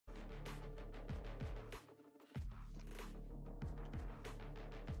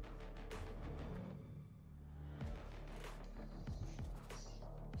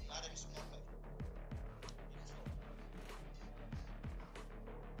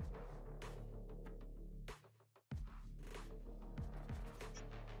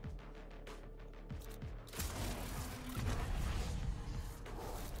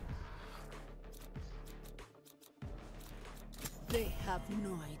They have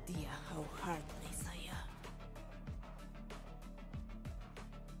no idea how heartless I am.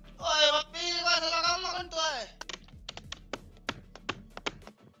 Oi, mapili ka sa lakang makanto eh.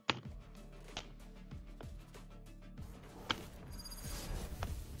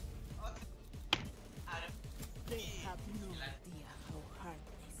 They have no idea how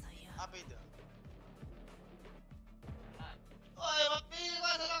heartless I am. Apa itu? Oi, mapili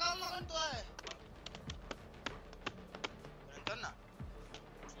ka sa lakang makanto eh. Berhenton na.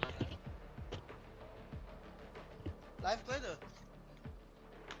 Live ko itu.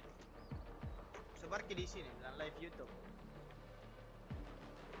 Sebar ke di sini dalam live YouTube.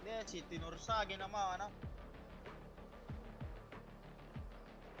 Dia si Tinur Sagi nama anak.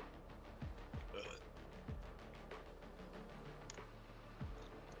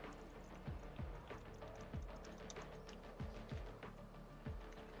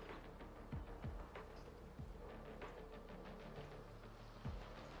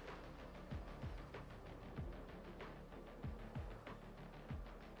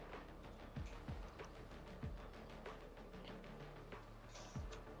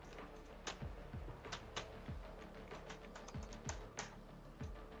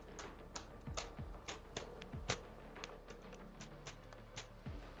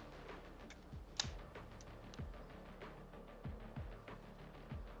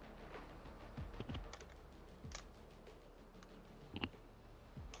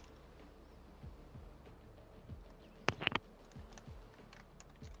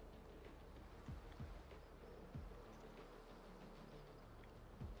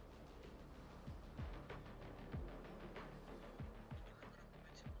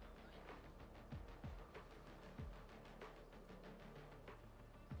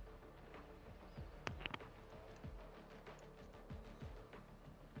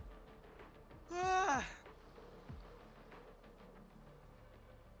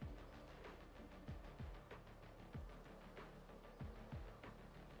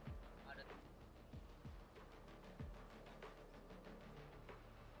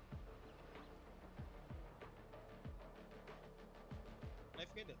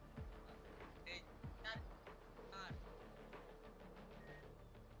 Live ke tu?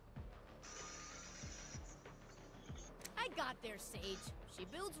 I got there, Sage. She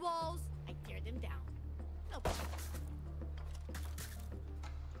builds walls, I tear them down. No problem.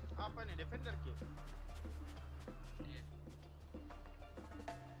 Apa ni defender ke?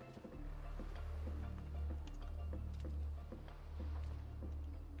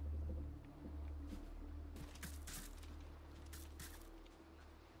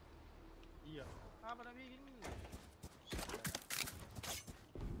 Iya. Apa nak bikin ni?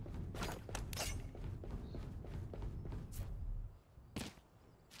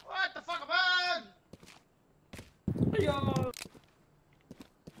 What the fuck, man? Ayo.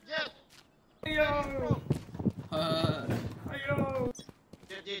 Jet. Ayo. From? Ayo.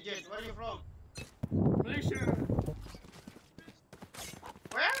 Jet. Where are you from? Malaysia.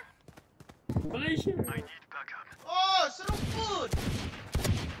 Where? Malaysia. Oh, seruput.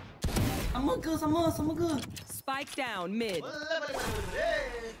 Sama ke? Spike down mid.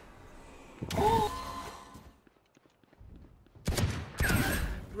 Boleh. Oh.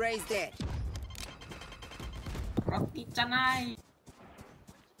 Raise dead. Roti canai.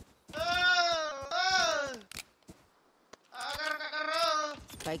 Agar.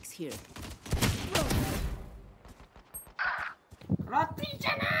 Spike's here. Roti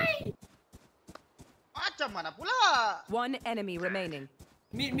canai. Macam mana pula? One enemy remaining.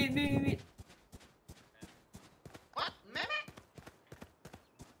 Mid. What? Meme?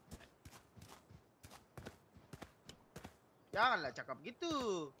 Janganlah cakap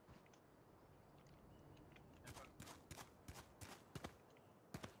gitu.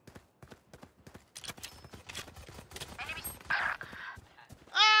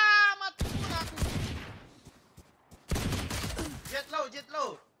 Mati pula aku. Jet low.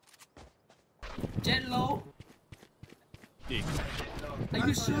 Jet low. Are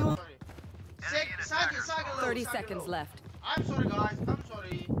you sure? Sagi low. 30 seconds left. I'm sorry guys, I'm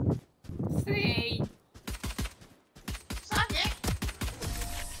sorry. Say. Sagi?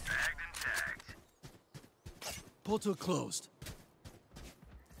 Portal closed.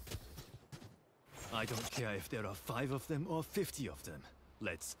 I don't care if there are 5 of them or 50 of them.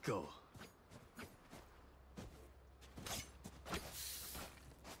 Let's go.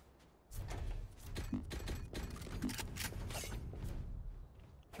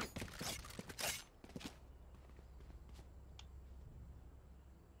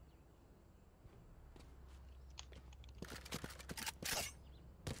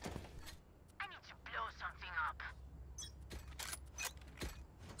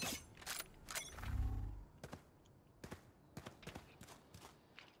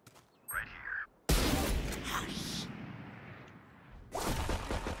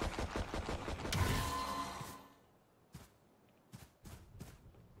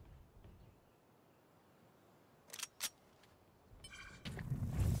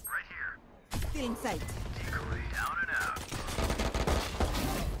 Still in sight.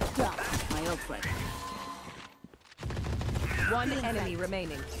 Drop. My ult ready. One Still in enemy sight.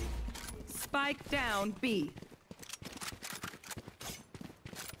 remaining. Spike down B.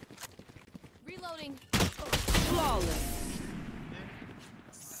 Reloading. Flawless.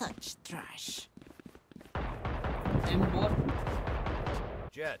 Such trash. Aimbot.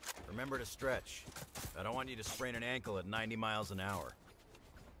 Jet, remember to stretch. I don't want you to sprain an ankle at 90 miles an hour.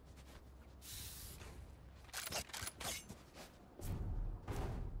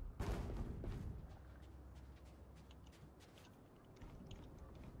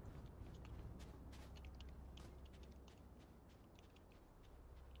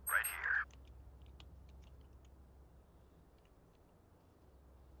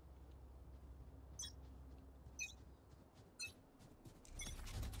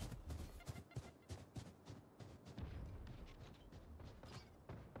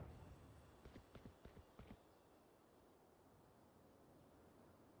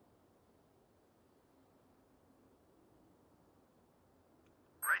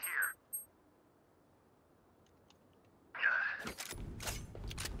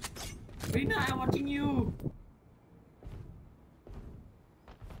 Rina, I'm watching you.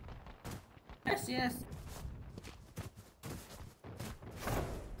 Yes, yes.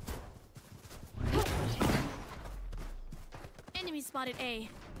 Enemy spotted A.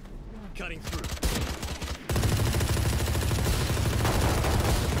 Cutting through.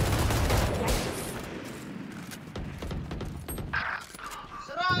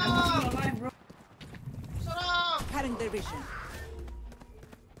 Sarap! Still alive, bro. Sarap! Cutting their vision.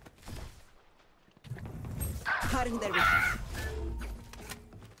 Cutting their vision.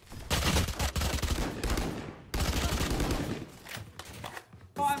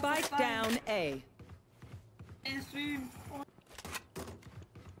 Spike down A. And stream.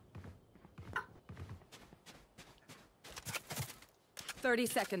 30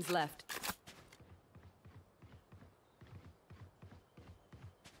 seconds left.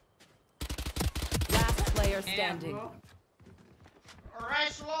 Last player standing.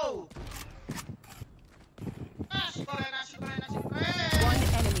 Alright, slow! Nasi goreng, nasi goreng, nasi One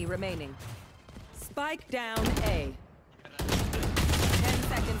goreng! enemy remaining. Spike down A. 10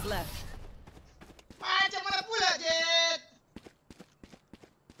 seconds left. Macam mana pula, Jet?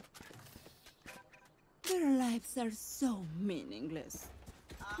 Their lives are so meaningless.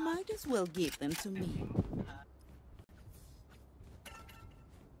 Might as well give them to me.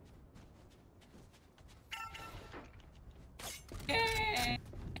 Yeah.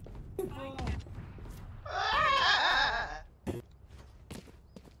 Ah!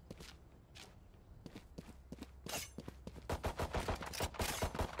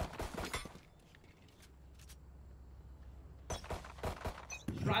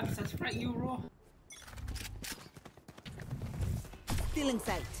 Drive such right you, bro. Still in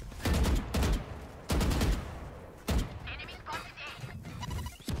sight.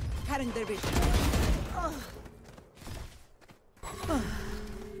 Cutting their vision.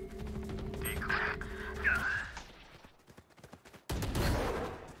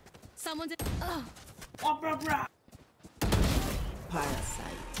 Someone's. Oh, bro, bro. Parasite.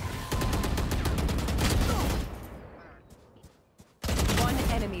 One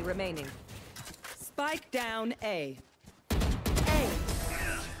enemy remaining. Spike down A. A.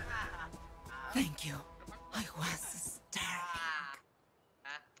 Thank you. I was starving.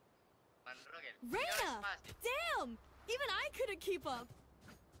 Reyna! Damn! Even I couldn't keep up.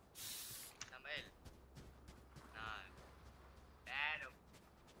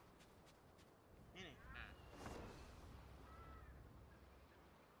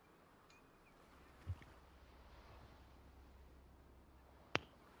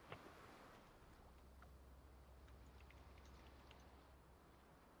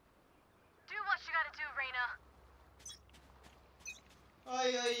 Do what you gotta do, Reyna. Ay,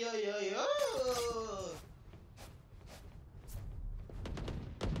 ay, ay, ay, ay.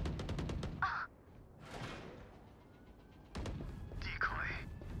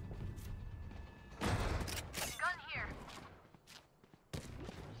 Gun here.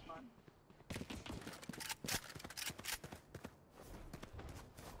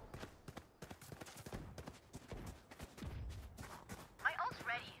 My ult's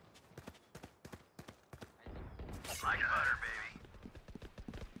ready. Like butter, baby.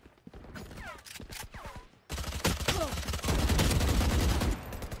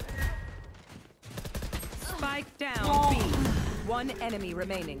 Spike down B. One enemy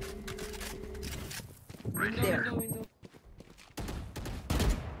remaining. There. Window.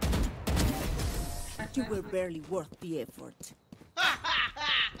 You were barely worth the effort.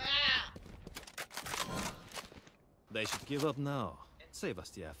 They should give up now. Save us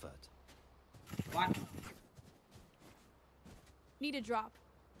the effort. What? Need a drop.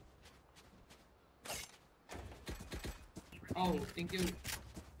 Oh, thank you.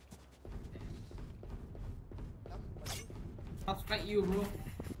 I'll strike you, bro.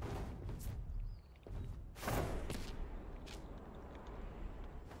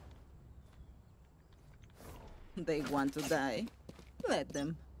 They want to die. Let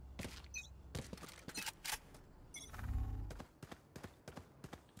them.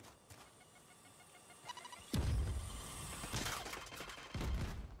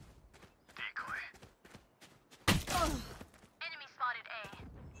 Enemy spotted A.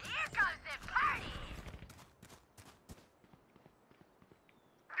 Here comes the party!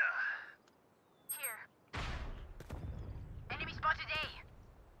 Here. Enemy spotted A.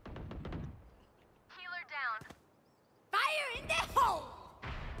 Healer down. Fire in the hole!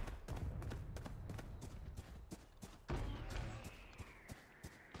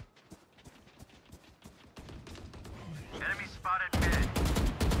 Enemy spotted mid.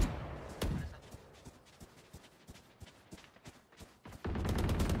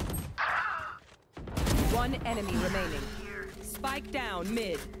 One enemy remaining. Spike down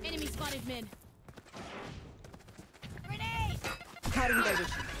mid. Enemy spotted mid. Grenade! Cutting their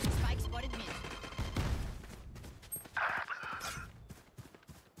vision. Spike spotted mid.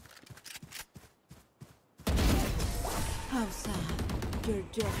 How sad. You're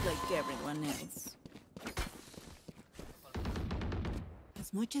just like everyone else.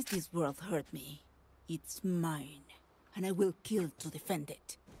 As much as this world hurt me, it's mine. And I will kill to defend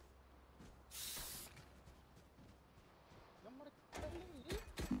it.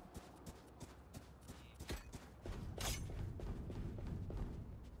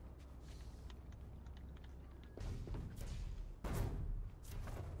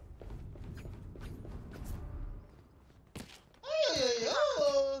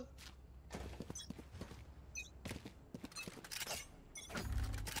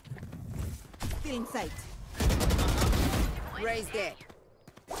 Still in sight. Raise dead.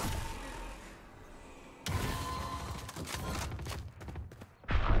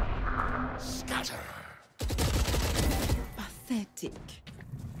 Scatter. Pathetic.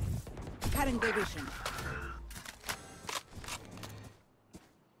 Cutting their vision.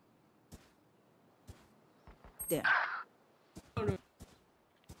 There.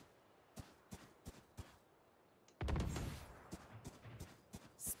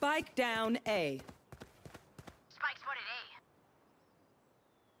 Spike down A. Spike spotted A.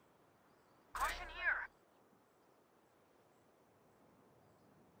 Caution here.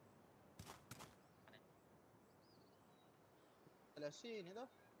 Alas sini to.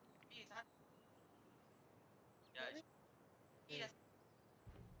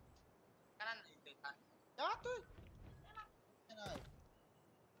 Jatuh. Yan ay.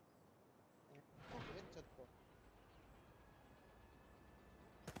 Headshot ko.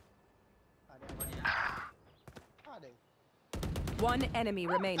 Ada. One enemy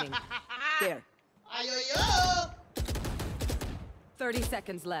remaining. There. Ayo. 30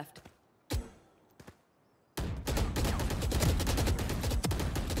 seconds left.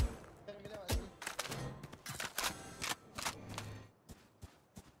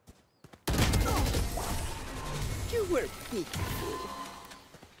 You were pitiful.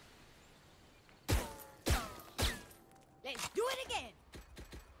 Let's do it again!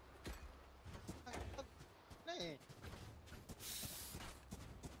 Nih.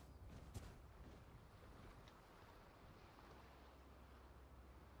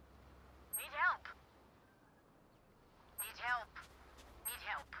 Need help. Need help. Need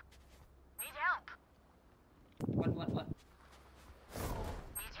help. Need help. What?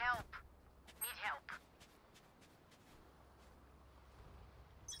 Need help. Need help.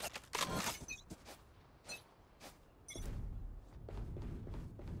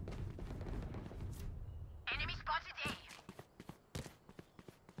 Enemy spotted A.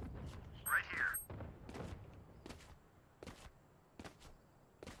 Right here.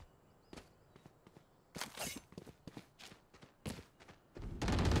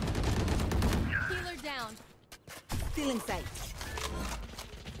 Healer down. Still in sight.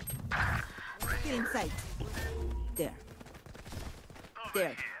 Still in sight. There.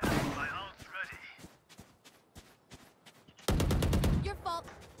 There. My ult's ready. Your fault.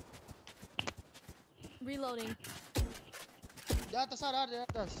 Reloading. Di atas ada di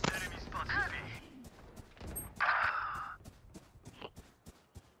atas. Enemy spotted B.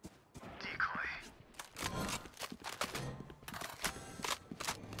 Decoy.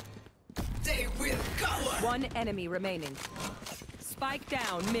 One enemy remaining. Spike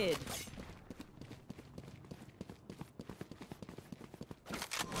down mid.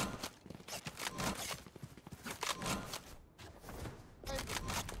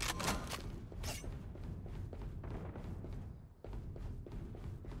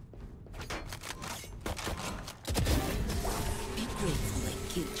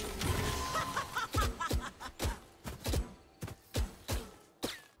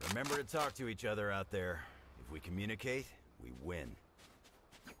 Remember to talk to each other out there. If we communicate, we win.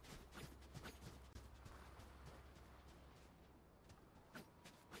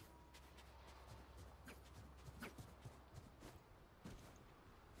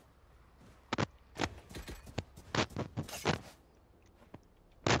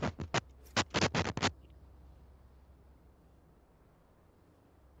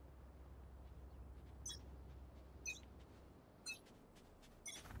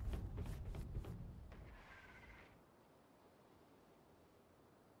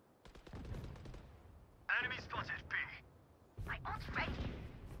 Enemy spotted B. My ult's ready.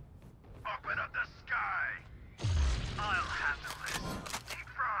 Open up the sky. I'll handle this. Deep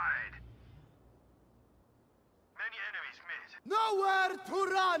fried. Many enemies mid. Nowhere to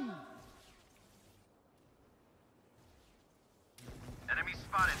run! Enemy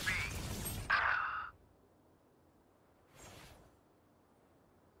spotted B.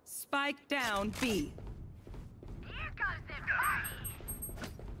 Spike down B. Here goes the party.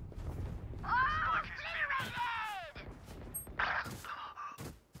 Oh, obliterated!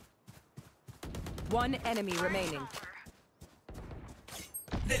 One enemy remaining.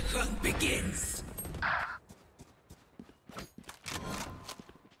 The hunt begins.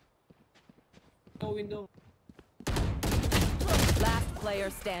 Go window. Last player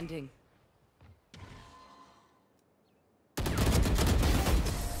standing.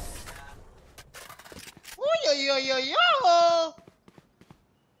 Yo.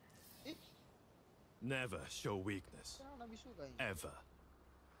 Never show weakness. Ever.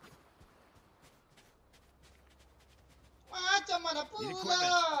 Macam mana Need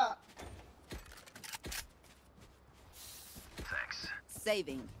pula? Thanks.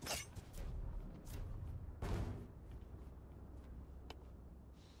 Saving.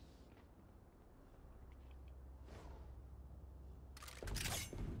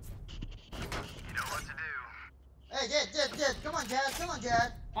 You know what to do. Hey, Jet. Come on,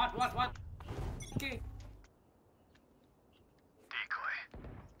 Jet. What? Okay. Decoy.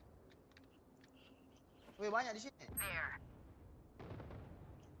 Wih, banyak di sini. There.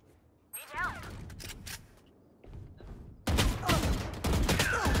 Need help.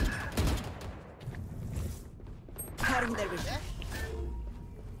 Cutting their vision.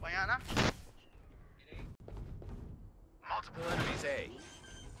 Banyak nak. Multiple enemies A.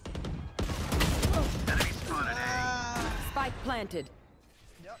 Enemy spotted A. Spike planted.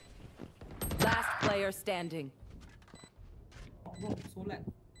 Last player standing. Oh, bro, so lag.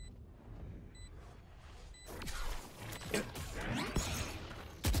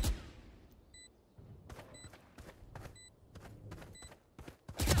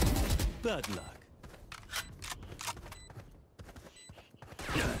 Bad luck.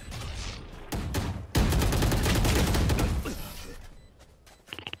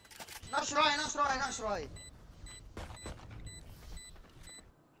 Nice try.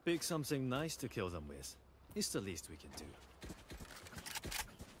 Pick something nice to kill them with. It's the least we can do.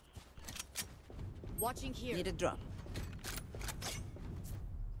 Watching here. Need a drop.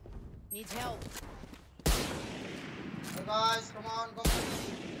 Needs help. Hey guys, come on, go.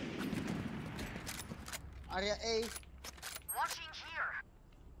 Area A. Watching here.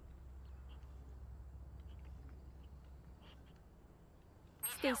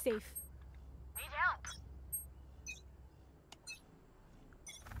 Stay safe. Need help.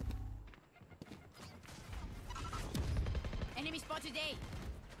 Enemy spotted A.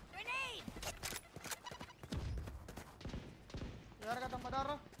 Grenade! Biar kata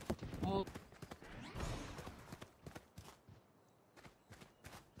Madara. Oh.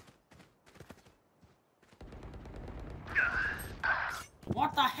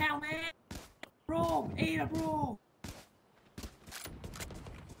 What the hell, man? Bro, Ada, bro.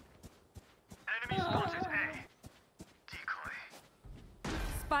 Enemy spotted A. Decoy.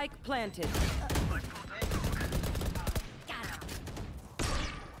 Spike planted. Got him.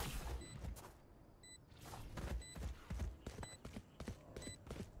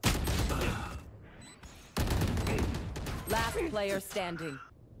 Last player standing.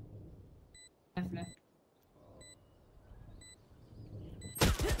 Left.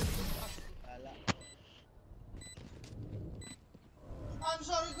 I'm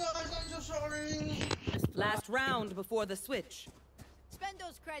sorry guys, I'm so sorry. Last round before the switch. Spend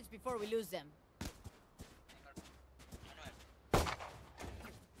those creds before we lose them.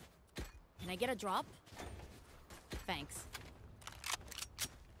 Can I get a drop? Thanks.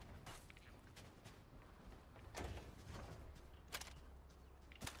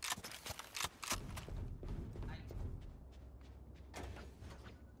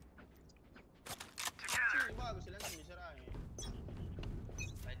 Bagus sila diserang.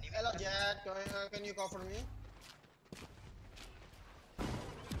 Jet, can you cover me?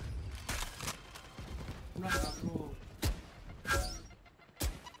 Nah, bro.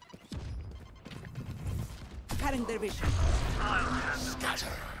 Cutting their vision.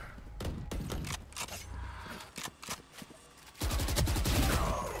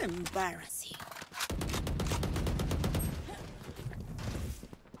 Embarrassing.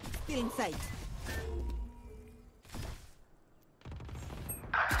 Still in sight.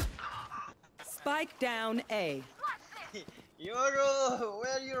 Spike down A. Yoro,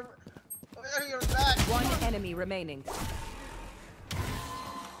 where your back? One enemy remaining.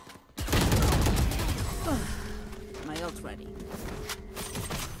 My ult's ready.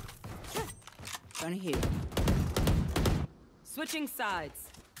 Gonna heal. Switching sides.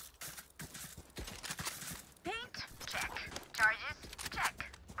 Paint? Check. Charges? Check.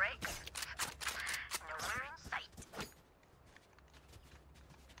 Brakes? Nowhere in sight.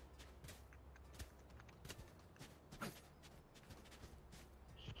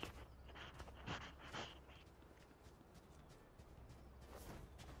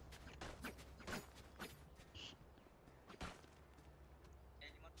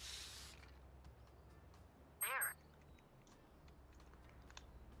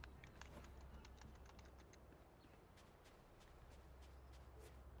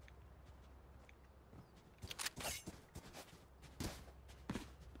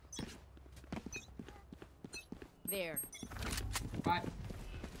 There. There. Right.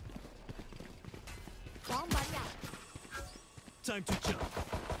 Bomb buddy out. Time to jump.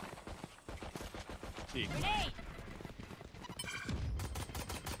 Big. Grenade!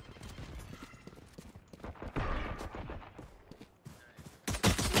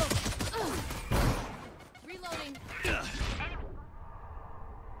 Reloading.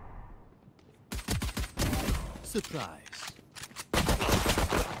 Surprise.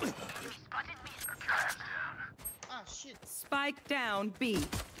 Ah, shit. Spike down B.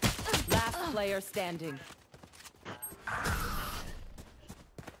 Last player standing.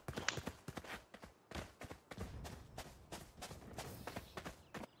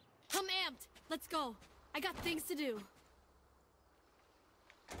 I'm amped. Let's go. I got things to do.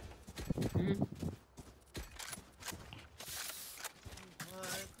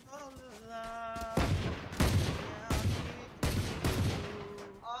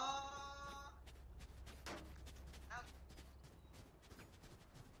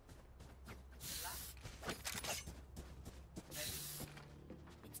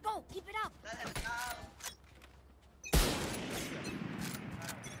 Let's go. Keep it up.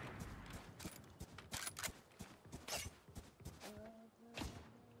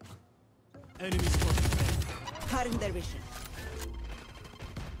 Enemy spotted. Cutting their vision.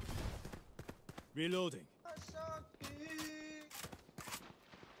 Reloading.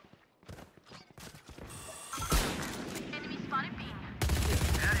 Enemy spotted B.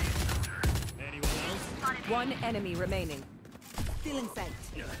 Anyone else? One enemy remaining. Still in sight.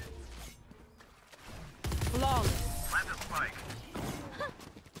 Flawless. Plant a spike.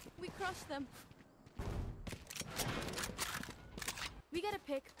 We crushed them. We get a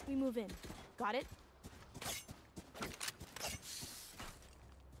pick, we move in. Got it?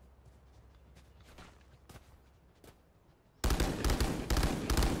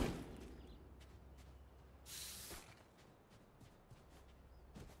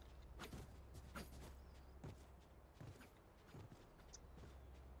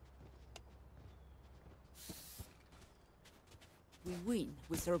 We win,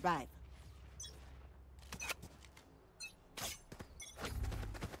 we survive.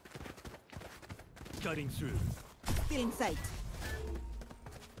 Cutting through. Still in sight.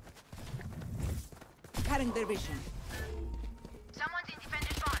 Cutting their vision. Someone's in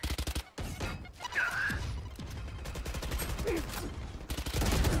defender spawn.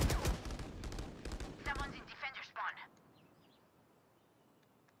 Someone's in defender spawn.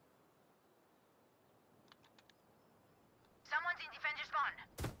 Someone's in defender spawn.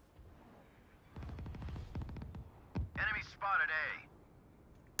 Enemy spotted A.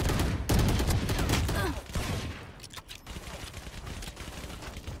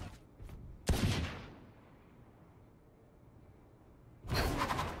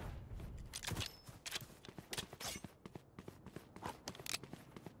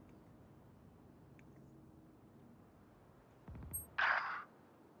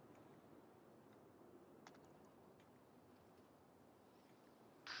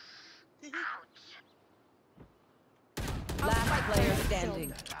 Last player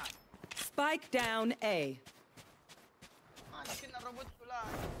standing. Spike down A. Ah, kinarabot ko lang.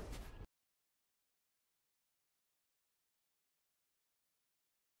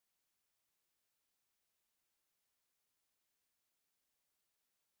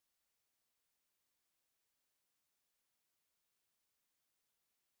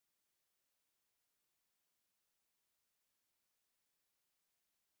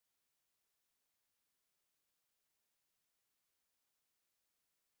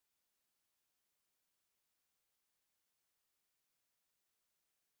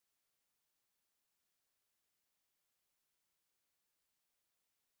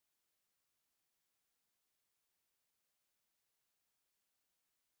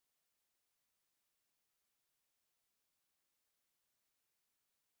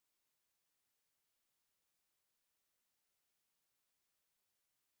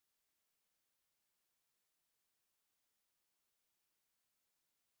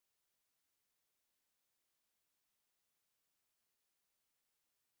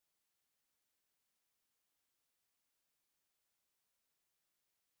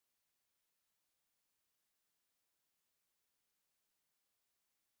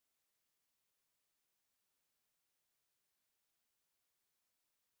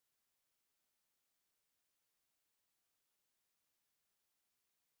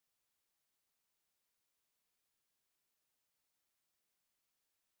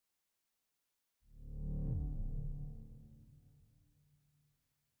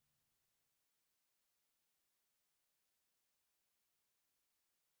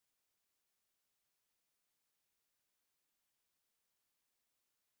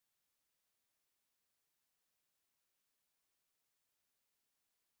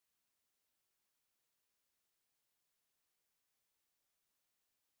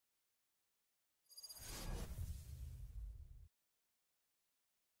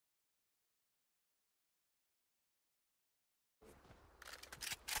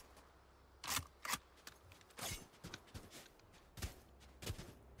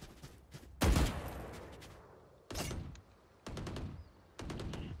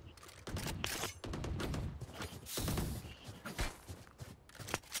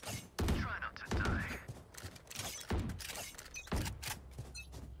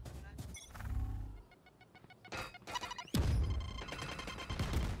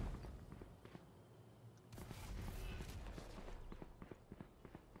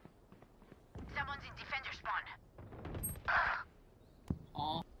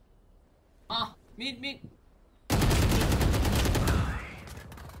 Mid. Ready.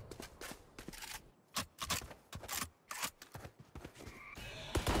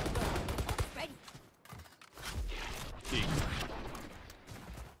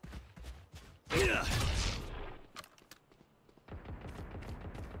 Yeah.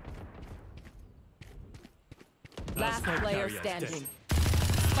 Last Spike player carrier standing. dead.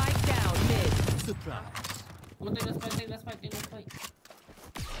 Spike down mid. Surprise. Let's fight.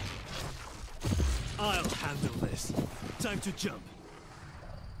 I'll handle this. Time to jump.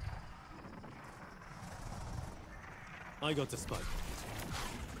 I got the spike.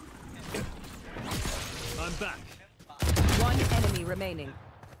 I'm back. One enemy remaining.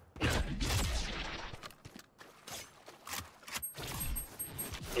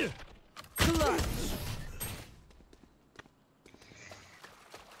 Clutch.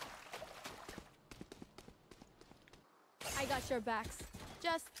 I got your backs.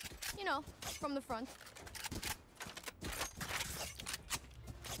 Just, you know, from the front.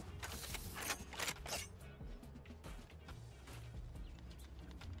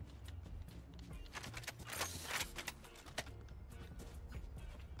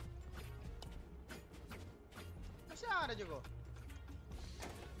 Masyado juga.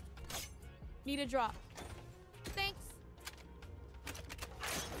 Need a drop. Thanks.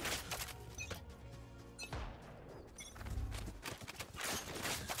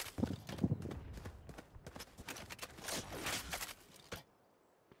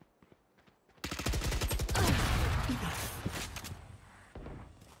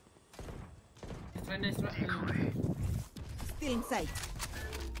 Nice try. Still in sight.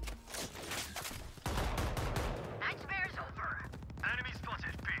 Nightmare's over. Enemy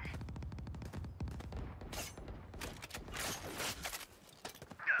spotted B.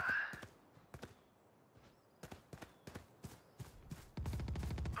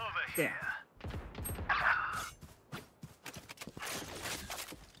 Over There. here.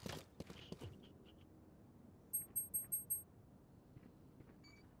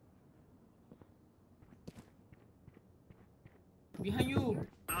 Behind you.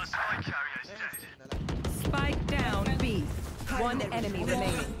 Our spike carrier is dead. Spike down B. One enemy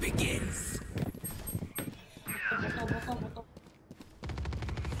remaining. Botol.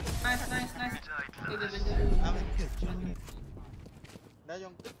 Nice. Na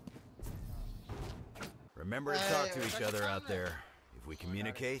yung Remember to talk to each other out there. If we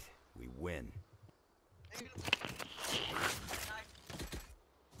communicate, we win.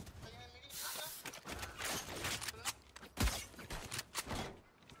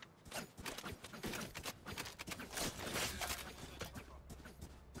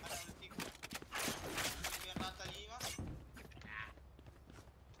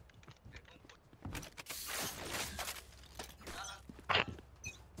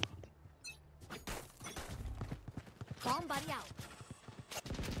 Bomb buddy out.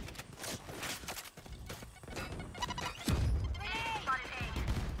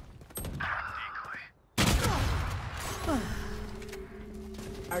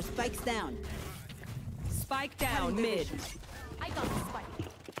 Our spike's down. Spike down mid. I got the spike.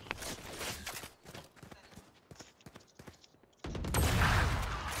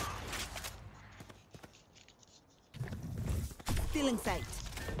 Still in sight.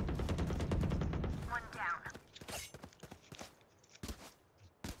 One down.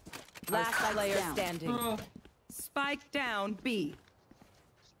 Last spike's player down. standing. Oh, Spike down B.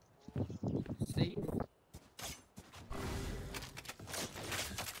 safe.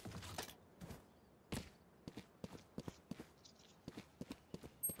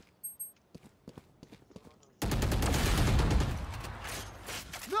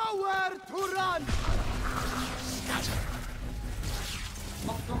 nowhere to run. Box.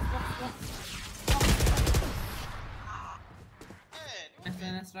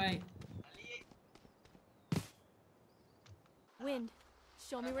 That's right. Wind.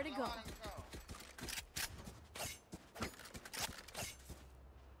 Show me where to go.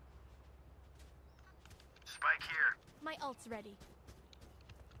 Spike here. My ult's ready.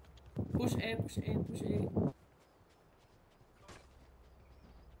 Push A.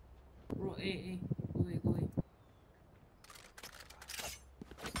 Bro, A. Go away.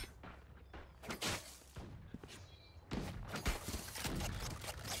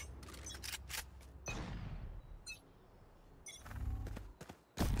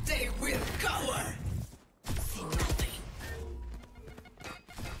 They will cover. See nothing.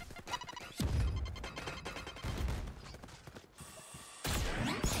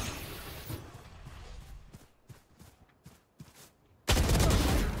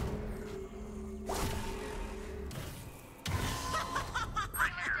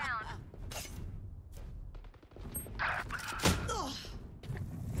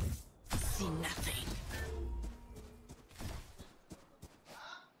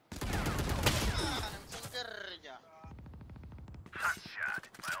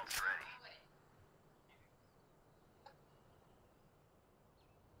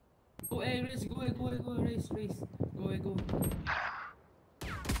 race, go away, race. Go away.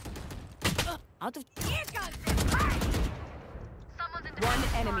 Out of One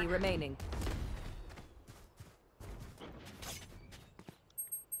enemy remaining.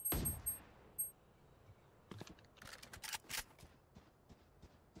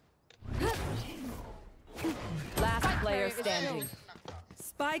 Last player standing.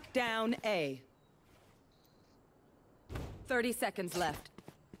 Spike down A. 30 seconds left.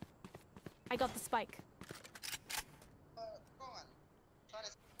 I got the spike.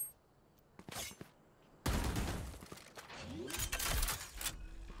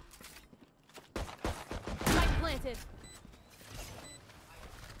 Spike planted.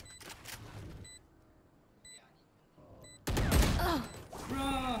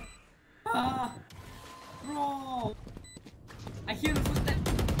 Bro! Bro!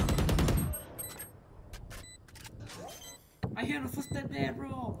 I hear the footstep there,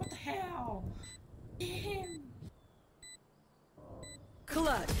 bro! What the hell? Damn!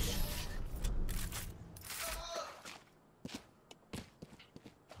 Clutch.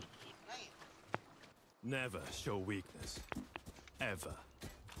 Never show weakness. Ever.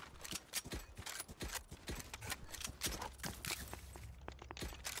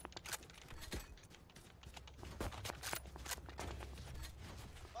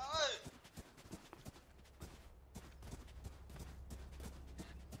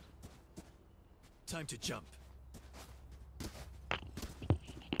 Time to jump.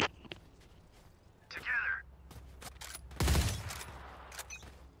 Together.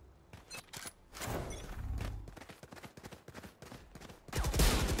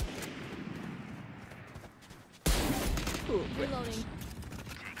 Reloading.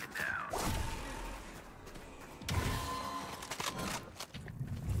 Taken down.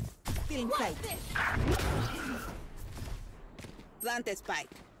 still in sight. Plant a spike.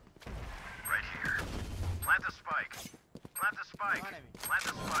 Right here. Plant the spike. Plant the spike. Plant the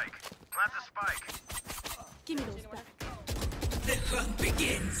spike. Plant the spike. Give me those back. The hunt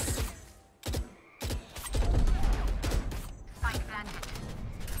begins. Spike planted.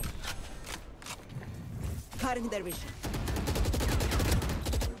 Cutting their vision.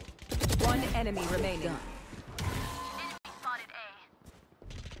 One enemy remaining. Done. Enemy spotted A.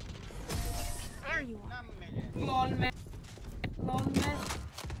 There you are. Lol, man.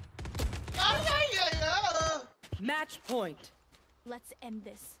 Match point. Let's end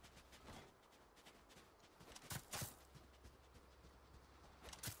this.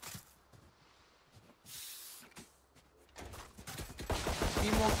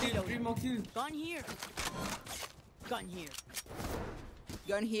 Three more kill. Gun here. Gun here.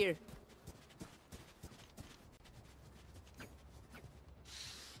 Gun here.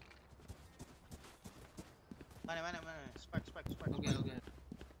 Mana? Spike. Okay.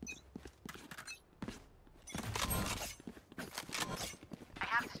 I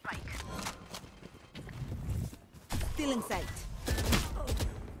have the spike. Still in sight. Who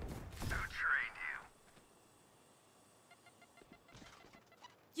trained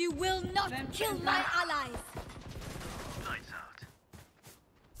you? You will not kill my allies. Lights out.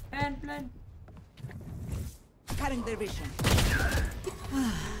 Plan. Cutting their vision.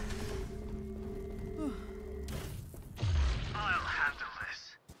 I'll handle this.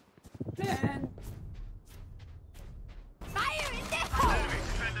 Plan. Fire in the hole! Enemy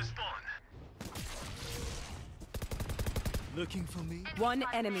defender spawn. Looking for me? One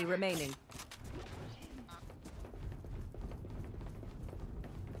enemy remaining.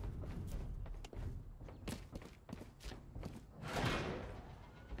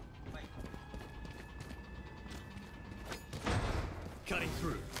 Cutting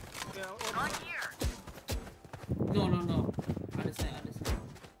through. On here. No. Understand.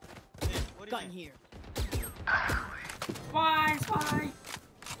 Gun here. Spy.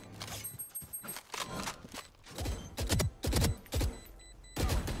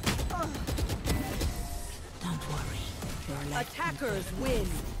 Don't worry. Your life Attackers win.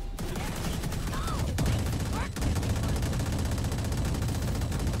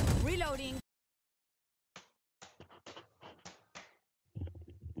 Reloading.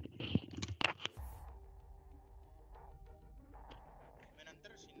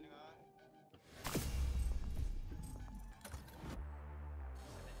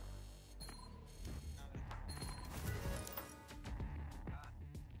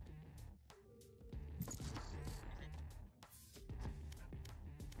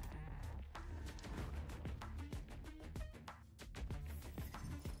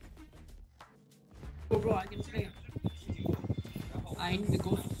 Oh, bro, I can play. I need to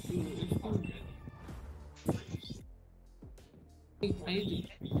go to school. I need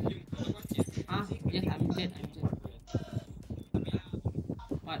to. dead.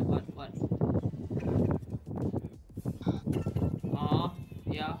 What?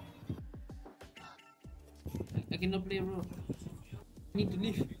 Yeah. I cannot play, bro. I need to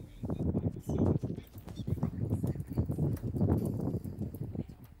leave.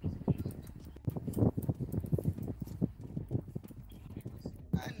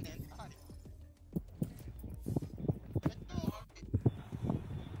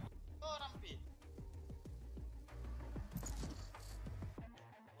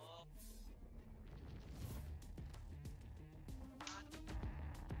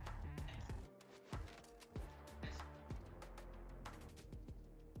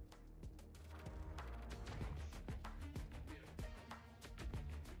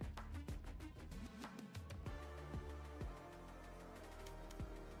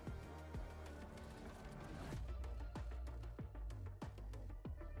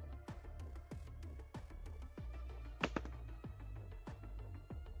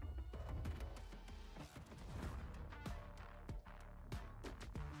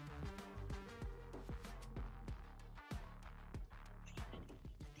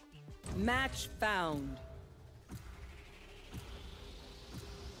 Match found.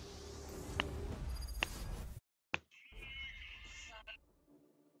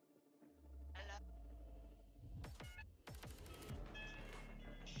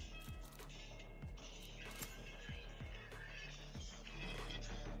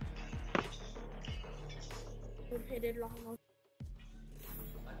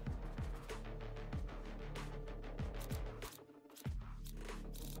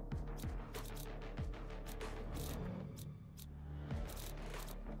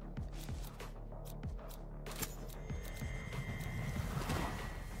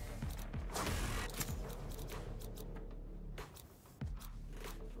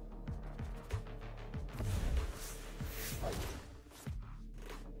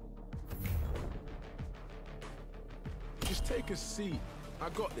 Just take a seat. I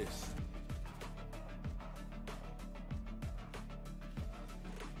got this.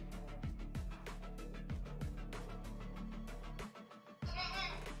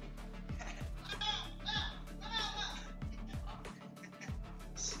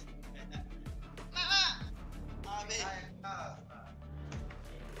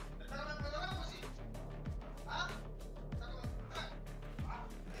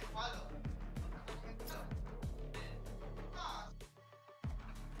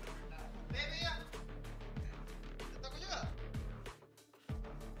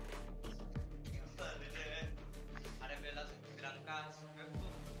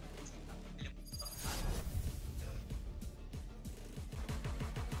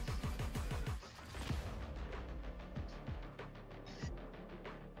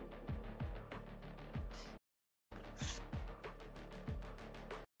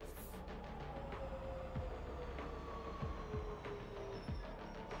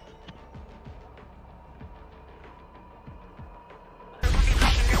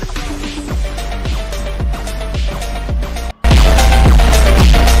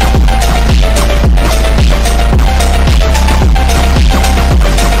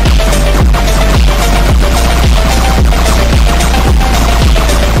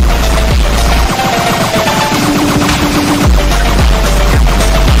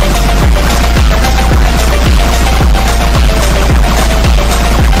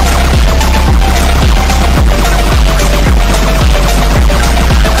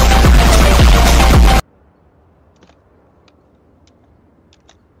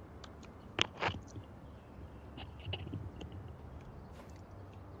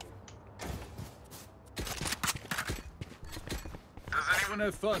 No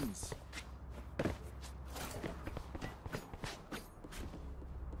funds.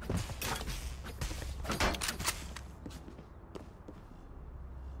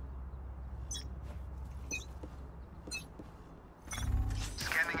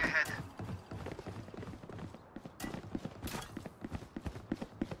 Scanning ahead.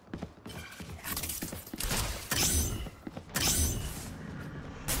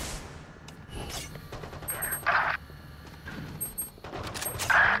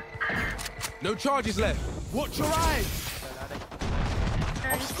 No charges left. Watch your eyes.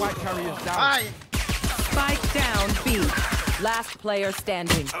 Spike carriers down. Spike down B. Last player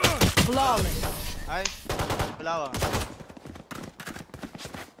standing. Flawless.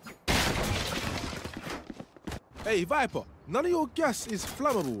 Hey, Viper, none of your gas is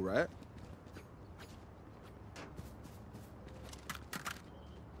flammable, right?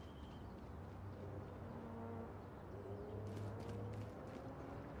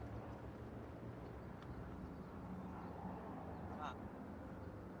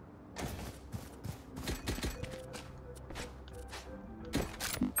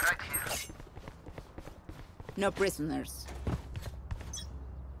 No prisoners.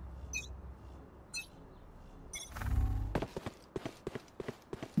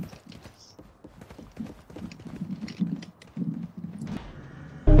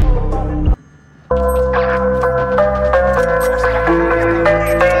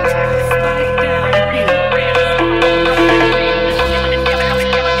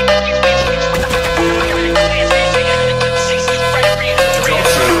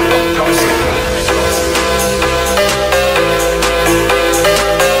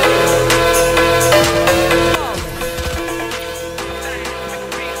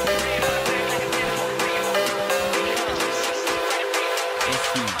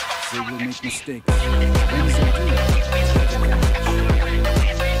 They will make mistakes. When they do,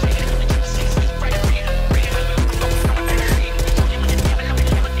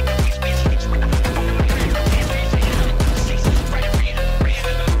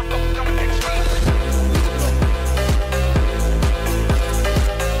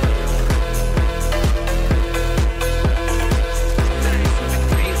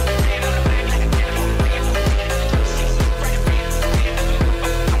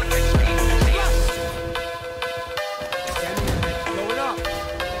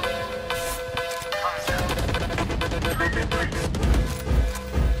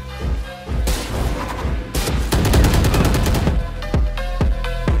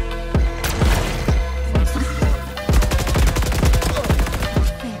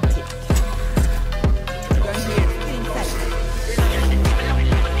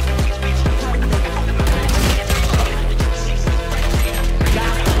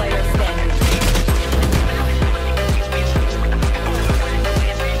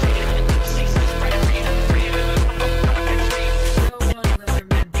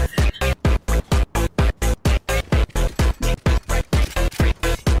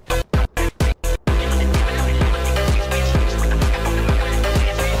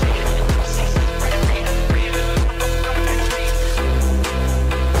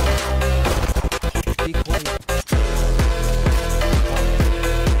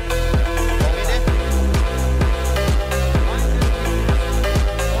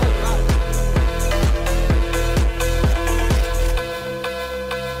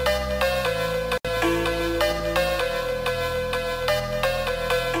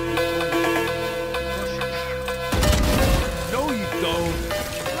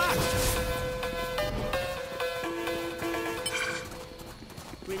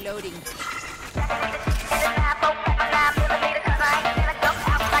 Reloading.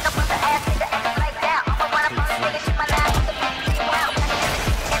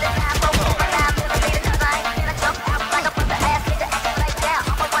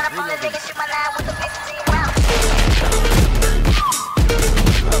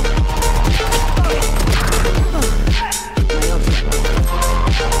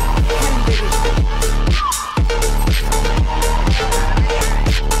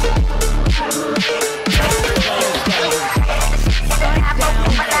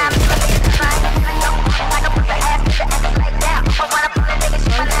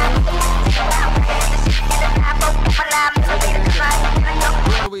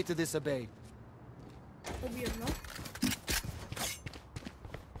 to disobey. Be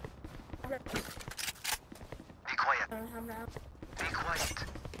quiet. Be quiet.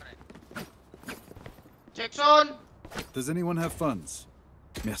 Jackson! Does anyone have funds?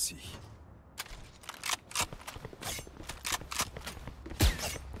 Merci.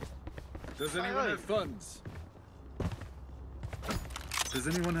 Does anyone have funds? Does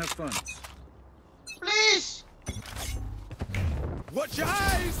anyone have funds? Please! Watch your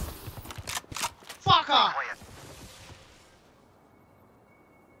eyes! Fucker! Quiet.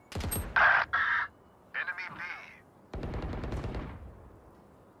 Enemy B.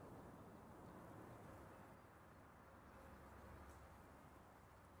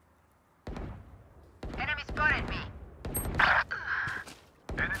 Enemy spotted me.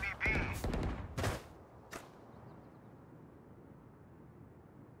 Enemy B.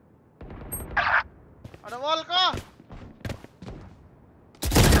 Ada wall ka!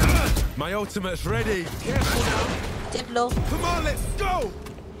 My ultimate's ready. Careful now. Jet low. Come on, let's go!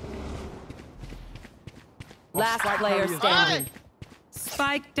 Last player standing.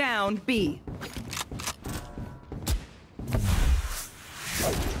 Spike down B.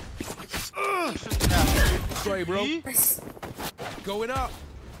 Sorry, bro. Going up.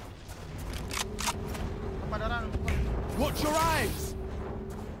 Kepada orang. Watch your eyes.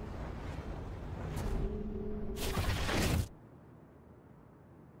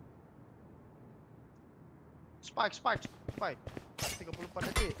 Spike. 34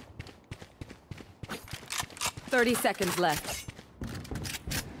 detik. 30 seconds left.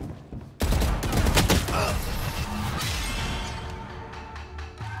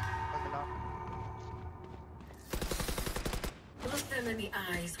 Look them in the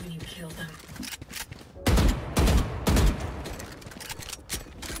eyes when you kill them.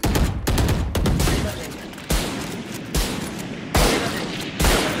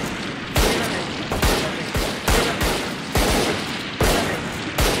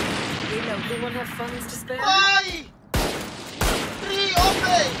 Anyone have funds to spare? Why? 3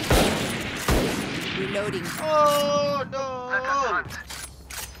 open! Reloading. Oh no!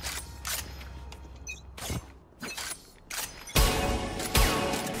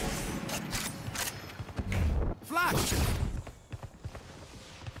 Flash!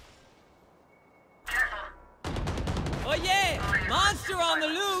 Oh yeah! Monster on the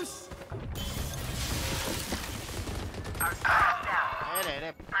loose!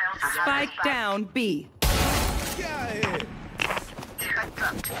 Spike down B. Get out of here!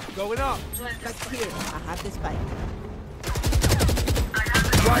 Going up! But here, I have the spike.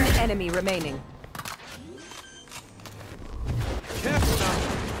 One enemy remaining. Careful now!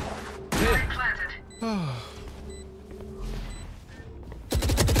 Here. Oh!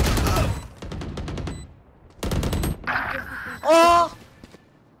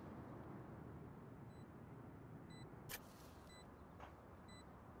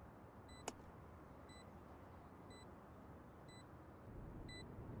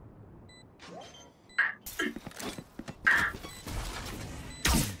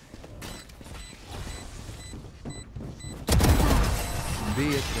 Be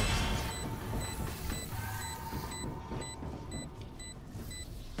it.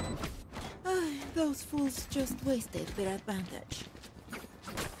 Those fools just wasted their advantage.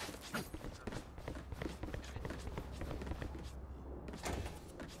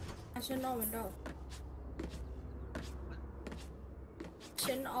 Shin or window?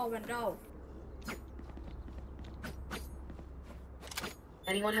 Shin or window?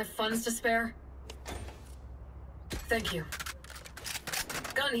 Anyone have funds to spare? Thank you.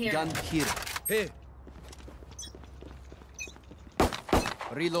 Gun here. Gun here. Here.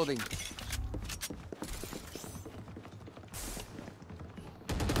 Reloading.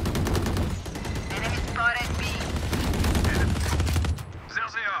 Enemy spotted B. There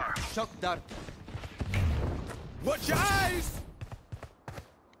they are. Shock dart. Watch your eyes!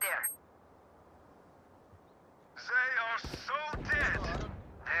 There. They are so dead.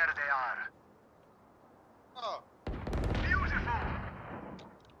 There they are. Oh. Beautiful.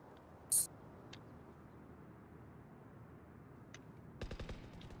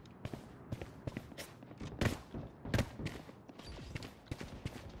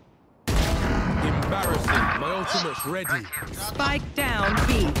 Embarrassing. My ultimate's ready. Spike down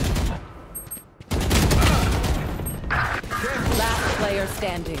B. Last player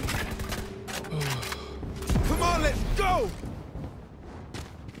standing. Come on, let's go!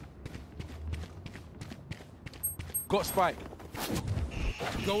 Got spike.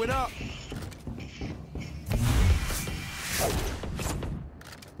 Going up.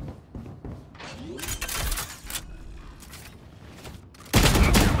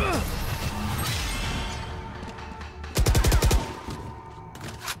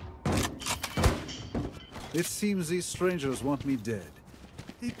 It seems these strangers want me dead.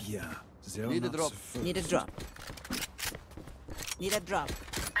 Eh bien, they're Need a not drop. so first. Need a drop. Need a drop.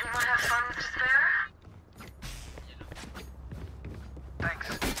 Anyone have funds to spare? Thanks.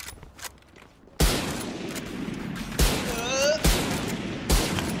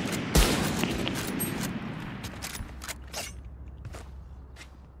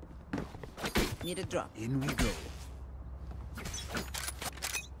 Need a drop. In we go.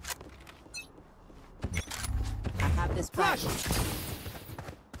 I have this spike.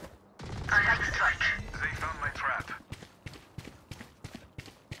 I like strike. They found my trap.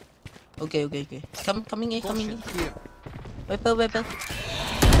 Okay. Coming in. Here. Wiper.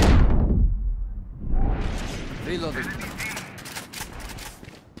 Reloading.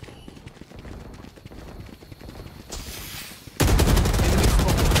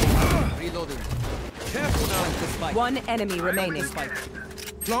 Reloading. Careful now. The spike. One enemy remaining. Spike.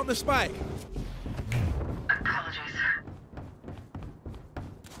 Plant the spike. Apologies.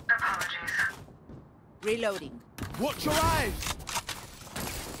 Reloading. Watch your eyes.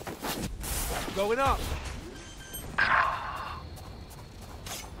 Going up.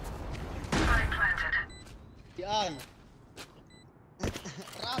 Yan.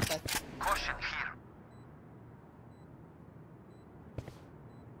 Rapat. Caution here.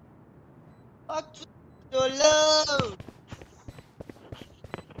 Dolo.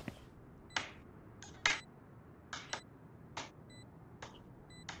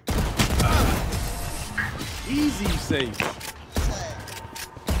 Easy save.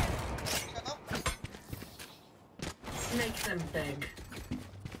 Make them beg.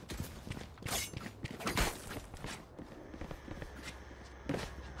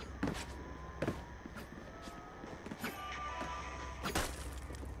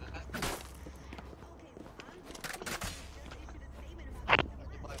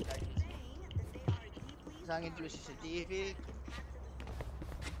 Pasangin dulu CCTV.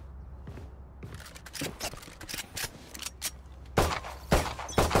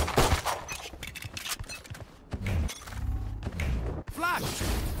 Flash!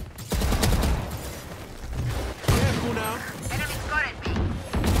 Careful now. Enemy spotted B.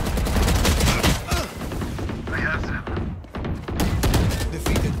 I have them.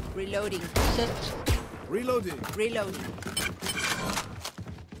 Defeated. Reloading. Reloading. Reloading.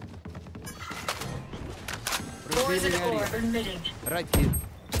 Poison orb emitting. Right here.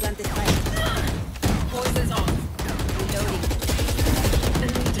 Planted spike. Poison's on. Reloading.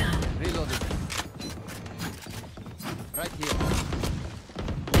 Enemy down. Reloading. Right here.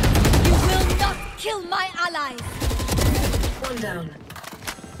 You will not kill my allies! One down.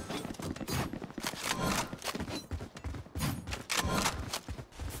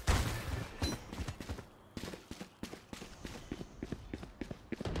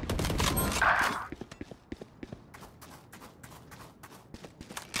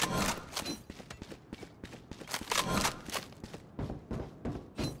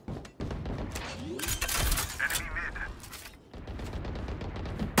 Enemy mid.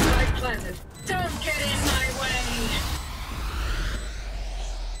 Spike planted. Don't get in my way.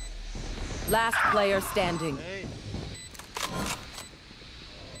 Last player standing. Hey.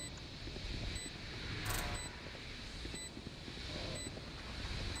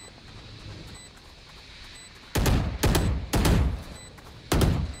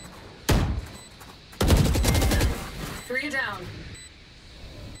 Three down.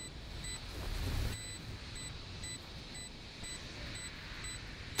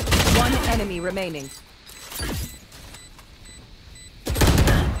 One enemy remaining.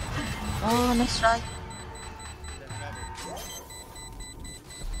 Oh, nice try.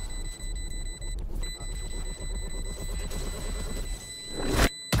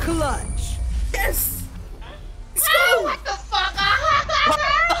 Clutch. Yes. What the fuck?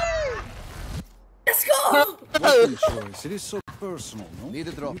 Let's go. Weapon choice. It is so personal, no? Need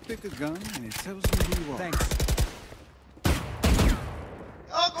a drop. You pick a gun and it tells you who you are. Thanks.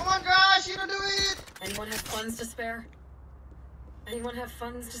 Oh, come on, guys. You don't do it. Anyone have funds to spare? Anyone have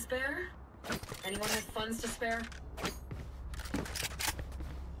funds to spare? Anyone have funds to spare?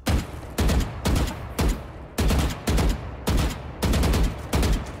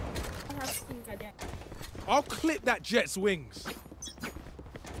 I'll clip that Jet's wings.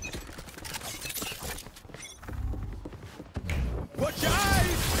 Watch your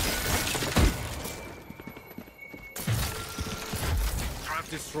eyes! Trap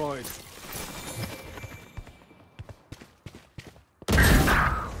destroyed.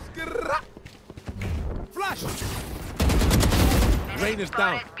 Flash! Rain is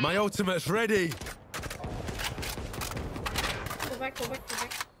down. My ultimate's ready. Go back, go back, go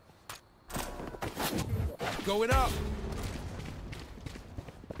back. Going up.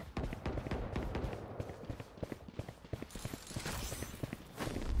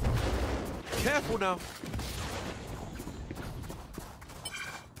 Careful now.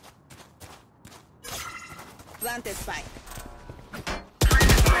 Planted spike.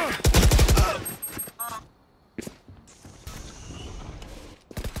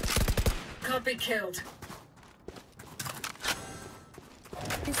 Copy killed.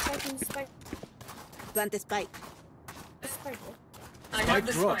 Spike. Planted spike. Spike. I have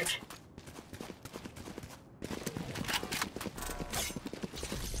the dropped. spike.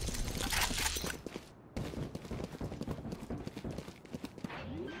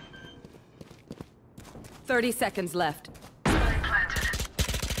 Thirty seconds left. Spike planted.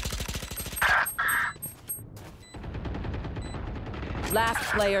 Last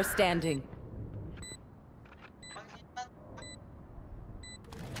player standing.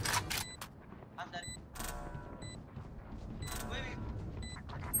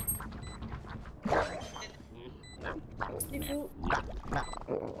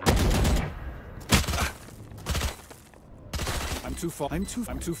 I'm too far. I'm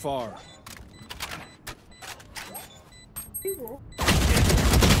too far.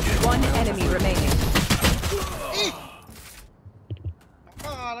 One enemy remaining.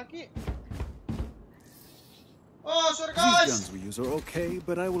 Ah, lagi. Oh, sorry These guys. guns we use are okay,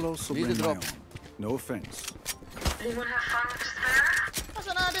 but I will also Need a bring my drop. own. No offense. Anyone have funds to spare?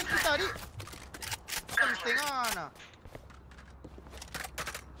 Masa na ada kita tadi? Gun Arte nga na.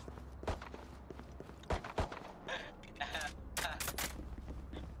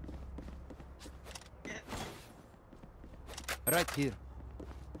 Right here.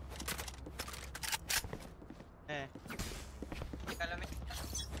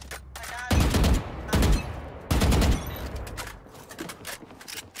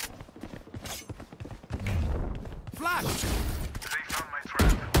 Flash! They found my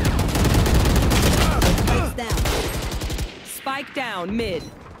trap. Spike's down. Spike down mid.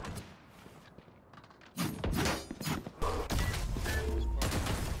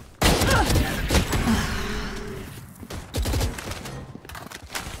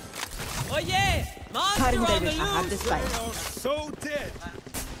 Oh yeah! Monster on the I have the loose! spike. So dead!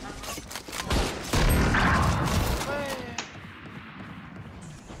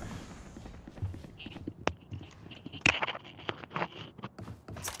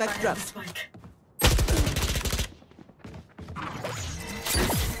 Spike drop. Spike.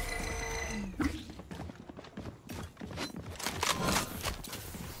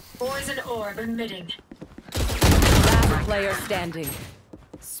 Poison orb emitting. Last player standing.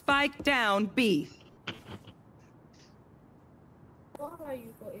 Spike down B. What are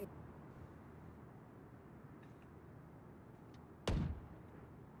you got it?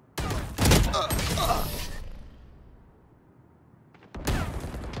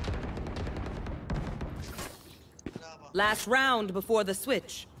 Last round before the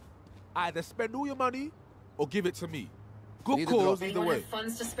switch. Either spend all your money or give it to me. Good Need a cause drop. either Anyone way. have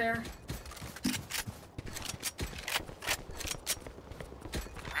funds to spare? Need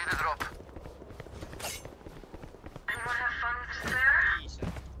a drop. Anyone have funds to spare?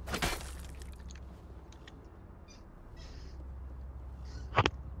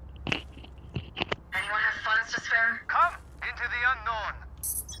 Anyone have funds to spare? Come into the unknown.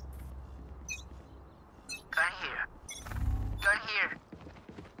 Gun here. Gun here.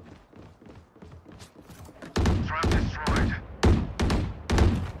 Trap destroyed.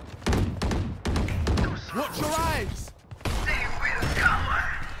 Watch your eyes! They will cover.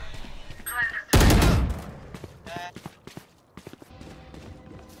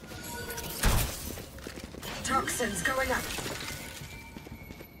 Toxins going up.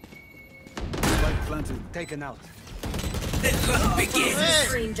 Spike planted. Taken out.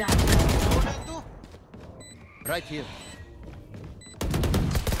 Screen down. Right here.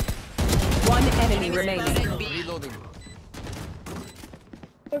 One enemy remaining. Reloading.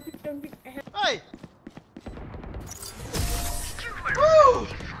 Don't be Hey! Woo!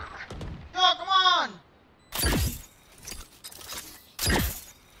 Yo, come on!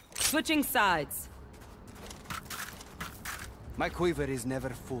 Switching sides. My quiver is never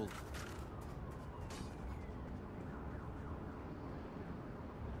full.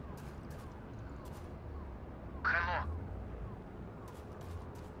 Hello.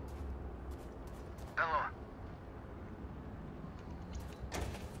 Hello.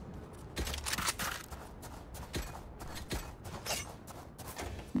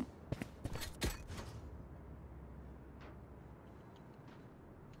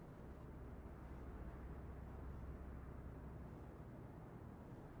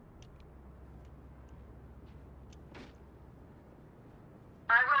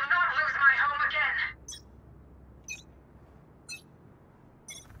 I will not lose my home again.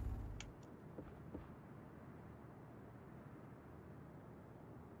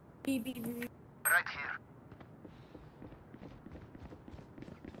 be. Right here.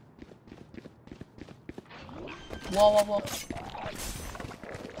 Whoa.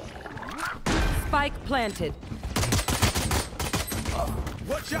 Spike planted.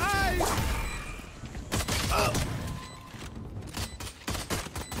 Watch your eyes!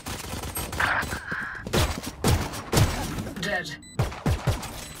 Dead.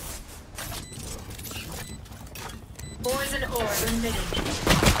 Poison orb emitting.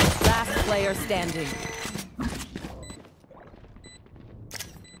 Last player standing.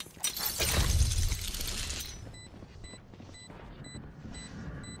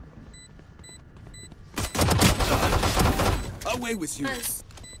 Away with you. Nice.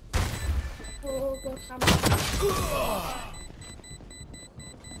 Oh, God, I'm...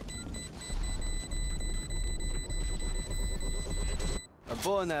 A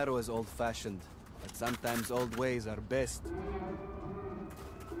bow and arrow is old-fashioned, but sometimes old ways are best.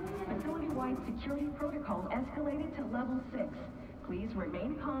 Facility-wide security protocol escalated to level 6. Please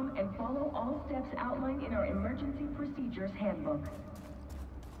remain calm and follow all steps outlined in our emergency procedures handbook.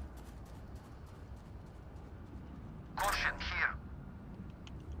 Caution here.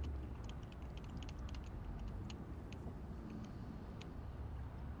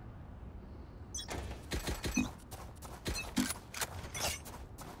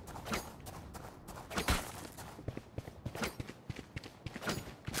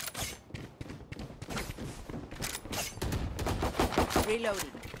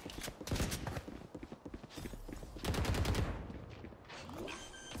 Reloading.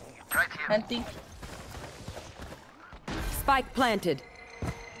 Hunting. Spike planted.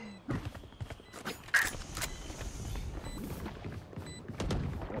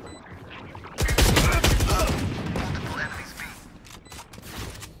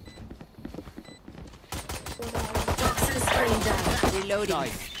 Reloading.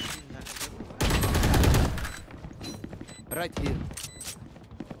 Nice. Right here.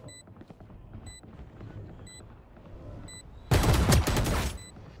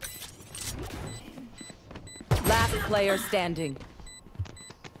 Last player standing.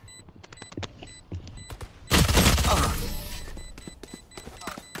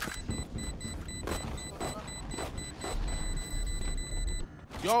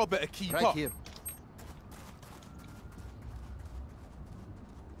 Y'all better keep right up. Here.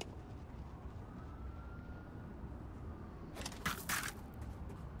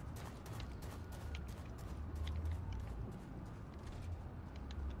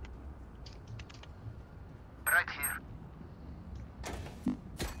 Right here.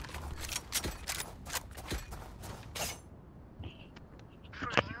 For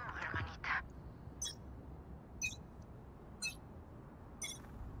you, hermanita.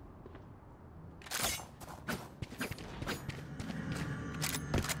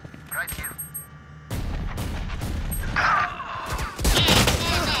 Right here.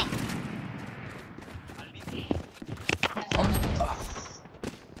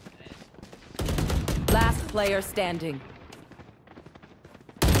 Last player standing.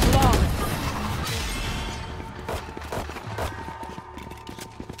 Flawless.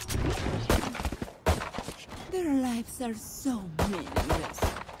 Their lives are so meaningless.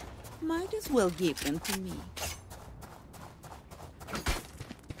 Might as well give them to me.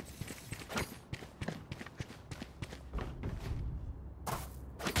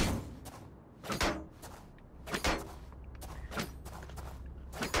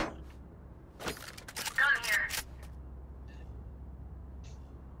 Gun here.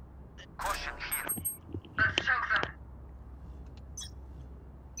 Caution here. Let's choke them.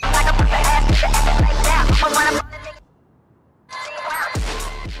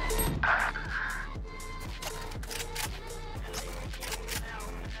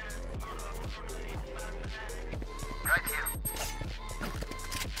 Right here.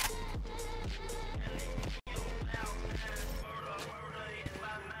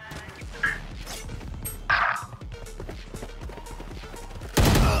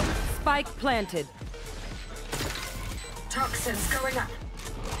 Spike planted. Toxins going up.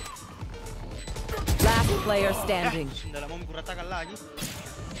 Last player standing. Sundala mo, may kuratakan lagi.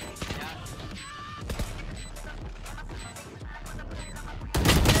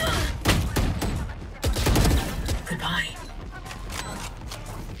 Goodbye.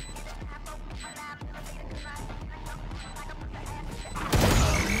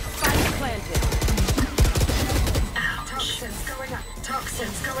 Spike planted. Toxins going up.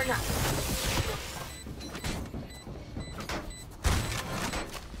 Toxins going up.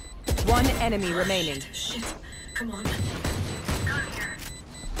 One enemy remaining. Shit. Come on.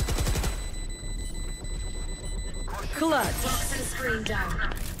 Clutch. Toxin screen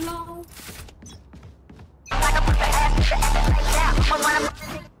down. No. I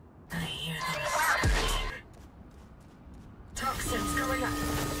hear them scream. Toxins going up.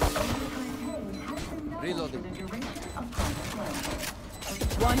 Reloading.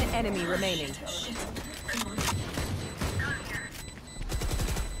 One enemy remaining. Shit. Come on.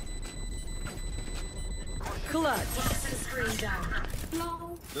 Clutch. Toxin screen down.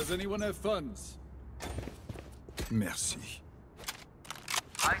 No. Does anyone have funds? Merci.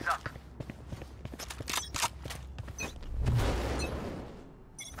 Eyes up.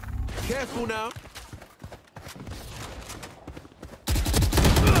 Careful now.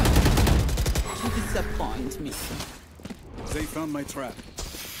 You disappoint me. They found my trap.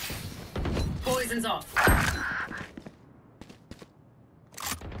 Poison's off.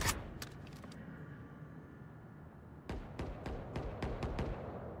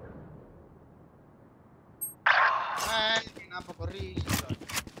 Ay, napakorriso.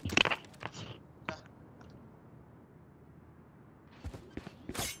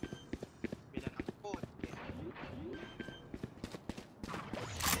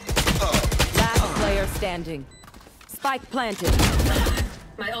 Last player standing. Spike planted.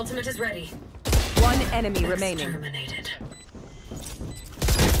 My ultimate is ready. One enemy remaining. Exterminated.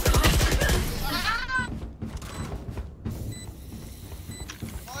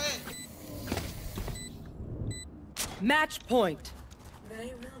 Match point.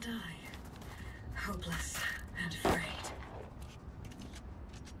 They will die. Hopeless and afraid.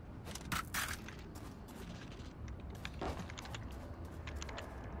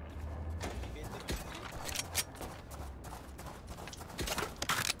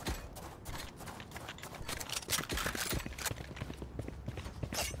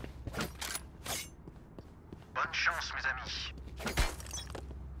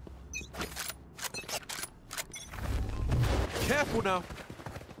 Careful now.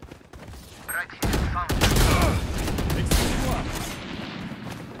 Right here, found.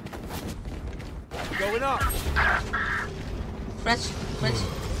 Going up. Fresh.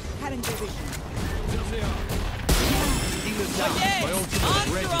 Cutting their vision. Healer's Oh down. yeah! My ultimate is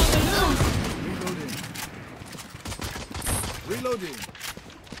Monster ready. on the loose! Reloading.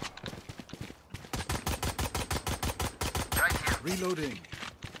 Right here. Reloading.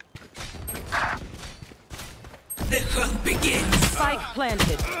 The hunt begins! Spike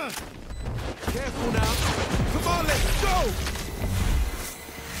planted. Careful now. Come on, let's go.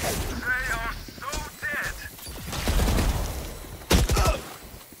 They are so dead.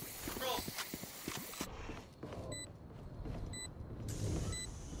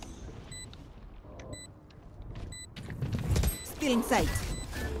 Still in sight.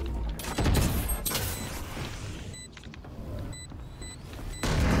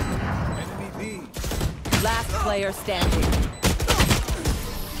 Enemy B. Last player standing.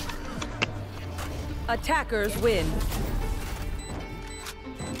 Attackers win.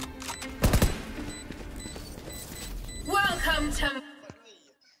 Welcome to.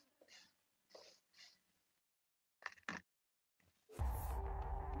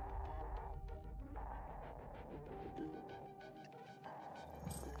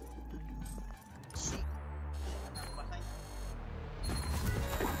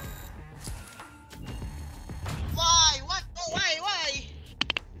 Why? What? Oh, why?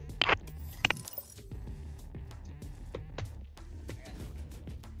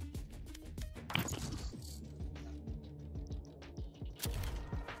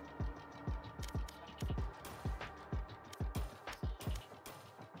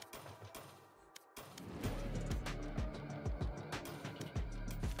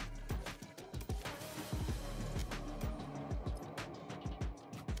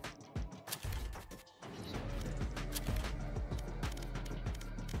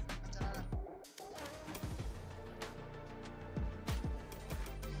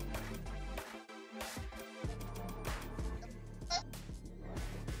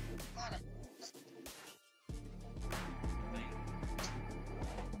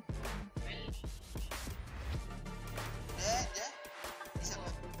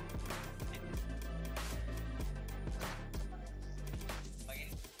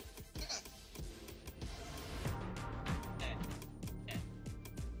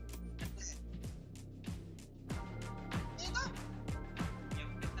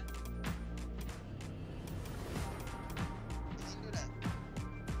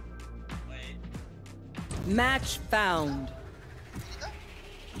 Match found.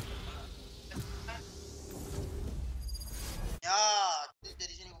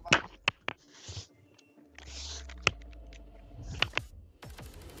 Dari sini gua bangun.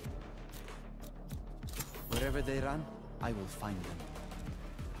 Wherever they run, I will find them.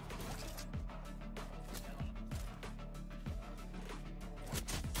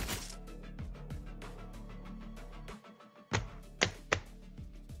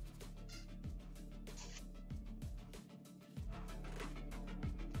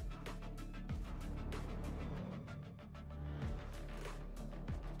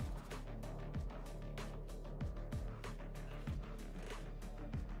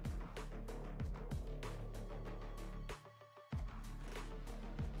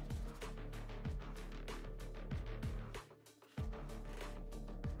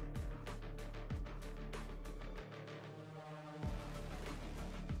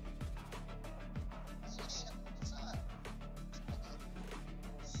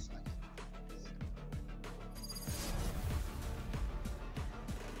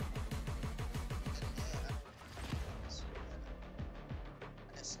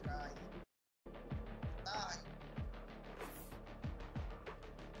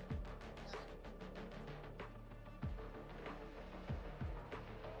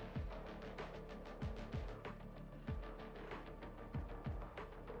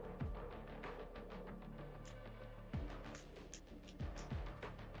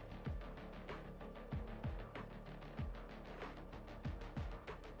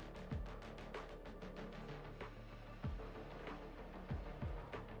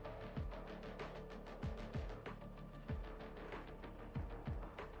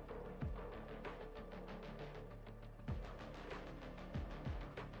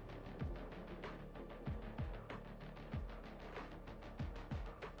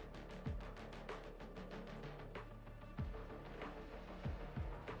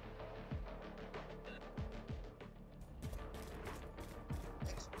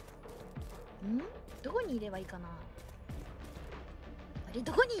ん？どこにいればいいかな。あれ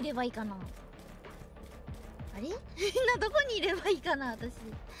どこにいればいいかな。あれみんなどこにいればいいかな私。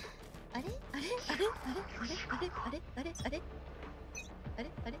あれあれあれあれあれあれあれあれあれあれ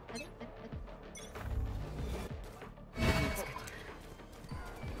あれあれあれ。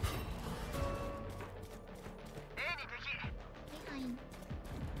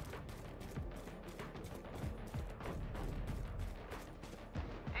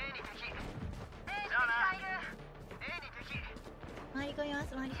回り込みま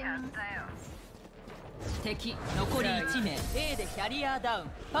す回り込みます。敵残り1名。 A でキャリアダウ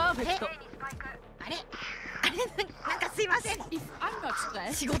ン。パーフェクト。あれなんかすいません。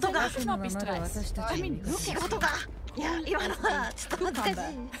仕事が仕事がいや今のはちょっと恥ずかしい。あれ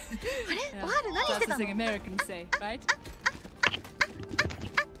おはる何してたの？っ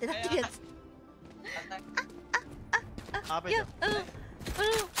てなってるやつ。いや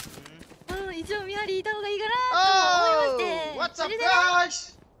一応見張りいた方がいいかなと思いまして。それで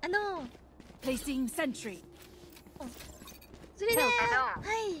Placing sentry. それでは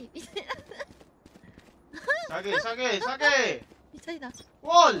い下げ急いだ。ウォ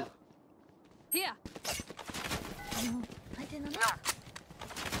ール Here. 相手のね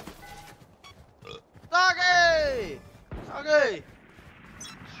下げ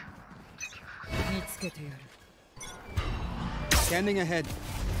見つけてやる。 Scanning ahead.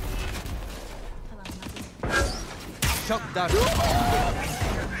 Shock dart. びっ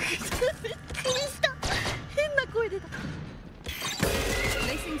くりした。変な声出た。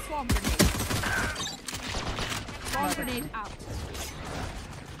 Placing swarm grenade. Swarm grenade out.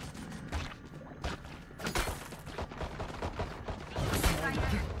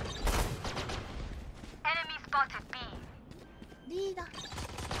 Enemy spotted B. リーダー。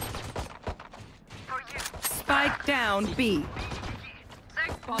 Spike down B.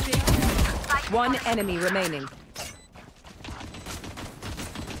 One enemy remaining.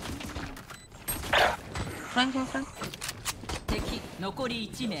 Frank. 敵残り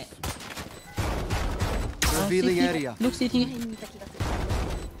1名。 Revealing area. Look city.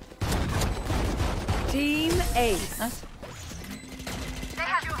 Team Ace. Nice. They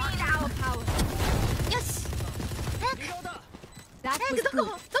have seen our power. よし。早く。 That 早 was くどこ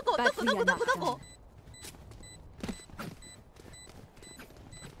good. どこ But どこ we ど are こど not こどこ。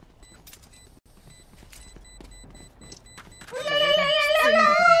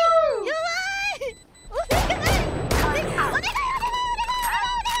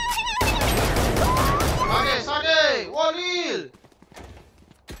 done.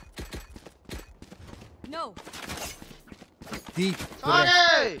 No. Deep.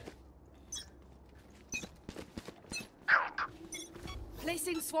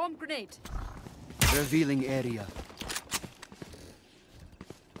 Placing swarm grenade. Revealing area.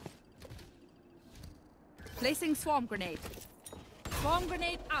 Placing swarm grenade. Swarm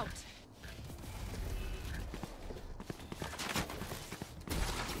grenade out.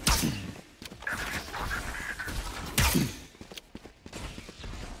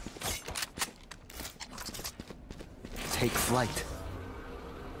 Take flight.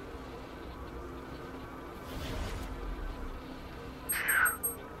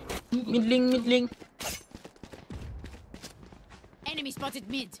 Mid link. Enemy spotted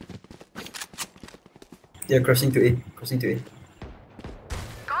mid. Yeah, crossing to A.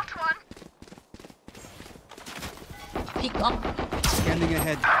 Got one. Pick up. Scanning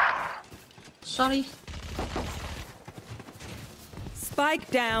ahead. Sorry. Spike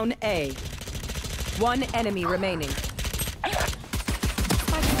down A. One enemy remaining. Spike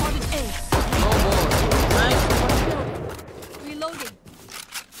spotted A. Reloading.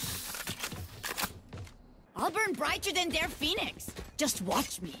 I'll burn brighter than their phoenix. Just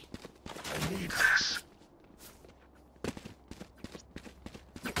watch me. I need this.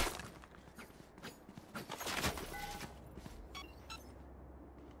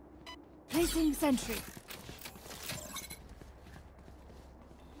 Placing sentry.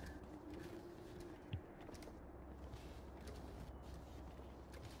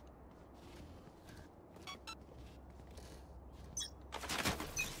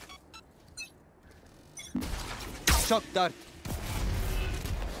 Shock dart.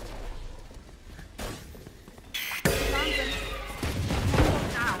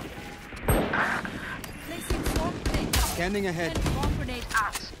 Placing swarm grenade. Scanning ahead. Swarm grenade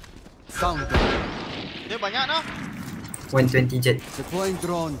out. Found. Dia banyak noh. 120 jet. Deploying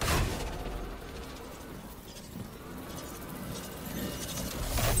drone.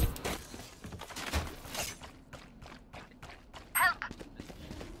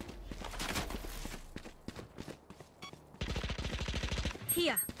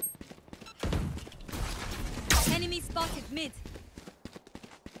 Here. Enemy spotted mid.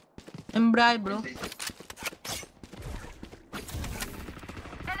 Embry, bro.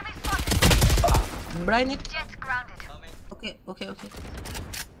 Blind it. Okay.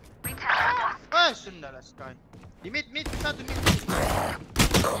 Ah, sunda la sky. Mid, not mid.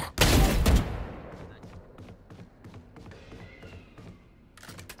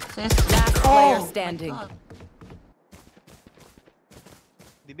 Last player standing.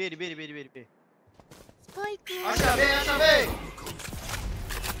 Di B. Spike. Asabe.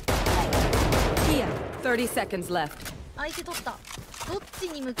 Here, 30 seconds left. 相手取った。どっち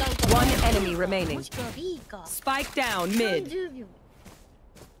に向かうか。 One enemy remaining. もしくは B か。 Spike down mid. 30秒。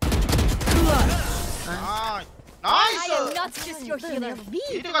 Nice. I am not just your healer. B.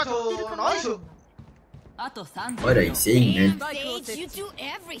 いるかと、ナイス。 What are you saying, man? Sage, you do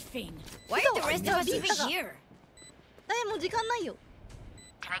everything. Why are the rest of us even here? もう時間ないよ。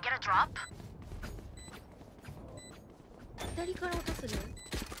 Can I get a drop? 左から落とする。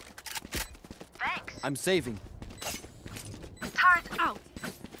 Thanks. I'm saving. Turret out.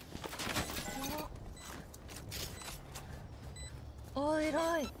 おー、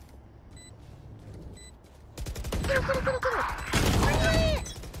偉い。来る。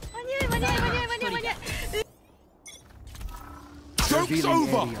間に合い。 Joke's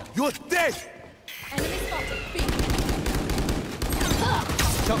over! You're dead! Enemy spotted. B.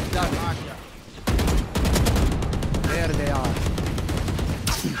 Shot down. There they are.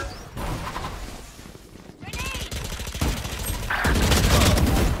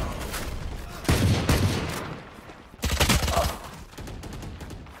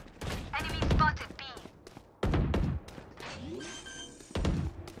 Enemy spotted B.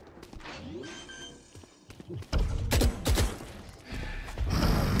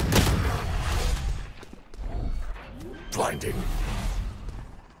 Blinding.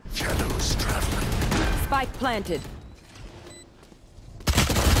 Shadows traveling. Spike planted.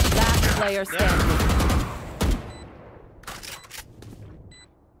 Last player standing.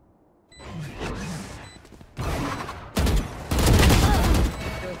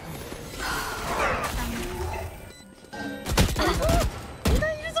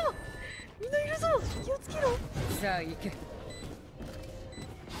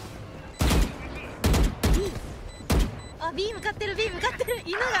 B 向かってる。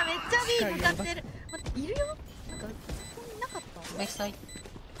犬がめっちゃ B 向かってる。待って、いるよ。なんかそこにいなかった。 Backside.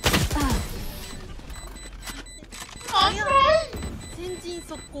 先陣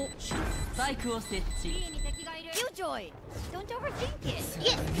速攻。スパイクを設置。 Killjoy, don't overthink it.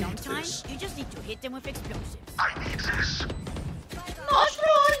 Sometimes you just need to hit them with explosives. I need this.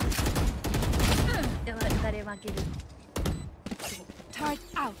 やばい、誰負ける。 Turret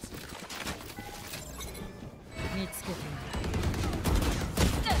out. 見つけて。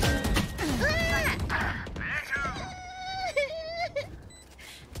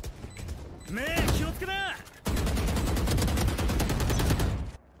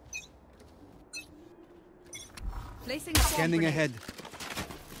 Placing swarm Scanning grenade. ahead.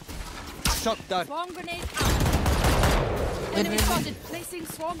 Shot dart. Swarm grenade out. Enemy wait. spotted. Placing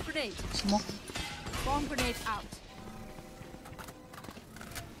swarm grenade. Smoke. Swarm grenade out.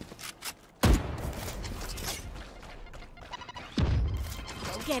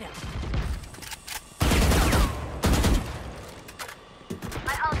 Go get him.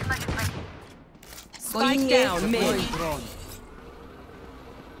 My ultimate is ready. Spike down mid.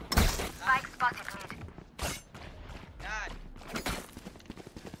 Spike spotted mid.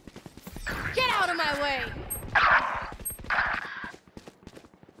 Get out of my way.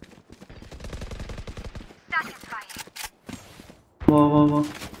 Satisfying. Whoa.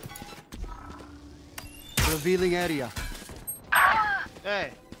 Revealing area.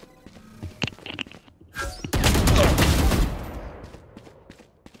 Hey.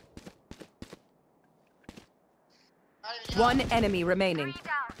 One enemy remaining.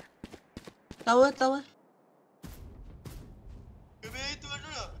 Tower.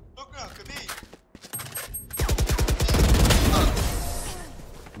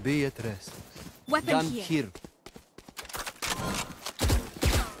 Be at rest. Weapon Gun here. here.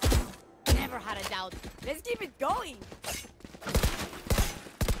 Never had a doubt. Let's keep it going.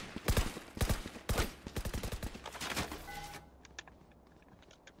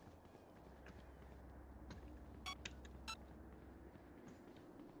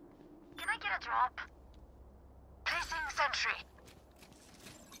 Can I get a drop? Placing sentry.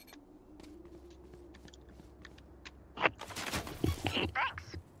 Thanks.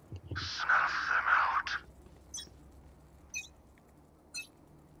 Snuff them out.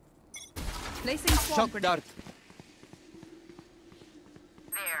 Placing swarm Shot grenade. dart.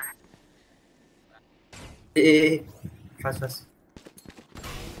 There. Fast.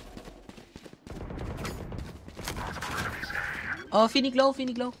 Oh, Phoenix low.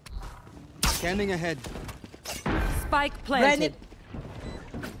 Scanning ahead. Spike planted.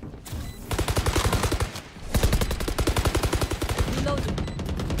 Reloading.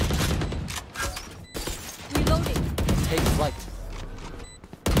 Reloading. Take flight.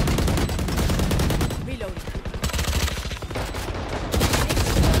 Reloading.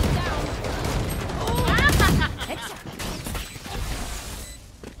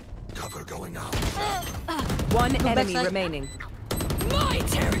 Cover going out. One enemy remaining. My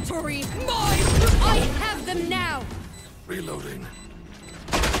territory! Mine! I have them now! Reloading.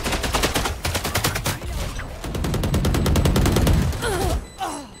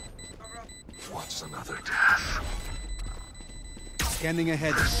 What's another death? Scanning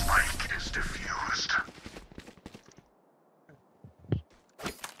ahead. The spike is diffused.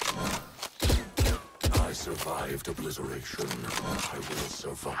 I survived obliteration. I will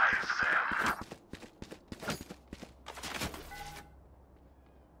survive them.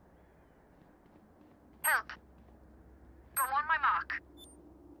 Help. Go on my mark.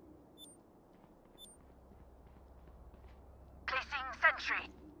 Placing sentry.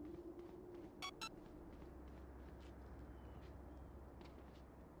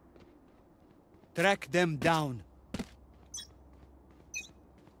 Track them down.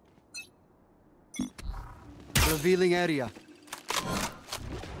 Revealing area.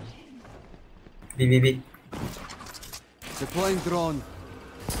 B. Deploying drone.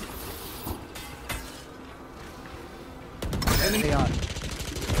 Enemy on.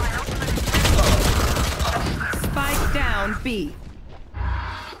 Spike down B.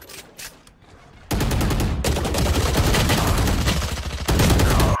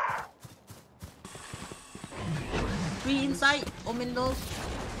 Three inside. Omen low.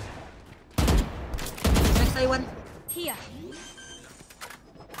 Backside one. Here.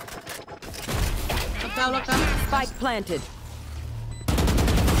 Look out. Spike planted.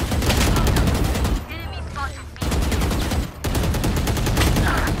 Enemy spotted B.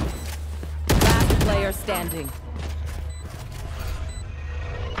 Last player standing.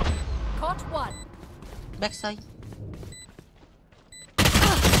 Caught one. Backside.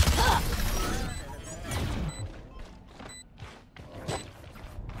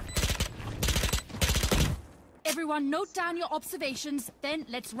 Everyone note down your observations, then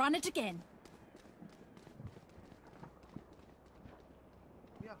let's run it again.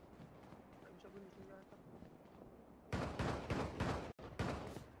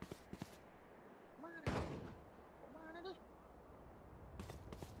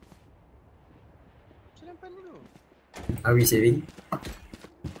 Are we saving?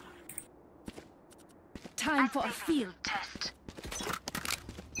 Time for a field test.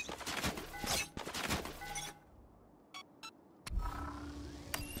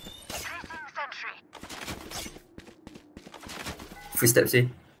 Placing sentry. Footsteps, eh?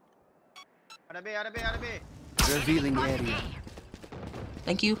 Ada B. Revealing area.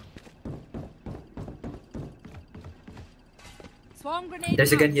 Thank you. Swarm grenade.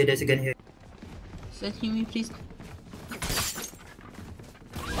 There's a gun here. Send me, please.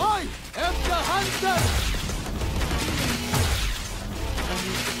 I am the hunter!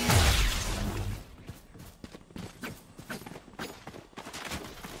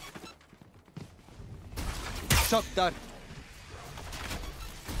 Shock dart.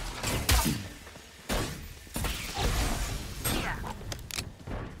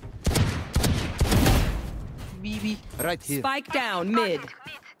 BB. Right here. Spike down mid.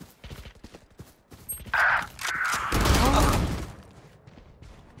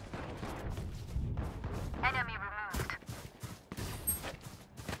 Enemy removed.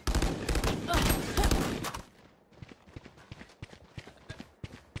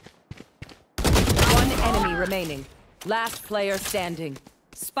 One enemy remaining. Last player standing.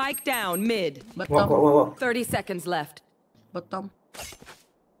 Spike down mid. What? 30 seconds left. Bottom.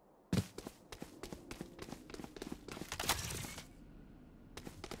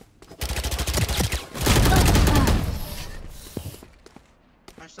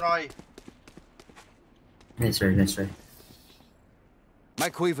 Nice try. My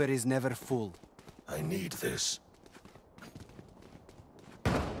quiver is never full. I need this.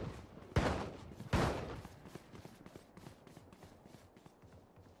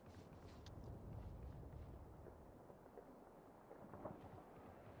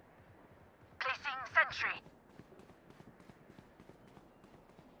 Placing sentry.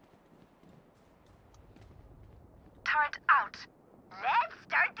 Turret out. Let's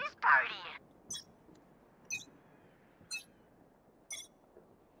start this party.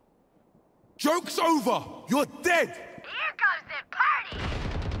 Joke's over! You're dead! Here comes the party.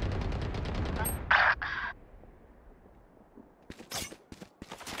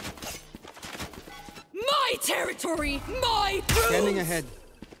 territory! My Scanning ahead.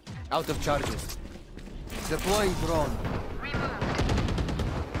 Out of charges. Deploying drone.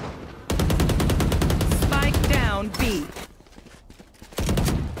 Spike down B.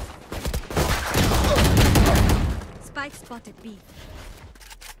 Spike spotted B.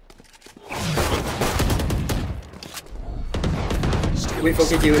 Wait for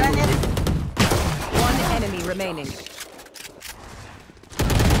KJ, wait for KJ. One enemy remaining.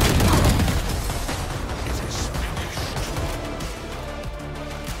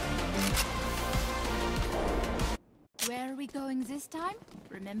 Where are we going this time?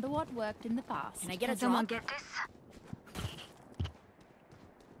 Remember what worked in the past. Can I get someone get this?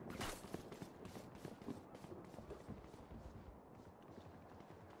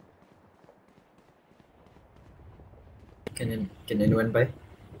 Can anyone buy?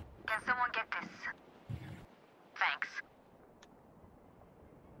 Can someone get this? Thanks.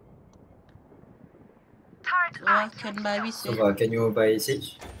 Turret Can buy with Sova, can you buy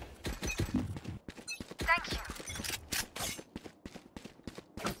Sage? Thank you.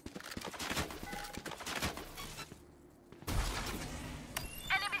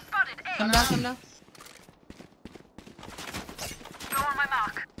 Enemy spotted A. Come down. Go on my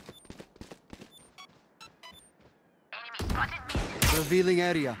mark. Enemy spotted me. Revealing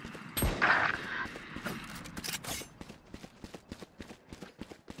area.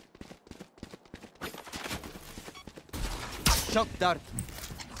 Shock dart.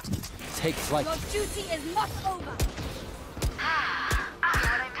 Take flight. Your duty is not over.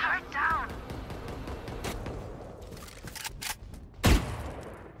 Turret down.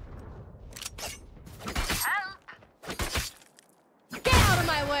 Help! Get out of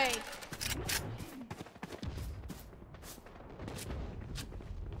my way.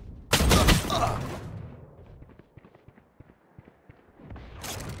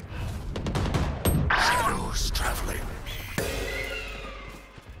 Shadows traveling.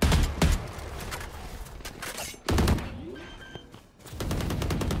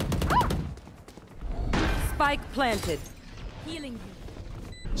 Spike planted. Healing you.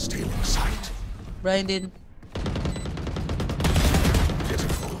 Stealing sight. Brandon.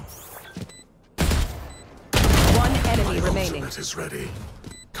 Pitiful. One enemy remaining. Ultimate is ready.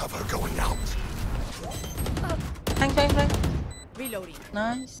 Cover going out. Bang. Reloading.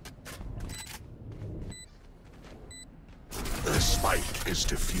 Nice. The spike is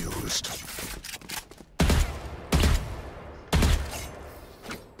diffused.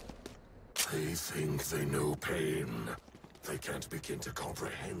 They think they know pain. They can't begin to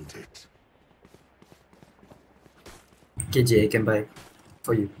comprehend it. KJ, I can buy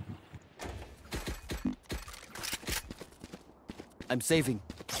for you. I'm saving.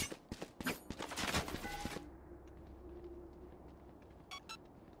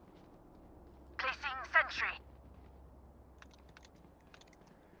 Placing sentry.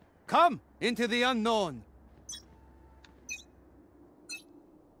 Come into the unknown.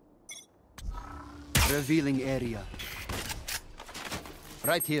 Revealing area.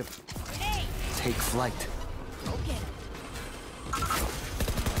 Right here. Take flight.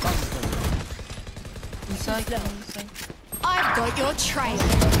 Inside. I've got your trail.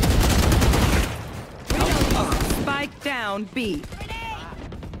 Spike down B.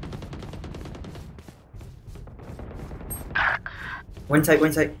 One side.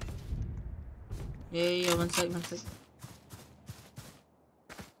 Yeah, one side.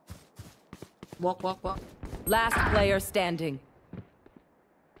 Walk. Last player standing.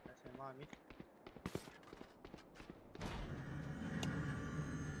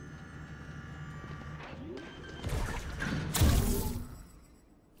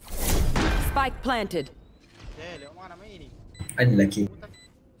 Spike planted. Unlucky.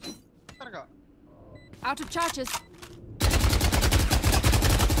 Out of charges.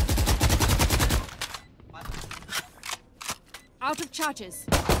 Out of charges.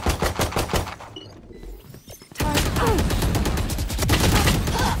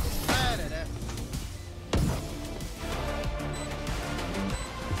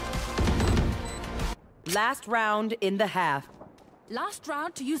 Last round in the half. Last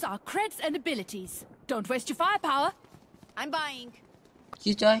round to use our creds and abilities. Don't waste your firepower. I'm buying.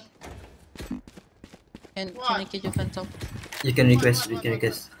 JJ. Can I get your phantom? You can request.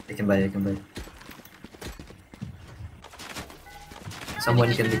 I can buy.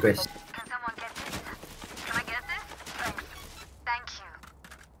 Someone can request. Can someone get this? Can I get this? Thanks.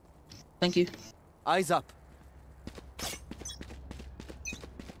 Thank you. Thank you. Eyes up.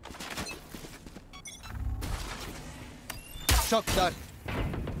 Shock dart.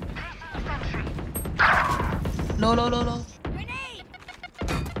 Low. Enemy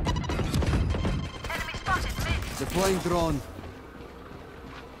spotted. Deploying drone.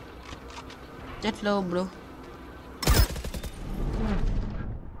 Jet low, bro.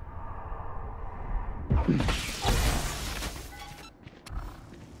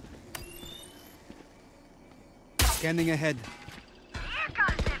 Scanning ahead. Here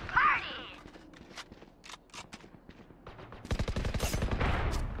comes the party!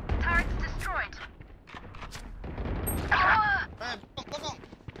 Turrets destroyed.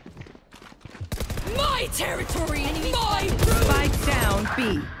 My territory! Enemy My Spike down B.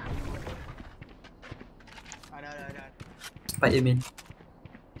 Spike you mean?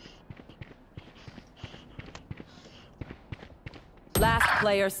 Last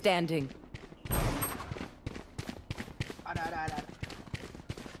player standing.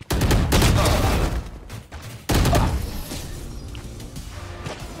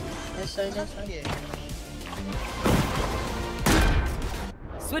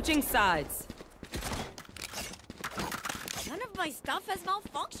 Switching sides. None of my stuff has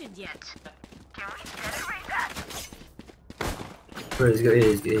malfunctioned yet. Can we celebrate that? Bro, let's go A,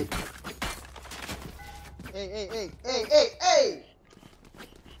 let's go A. Hey!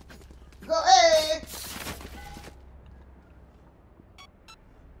 Go A!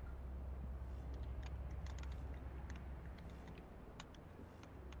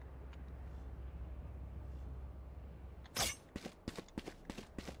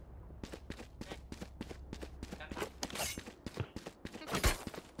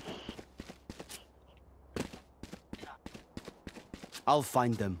 I'll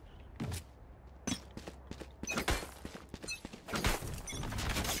find them.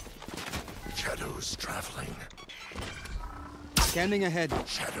 Shadows traveling. Scanning ahead.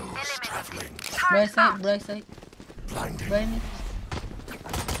 Shadows traveling. Right side, right side. Blinding. Blinding.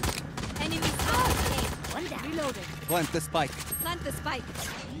 Enemy spotted. One down. Reloading. Plant the spike. Plant the spike.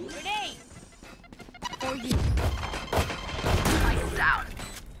 Grenade. For you. Spike down.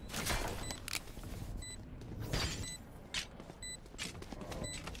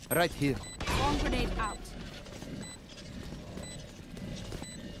 Right here. Bomb grenade out.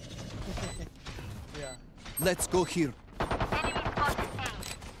 Let's go here. Enemy spotted A.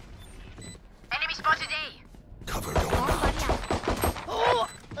 Enemy spotted A. Cover going out. Oh!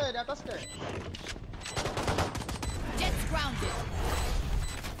 Hey, di atas deh. Jet's grounded.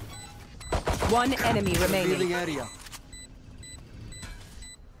 One enemy remaining. Revealing area.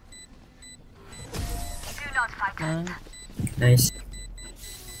 Do not fight us. Nice.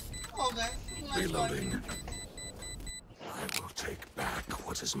 Okay. Reloading. I will take back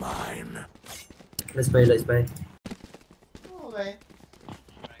what is mine. Let's buy, let's buy. Okay.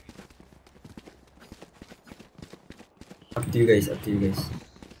 Up to you guys, up to you guys.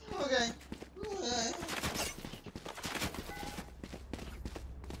 Okay.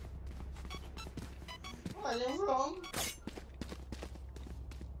 Where are you from?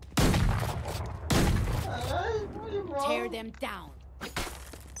 Alright, where are you from? Tear them down.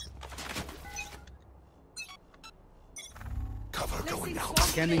 Cover going out.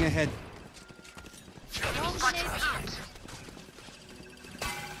 Scanning ahead. Enemy spotted out.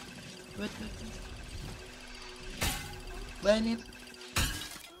 Wait. Blind it.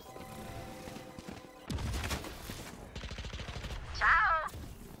 Ciao.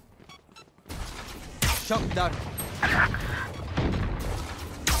 Shock dart.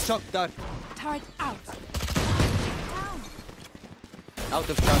 Shock dart. Turret out. Out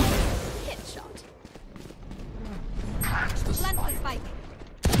of time. Headshot. The Plant the spike.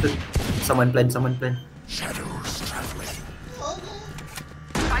 spike. Someone plan. Shadows traveling.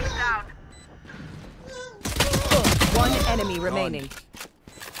 Spike down. One enemy remaining.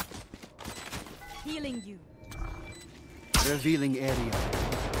 Healing you. Revealing area.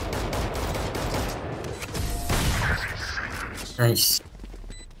 Nice.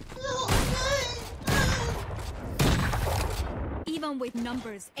 Even with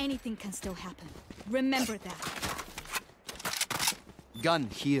numbers, anything can still happen. Remember that. Gun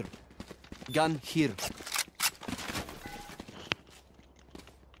here. Gun here.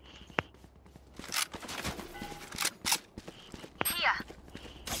 Here.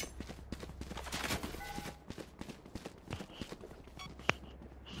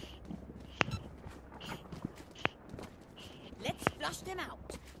 Let's flush them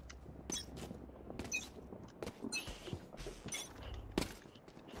out.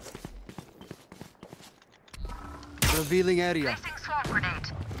 Revealing area. Placing swarm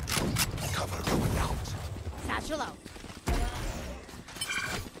grenade. Cover going out. Satchel out.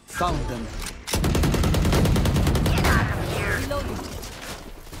 Found them. Get out of here. Reloading.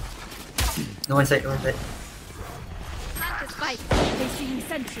 No one side, no one side. Plant the spike. Facing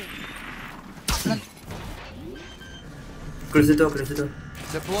sentry. Close the door, close the door.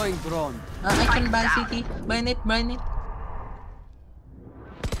 Deploying drone. I can buy city. Burn it, burn it.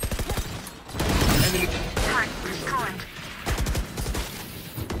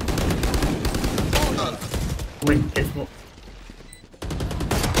 Wait, get smoke.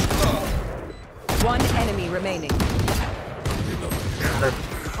 One enemy remaining.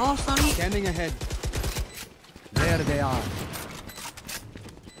 Oh, sorry. Scanning ahead. There they are.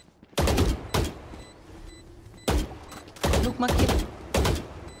 Look, my kid.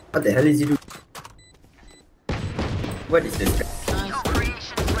 What the hell is he doing? What is this guy?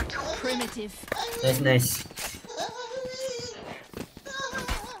 Primitive. Nice, nice.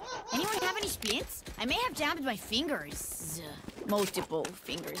 Anyone have any splints? I may have jammed my fingers. Multiple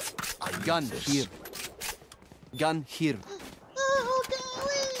fingers. Gun here. Gun here.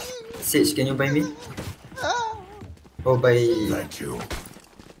 Sage, can you buy me? Oh, buy. Thank you.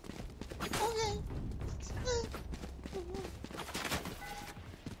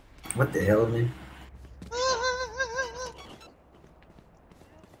 What the hell, man?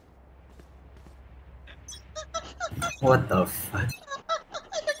 What the fuck?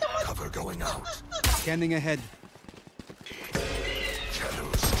 Cover going out. Scanning ahead.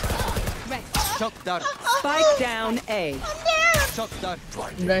 Shock dart. Spike down A. Shock dart.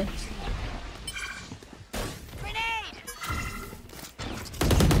 Right.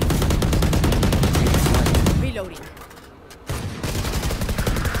 Reloading.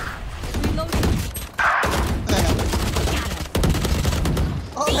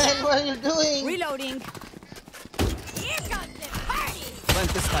 Oh man, what are you doing? Reloading. Here comes the party. Plant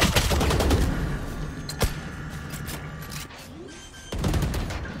the spike.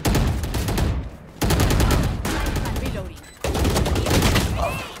 Reloading.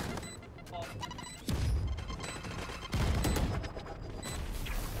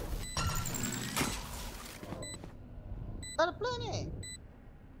 Start playing.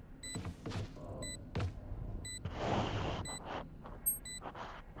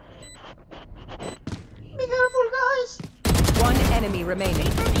 Be careful, guys. One enemy remaining.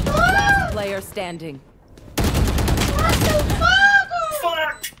 Last player standing. What the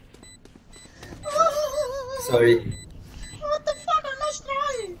fuck? Sorry. What the fuck? I'm not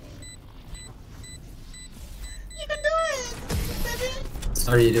trying. You can do it, baby.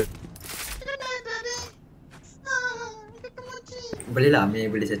 Sorry, dude. You can do it, baby. Boleh lah, May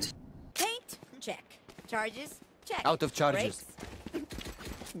boleh search. Paint? Check. Charges? Check. Out of charges. Brakes?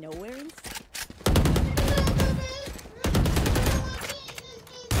 Nowhere in sight.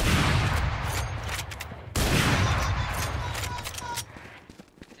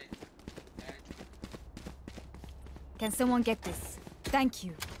 Can someone get this? Thank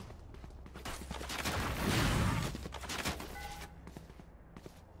you.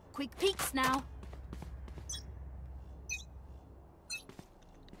 Quick peeks now.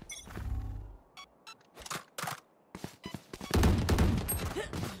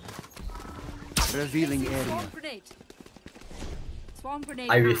 Revealing area. Swarm grenade. Swarm grenade.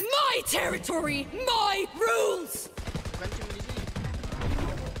 I wish. My territory, my rules.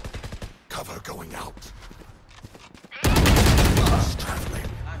 Cover going out.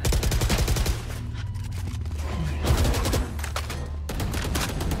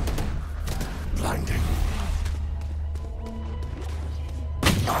 Blinding.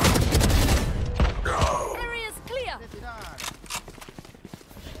 Area's clear.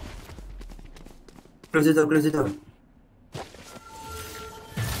 Close the door, close the door.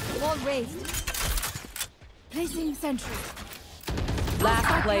 Wall raised. Placing sentry.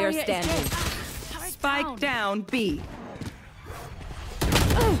 Last player standing. Spike down B.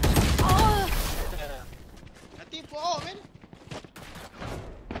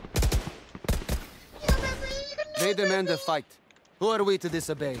 They demand a fight. Who are we to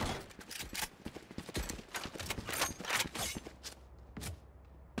disobey?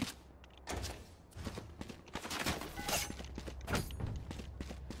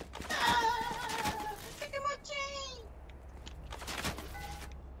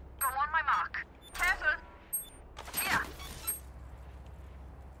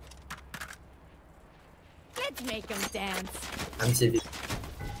 Let's make them dance. I'm saving.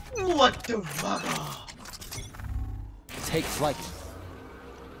 What the fuck? Take flight.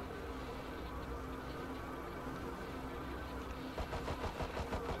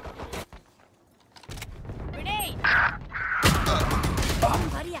 Grenade!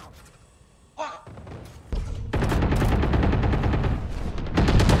 Somebody out.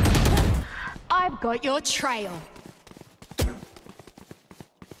 I've got your trail.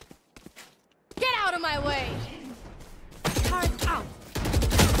 Get out of my way! Turret out.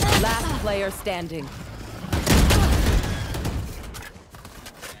 Last player standing.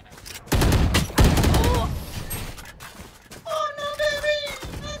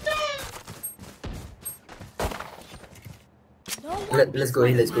 Let's go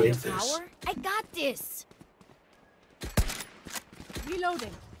in, let's go in. Power? I got this.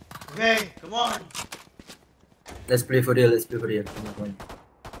 Reloading. Okay, come on. Let's play for real, let's play for real. Come on.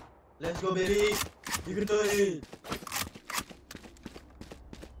 Let's go, baby. You can do it.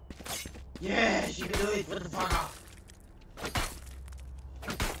 Yes, you can do it. What the fuck?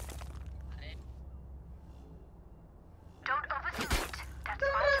 Don't overthink it. That's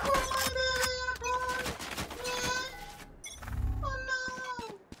my job.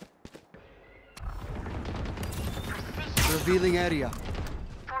 Revealing area.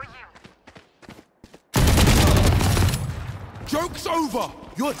 Joke's over!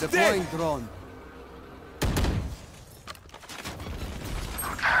 You're deploying dead! drone.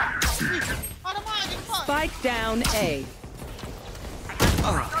 Spike down A.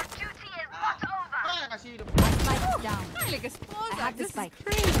 Spike down. I have the spike.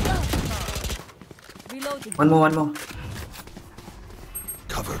 Reloading. One more.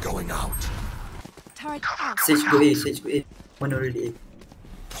 Cover going out. Turret out. Sage go A. One already A.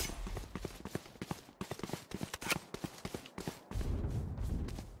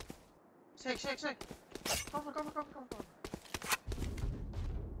 Shake. Cover.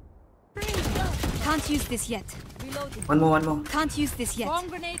 Can't use this yet. Reloading. One more. Can't use this yet. Bomb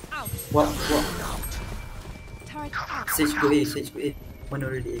grenade out. What? Turret out. Sage go A. One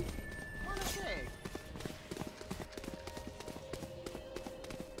already A.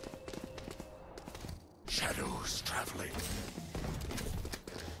 Shadows traveling.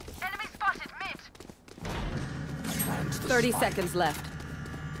 Enemy spotted mid. 30 seconds left.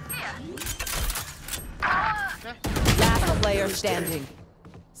 Last player standing.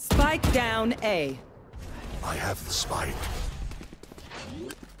 Spike down A. I have the spike.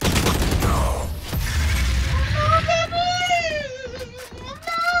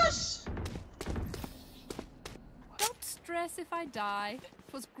 Don't stress if I die.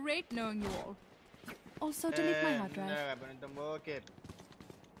 It was great knowing you all. Also, delete my hard drive.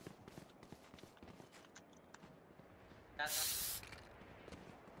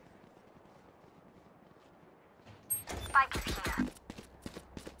 Spike is here.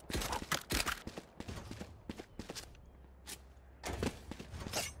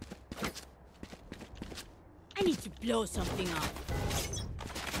 I need to blow something up.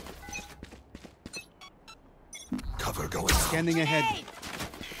 Cover going out. Scanning ahead.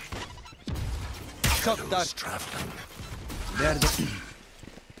 Shot that. Traveling. There the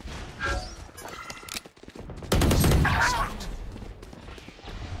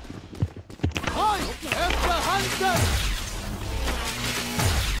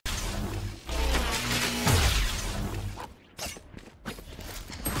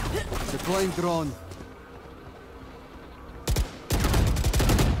deploying drone.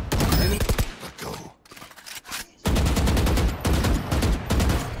 Let go.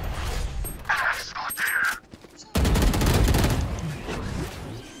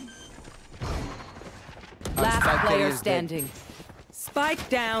 Last player standing. Spike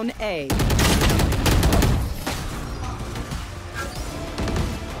down A.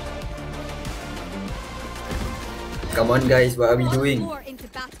 Come on guys, what are we doing? More into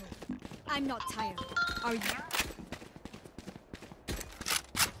battle. I'm not tired. Are you?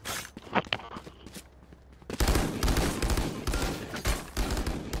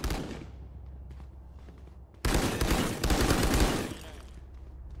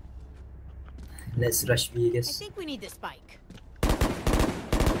 Let's rush B, I I guess. think we need the spike.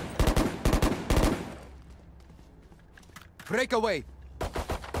 Breakaway.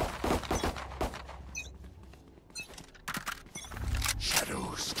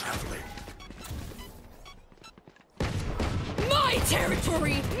 Shadows traveling. My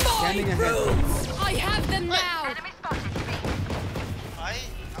territory! My Scanning ahead. rules! I have them now! Enemy spotted B.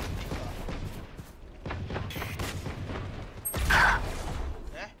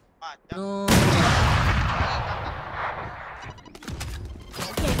 No.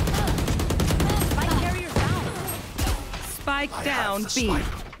 Spike carrier down. Spike down B.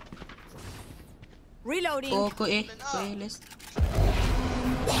 Reloading. Go A. Let's.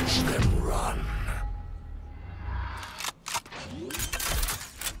 Watch them run.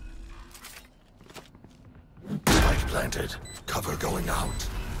 Spike planted. Cover going out.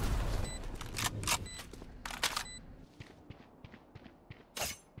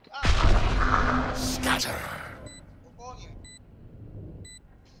 Scatter.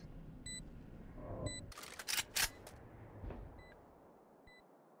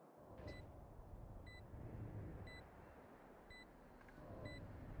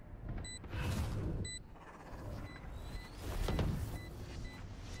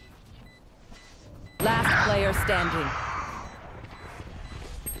 Last player standing.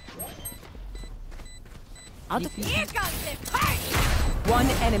 Here comes the party! One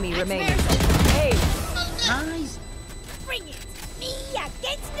enemy remaining. Hey! Nice! Bring it! Me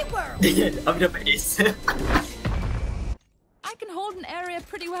against the world! I'm the base. I can hold an area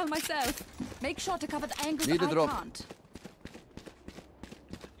pretty well myself. Make sure to cover the angles Need a I drop. can't.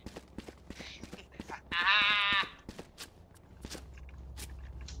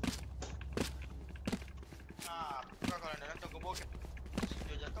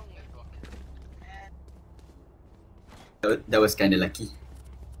 That was kind of lucky.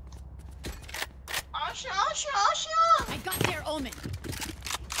 Asha, Asha, Asha! I got their omen.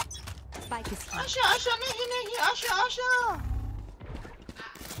 Spike is here. Asha, Asha, nahi, nahi, Asha, Asha!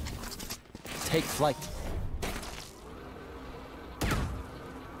 Take flight.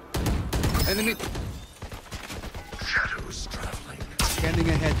 Enemy. Shadows traveling. Scanning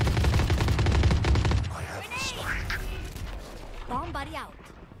ahead. I have the spike. Bomb buddy out.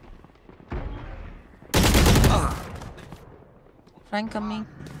 Frank coming.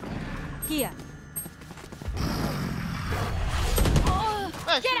 Here. Oh,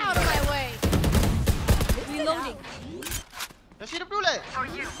 get out of my way! Reloading. Let's hit a blue leg. For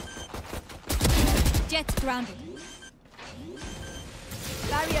you. Jets grounded.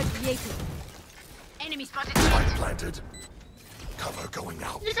 Barrier created. Enemy spotted. Spike planted. Cover going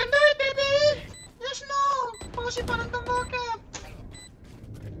out. You can do it, baby! Yes, no! Pangsi pa ng tambokep!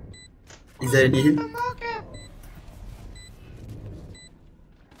 Is there any hit? Tambokep!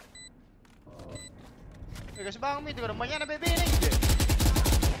 Kasi bang may tigurang mañana, baby, na hindi.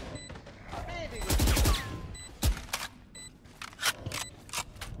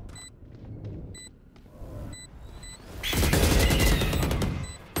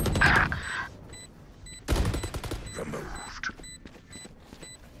 Removed.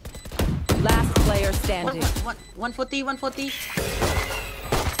 Last player standing. 140, 140.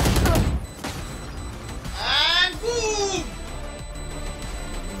 And boom!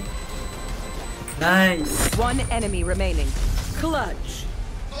 Nice. One enemy remaining. Clutch.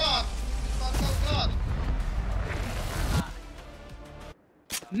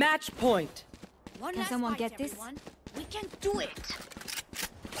 Match point. Can someone get this? We can do it.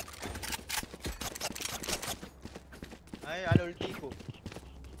 Ay, al ulti ko.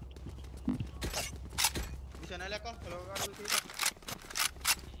 Bisa na lang ko.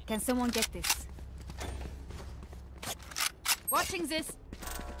 Can someone get this? Watching this.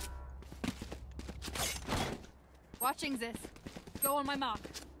 Watching this. Go on my mark.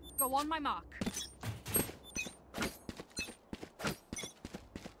 Go on my mark.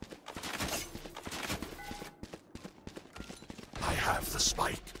 I have the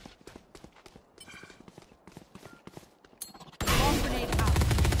spike. Bomb grenade out.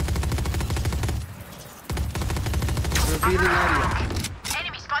 Revealing area.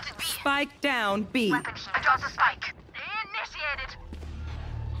 Enemy spotted B. Spike down B. Weapon here. I dropped the spike. Initiated.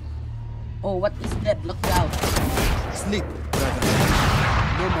 Oh, what is that? Look out. Sleep, brother.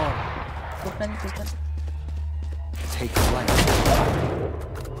 No more. Open. Take flight.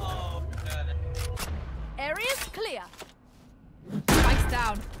 Area's clear. Spikes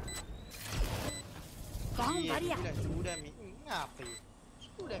down. Bomb buddy out. Sudah mi. Ngapa ya?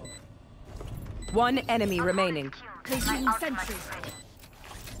 Sudah mi. One enemy remaining. Placing sentry.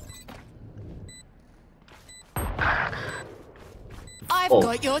 I've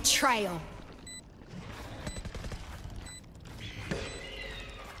got your trail.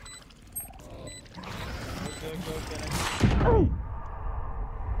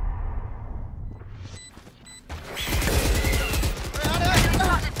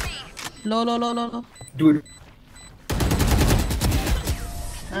 Low. Dude.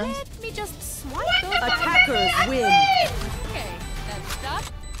 Let me just swipe those. Attackers win. Okay, that's done.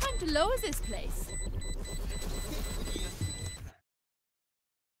 Time to lower this place.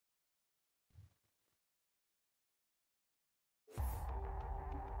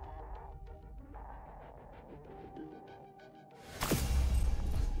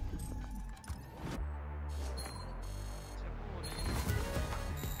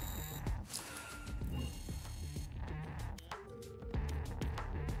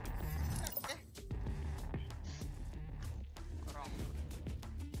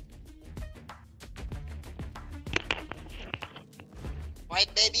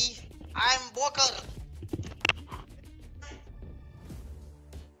 White baby, I'm Walker.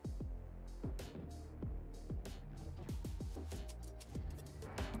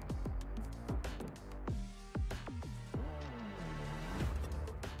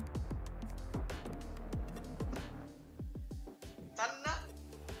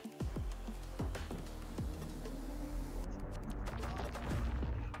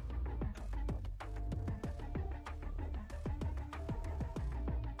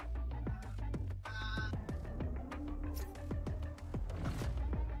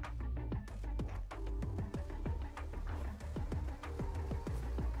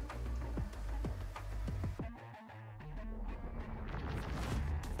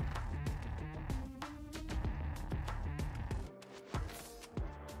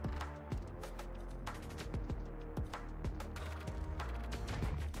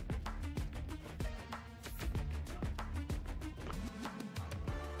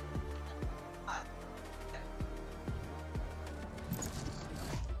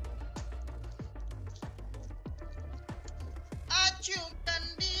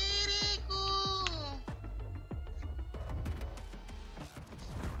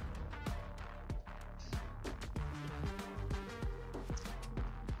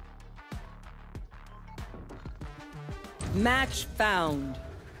 Match found.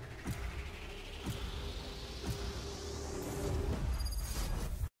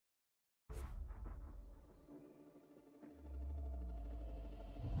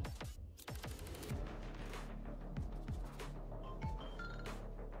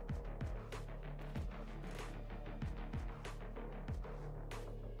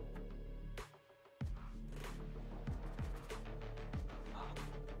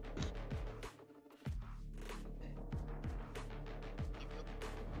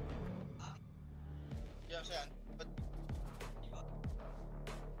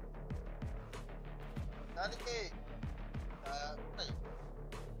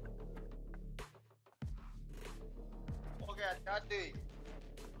 hati-hati.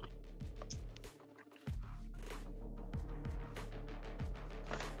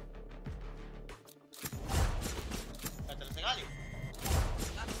 Kacau sekali.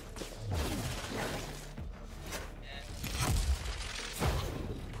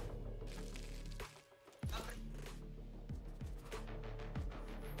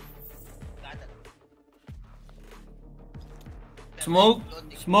 Smoke,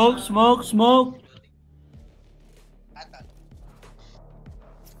 smoke, smoke, smoke.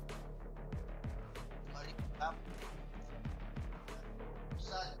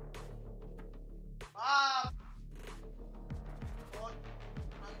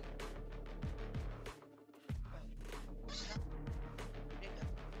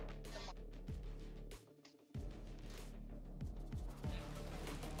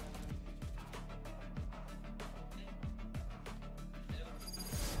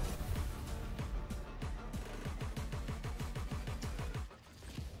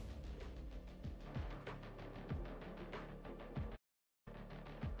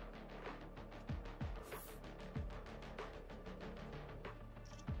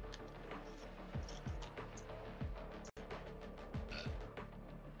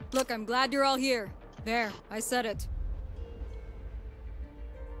 Look, I'm glad you're all here. There, I said it.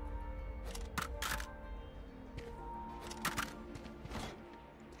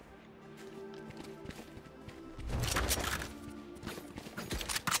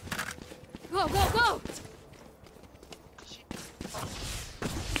 Go, go, go!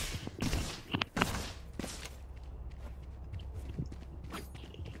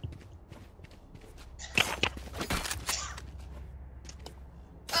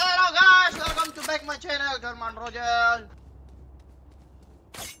 Hello guys, welcome to back my channel, German Roger.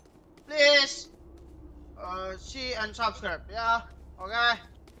 Please see and subscribe, yeah. Okay.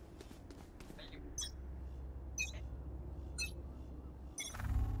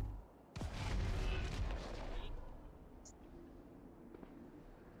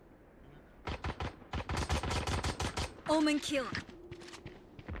 Omen kill.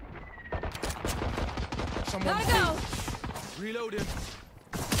 Someone Gotta go! Reloading.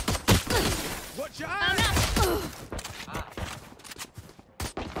 Watch your I'm eyes! out.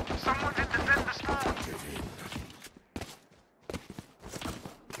 Someone did defend the spawn.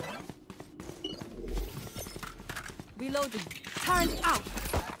 Reloading. Turn out.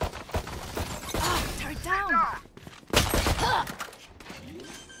 Ah, turn down. Ah.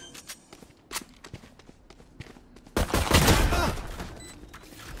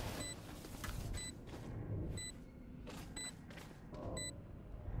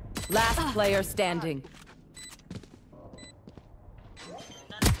 Last player standing.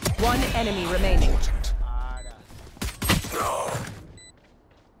 One enemy remaining.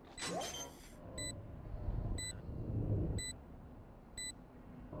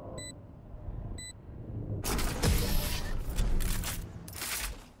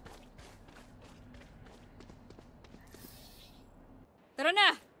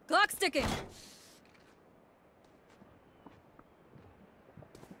 Tarana, clock sticking.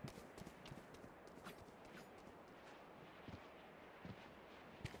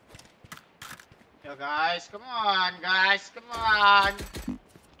 Yo guys, come on, guys, come on.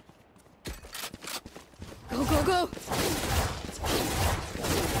 Go, go, go!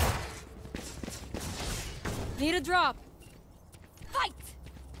 Need a drop. Fight!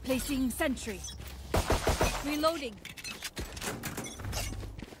 Placing sentry. Reloading.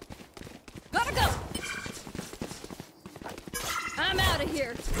 Gotta go! I'm out of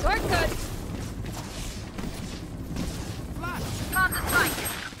here. Work good. Found the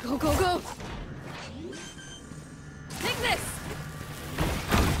spike. Go, go, go! Take this!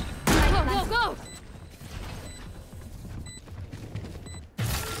 Go, go, go!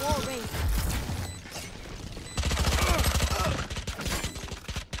 Wall raised.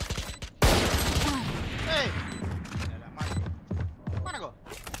 Hey! Mana kau?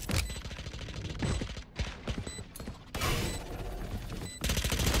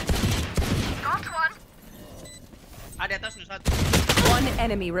 Ada atas nih satu. One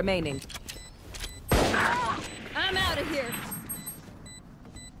enemy remaining. I'm out of here.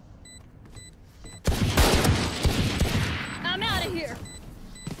 I'm out of here.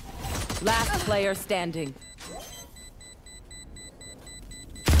 Last player standing.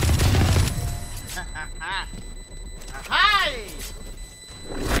 Hai.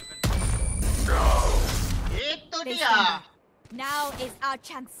 Itu dia. Now is our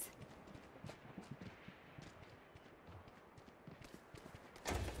chance.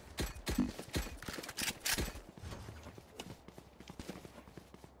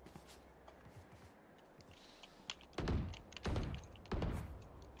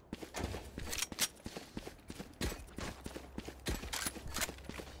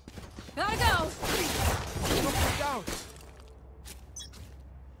 Gotta go. Down.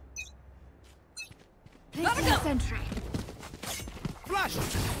 Gotta go. Sentry. Flash.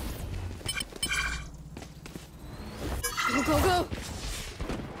 Go, go, go.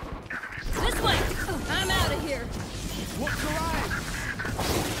 This way. I'm out of here. Watch your eyes.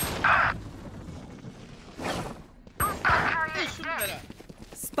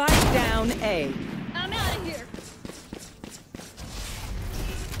 Spike down A. I'm out of here.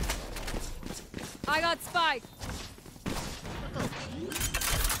 I got Spike.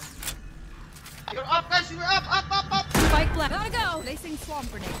 You're up, guys. You're up. Spike left. Gotta go. Placing swamp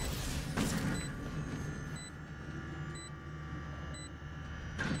grenade.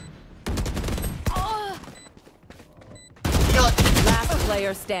 Oh. Last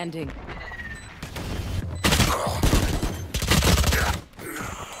player standing.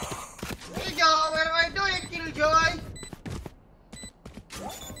 Killjoy, what am I doing, Killjoy?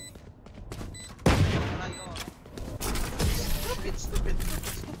 Stupid.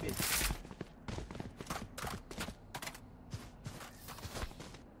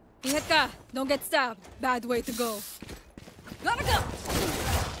 Ingat ka. Don't get stabbed. Bad way to go. Gotta go.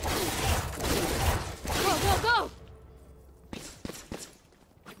 Go, go, go.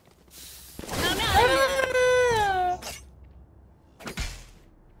 I'm out of here.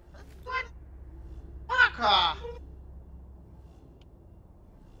 Fucker.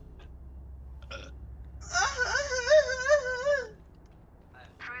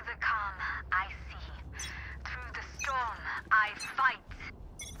 Through the calm, I see. Through the storm, I fight.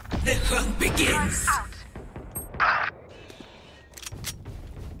 The hunt begins.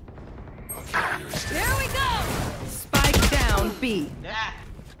 Here we go. Spike down B. Yeah.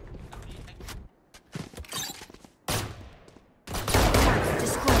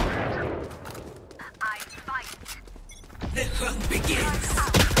 I fight. The hunt begins.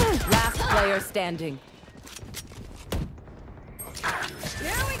 Last player standing.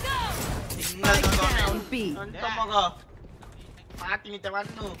 Here we go. Tinggal Down B. Nonton mo ko. Mati ni teman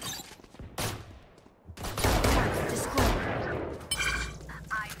lu.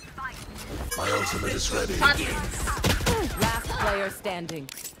 I fight. My ultimate is ready. Last player standing.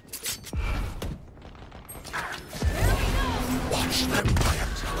 Watch them. I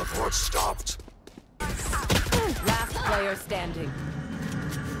am teleport stopped. Last player standing.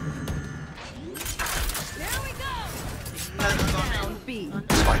 Here we go. Down B.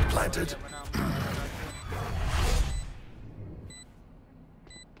 Spike planted.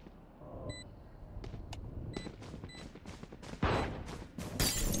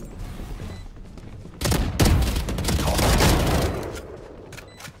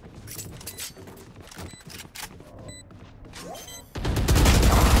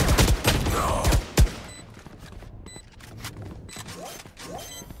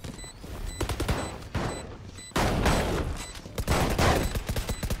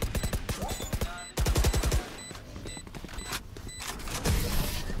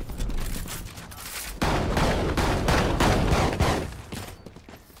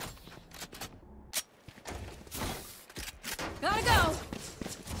 Gotta go.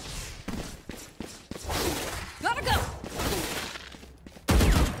 Gotta go.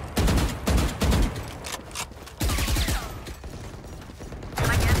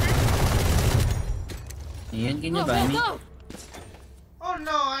 Iyan, Go, ganyan go, ba? go. Oh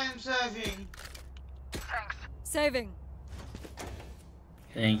no, I am saving. Saving.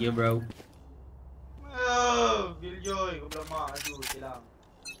 Thank you, bro. Oh, Killjoy, huwag lang makaso lang.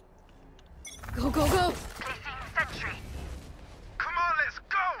 Go, go, go. Placing sentry. Come on, let's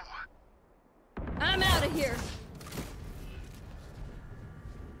go. I'm out of here.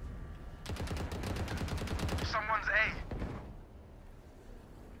 Someone's A.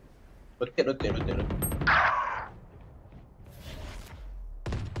 Rotate.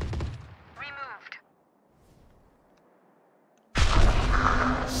 Removed.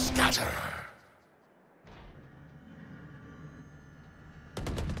 Scatter.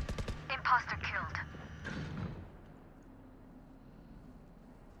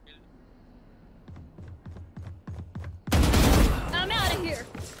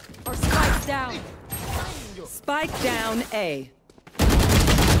 down. Spike down A.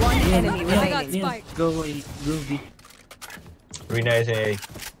 One enemy remaining. Go B. Rina is A.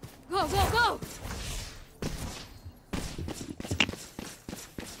 Go, go, go!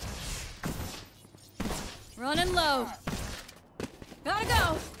 Running low. Gotta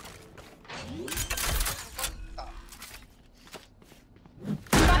go.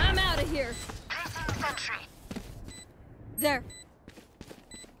 I'm out of here. There.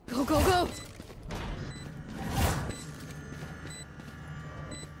 Go, go, go.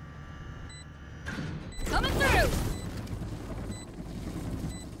 Coming through.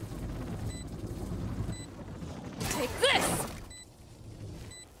 Take this.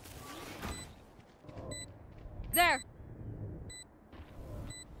 There.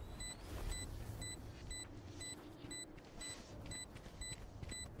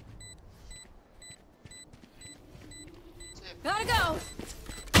 Gotta go.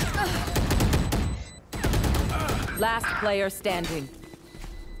 Last player standing.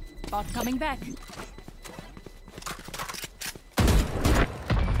 Bot coming back.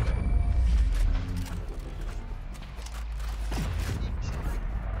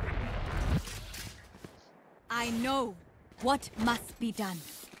 I know what must be done.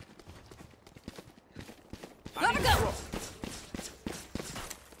 Gotta go.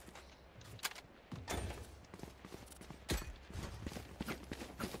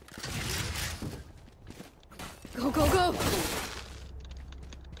 Go, go, go!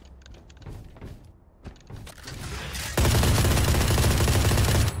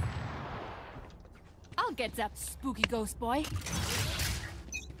 I'll get that spooky ghost boy.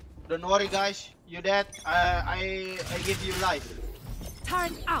 Don't worry, guys. You dead. I give you life.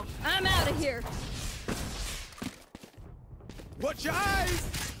 Turn out. I'm out of here. Watch your eyes!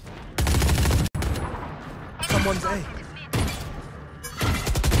 Someone's A.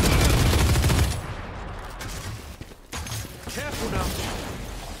 Careful now.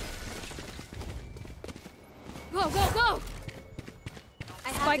 Go, go, go!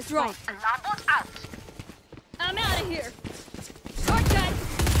 Spike drop. I'm out of here. Shortcut.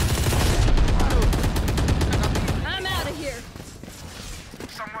 I'm out of here.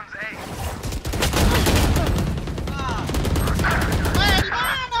 Someone's A.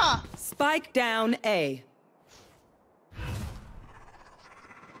 Spike down A.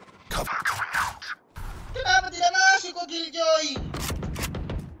 Cover going out. Kenapa tidak masuk kok Killjoy?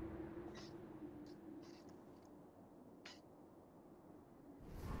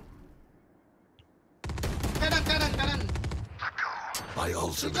 Kanan, kanan, kanan. My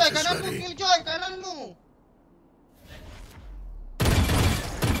ultimate Killjoy, is kananmu, ready. Killjoy, kananmu.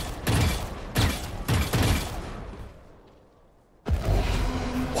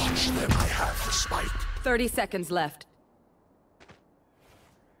 Watch them. I have the spike. 30 seconds left.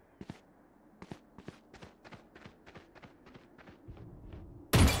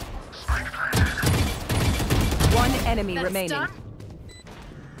 One enemy remaining. Done?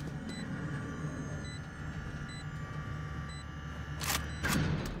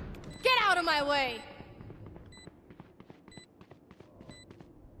 Get out of my way!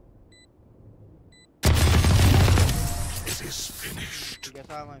 It is finished. Tiga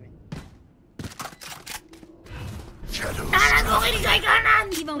sama nih. Shadows. Kanan mo, Killjoy, kanan!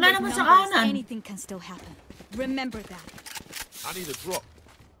 Even Wala with naman sa numbers, kanan. anything can still happen. Remember that. I need a drop.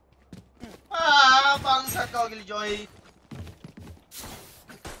 Bangsat kau Killjoy.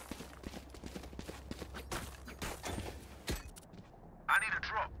 I need a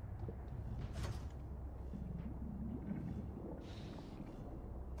drop.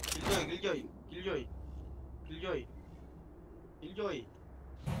 Killjoy, Killjoy, Killjoy, Killjoy.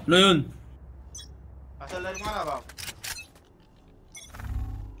 Lo yun. Asal dari mana, Bang?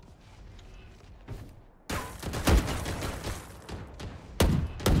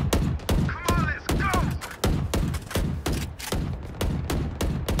 Come on, let's go.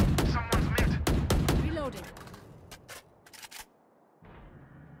 Someone's mid. Reloading.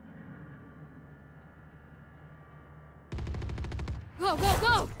 Go, go,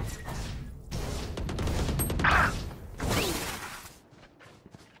 go!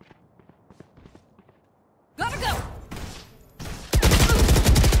 Gotta go!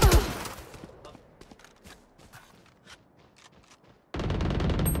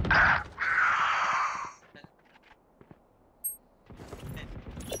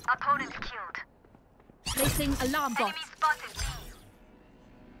 Opponent killed. Placing alarm bot. Enemy spotted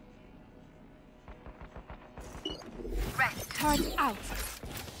B. Rest. Turn out.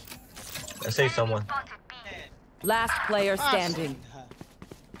 I say someone. Spotted B. Last player standing.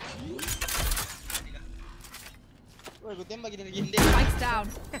 Gue tembak gini. Spikes down.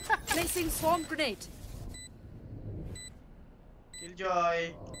 Placing swarm grenade.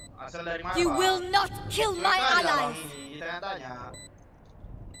 Killjoy. Asal dari mana? You Bang? will not kill Cuek my kali lah, Bang, allies. ini tanya-tanya.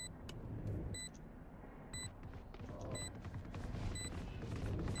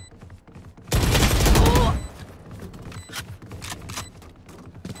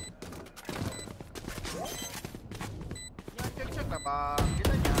 Jangan cek-cek lah bang, dia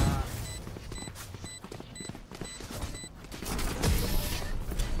tanya.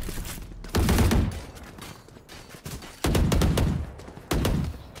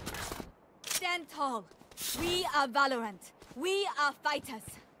 Stand tall. We are Valorant. We are fighters.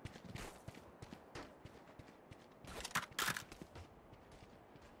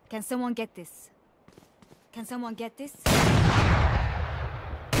 Can someone get this? Can someone get this?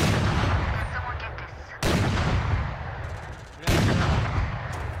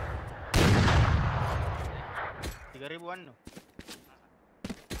 3.000-an no.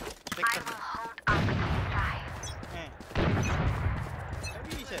 Spectre. Tak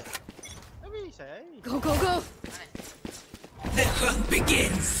bisa. Go, go, go! The hunt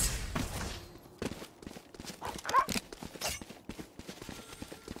begins.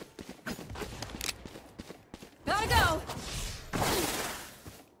 Gotta go!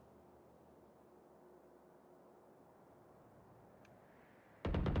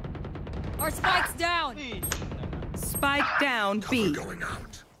 Our spike's down! Spike down B.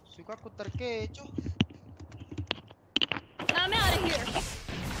 Suka aku terkecoh. I'm out of here!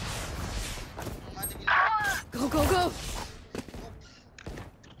 Go, go, go!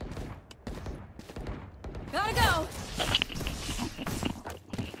 Gotta go!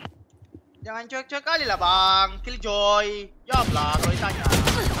 Jangan cuek-cuek kali lah bang. Killjoy. Jawab lah kalau ditanya.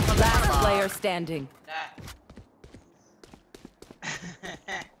 Last player standing.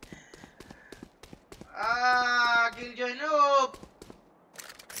 Killjoy noob.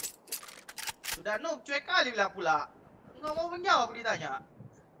 Sudah noob, cuek kali lah pula. Nggak mau menjawab ditanya.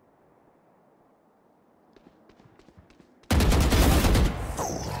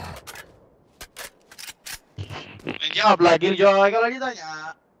 Menjawab lah Killjoy kalau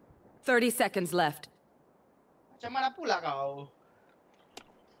ditanya. 30 seconds left. Macam mana pula kau?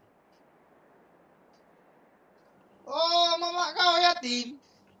 Oh, mama kau yatim.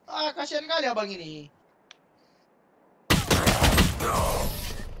 Kasihan kali abang ini.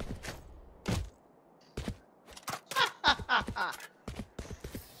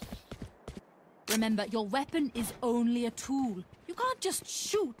 Remember, your weapon is only a tool. You can't just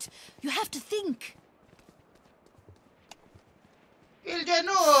shoot. You have to think. Killjoy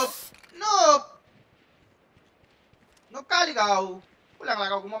noob! Noob! Noob kali kau. Pulanglah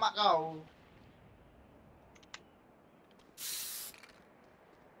kau ke mama kau.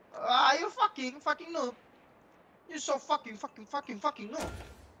 You fucking noob. You so fucking noob.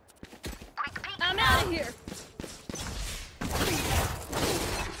 I'm out of here!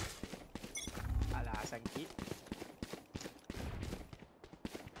 Alah, sakit.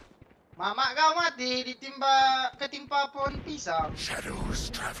 Mama kau mati ketimpa pohon pisang. Shadows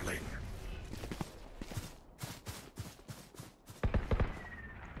traveling.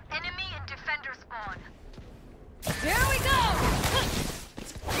 Enemy and defender spawn. Here we go!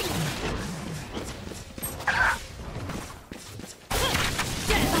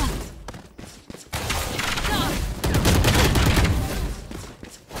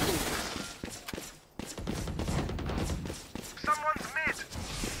 Someone's mid.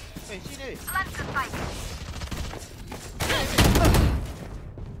 Sini. Plant the spike.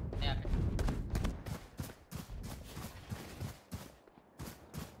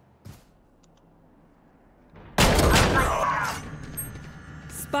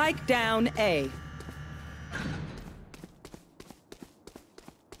 Spike down A.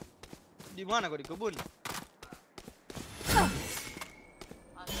 Di mana kau di kebun?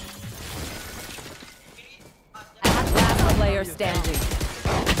 Last player standing.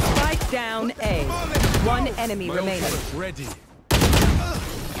 Spike down A. One enemy remaining. Ready.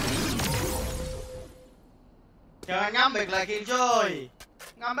 Jangan ngambek lah Killjoy.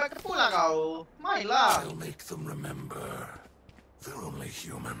 Ngambek pula kau. Mainlah. I'll make them remember. They're only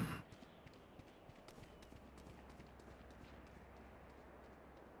human.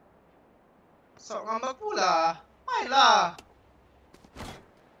 Sok ngambek pula. Mainlah.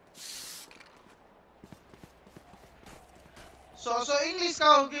 So English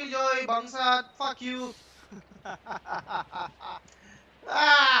kau Killjoy bangsat. Fuck you.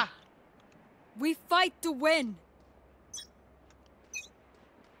 We fight to win!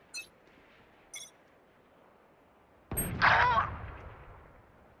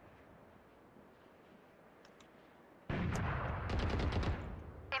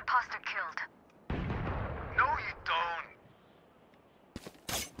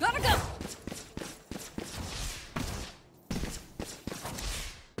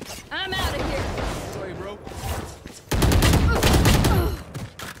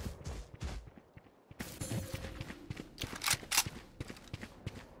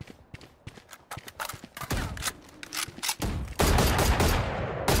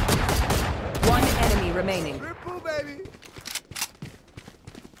 remaining. Triple, baby.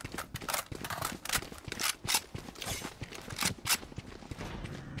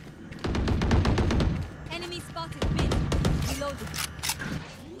 Enemy spotted mid. Reloading.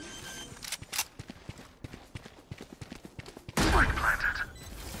 Spike planted.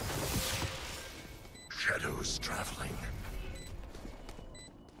 Shadows traveling.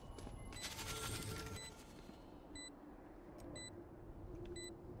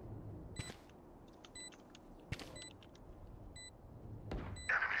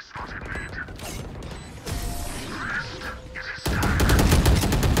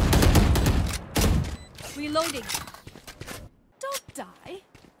 Reloading. Don't die.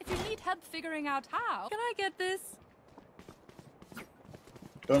 If you need help figuring out how, can I get this?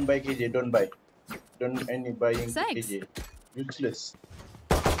 Don't buy KJ, don't buy. Don't any buying Thanks. KJ. Useless.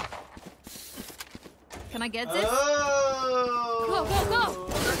 Can I get this? Oh! Go, go, go!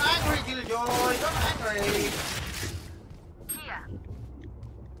 Don't angry, Killjoy! Don't angry!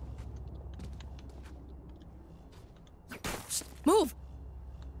 Move!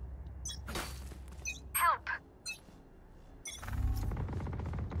 Help!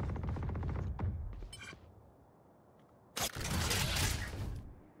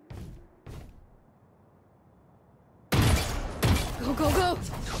 Go, go, go!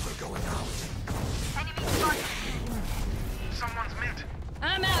 Cover going out. Enemy spotted. Someone's mid.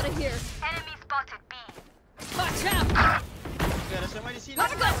 I'm out of here! Enemy spotted B. Watch out!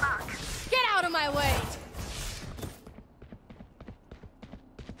 Gotta go! Get out of my way!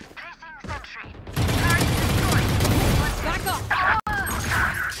 Placing sentry. Back off!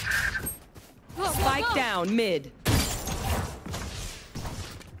 Go, go, Spike go. down mid.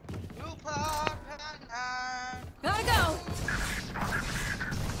 Gotta go!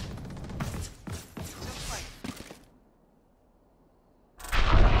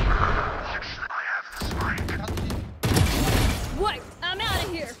 What? I'm out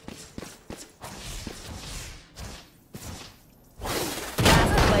of here!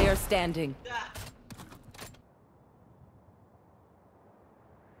 Last player standing.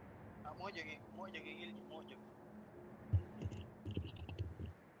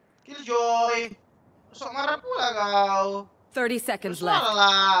 Killjoy! Sok marah pula kau. 30 seconds Suara left.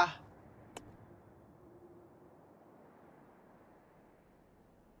 lah.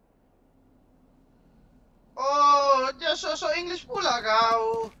 Oh, dia sok-sok English pula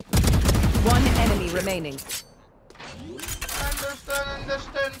kau. One enemy remaining.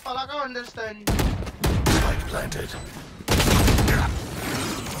 Understand. Pala kau understand. Spike planted.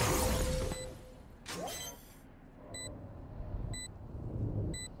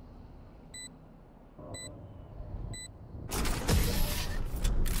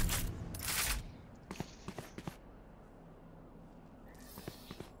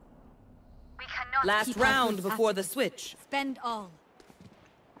 Last round before the switch. Spend all.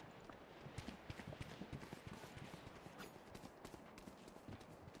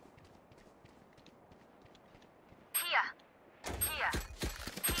 Here.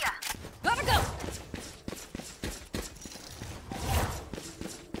 Gotta go!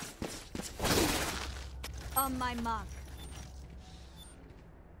 On my mark.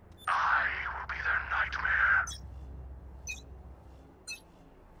 I will be their nightmare.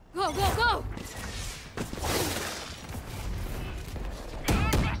 Go, go, go!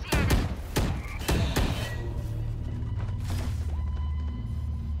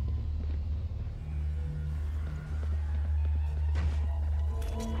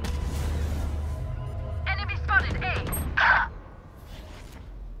 Enemy spotted A.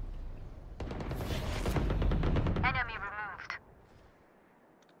 Enemy removed.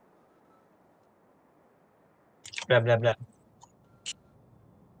 Blah blah blah.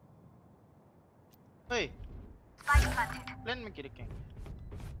 Hey, Spike planted. plan me kiri king.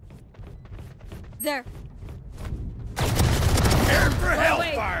 There. Air for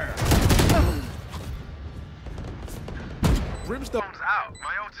hellfire! Brimstone's out.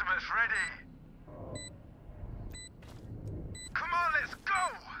 My ultimate's ready. Come on, let's go.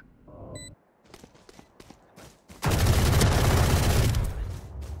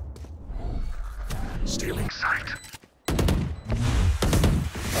 Stealing sight.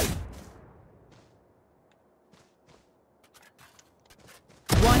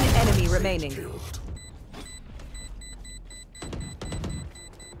 One enemy remaining.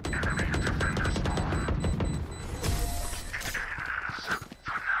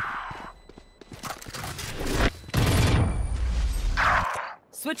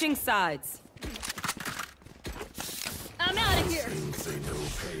 Switching sides. I'm out of here! They know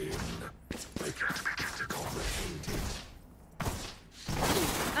pain. They can't begin to comprehend it.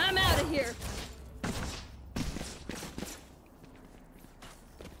 I'm out of here!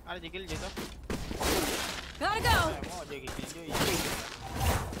 Ada jegil je tu. Gotta go! Mau jegil je.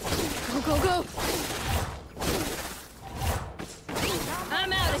 Go, go, go!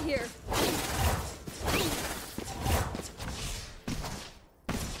 I'm out of here.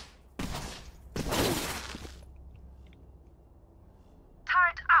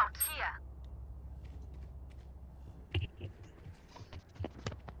 Turret out here.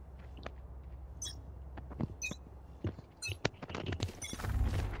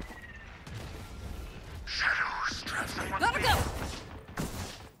 Shadows traveling. Gotta go!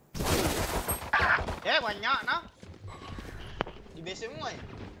 Banyak nah. Di base semua.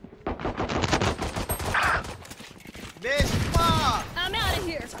 Base semua. I'm out of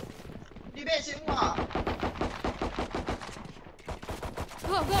here. Di base semua.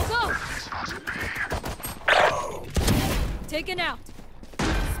 Go, go, go! Taken out.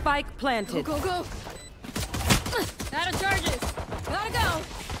 Spike planted. Go, go, go! Out of charges. Gotta go!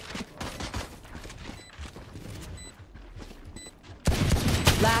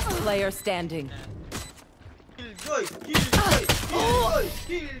 Last player standing. Killjoy, Killjoy, Killjoy,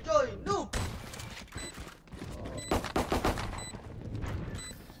 Killjoy, noob.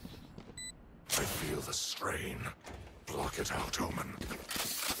 I feel the strain. Block it out, Omen.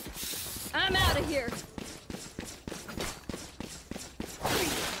 I'm out of here.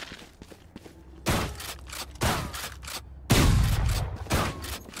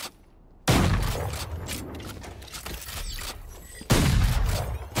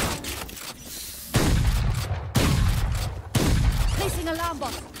 Placing alarm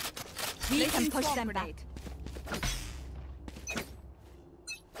bot. We can push them back.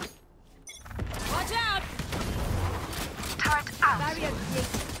 Watch out! Turret out. Barrier created.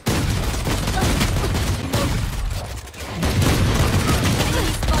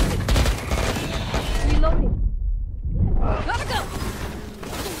 Enemy spotted. Reloading. Gotta go!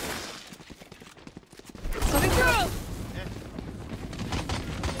 Coming through!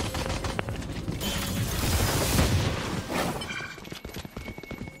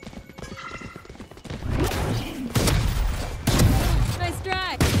 Nice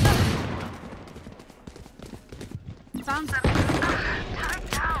try! Found them. Turret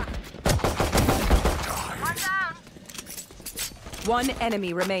down. One down. One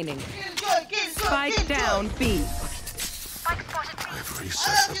enemy remaining. Killjoy, Killjoy, Spike Killjoy. down B. Spike spotted B. I've I reset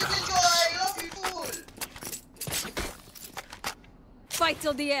love the you, balance. Killjoy. I love you, fool. Fight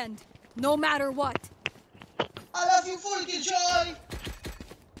till the end, no matter what. I love you, fool, Killjoy.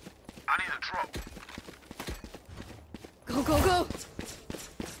 I need a drop. Go, go, go!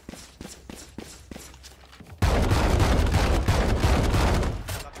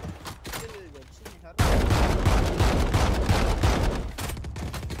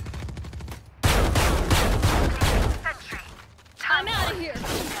 Sentry. I'm out of here!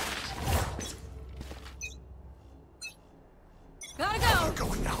 Gotta go!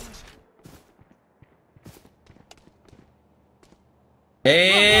 Going out.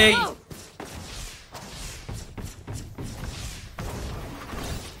 Hey! Go, go, go!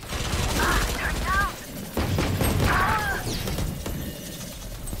 Turret down.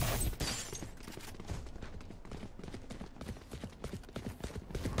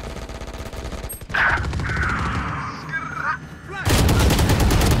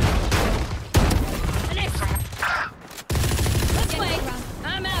 This way!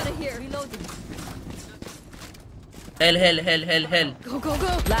 I'm out of here! Reloading. Hell. Go, go,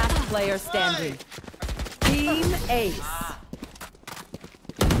 go! Last player standing. Team Ace.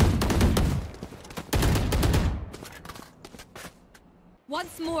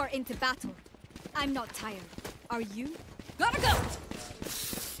 Once more into battle. I'm not tired. Are you? Gotta go!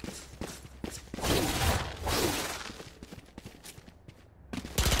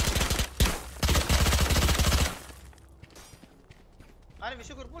 Ada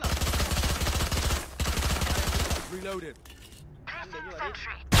bersyukur pula. Reloaded.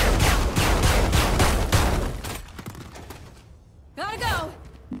 Sentry. Gotta go!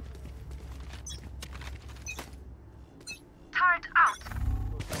 Turret out.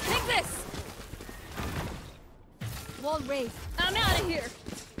 Take this! Wall raised. I'm out of here!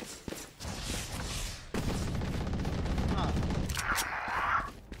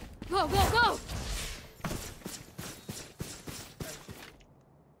 Go, go, go!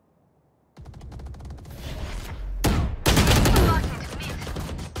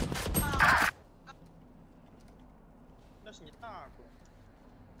 Dah senjata aku.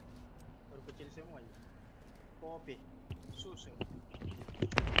 Baru kecil semua je. Kopi, susu.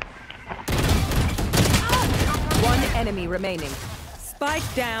 One enemy remaining. Spike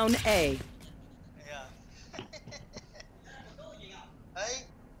down A. Ya. Hai.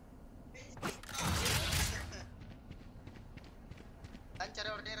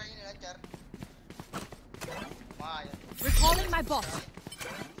 Recalling my bot.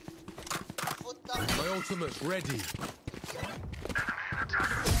 My ultimate's ready.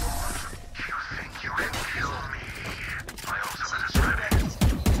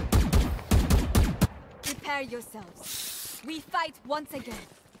 Prepare yourselves. We fight once again.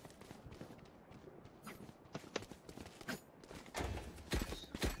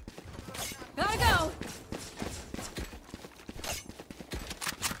 Gotta go!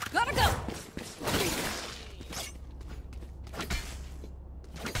 Gotta go!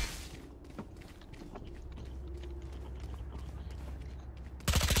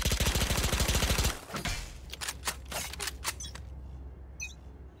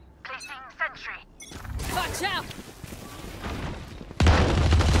 Placing sentry. Watch out!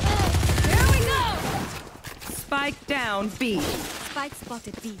 Here we go! Spike down B. Spike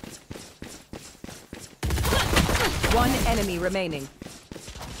spotted B. One enemy remaining.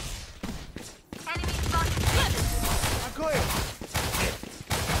 Enemy spotted.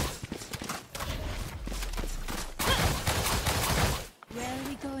 Where are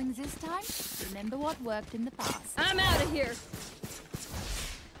we going this time? Remember what worked in the past. I'm out of here.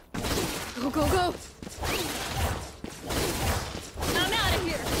 Go, go, go! I'm out of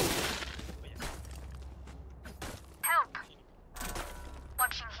here. Help.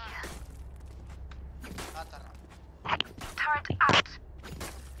 Watching here. Turret out.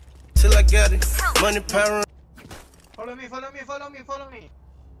 Till I get it. Money, power. Follow me, follow me, follow me, follow me.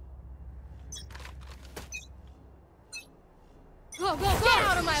 Go, go, go! Get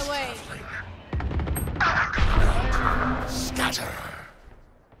out of my way! Scatter.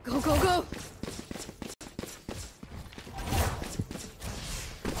 Go, go, go!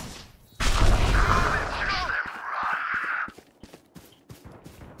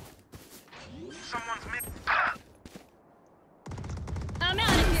 Someone's mid. I'm out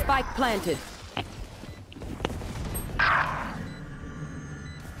of here! Spike planted.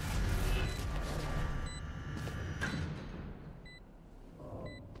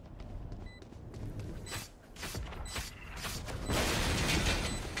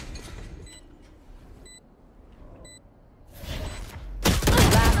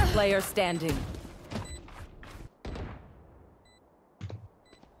 Last player standing.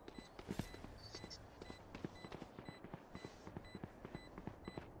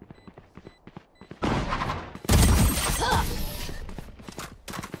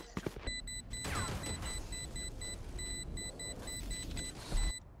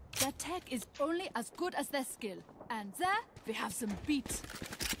 Their tech is only as good as their skill. And there, we have some beat.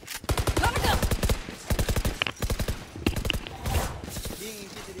 Gotta go!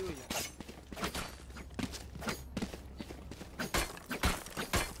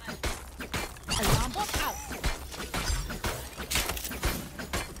 Alarm bot out.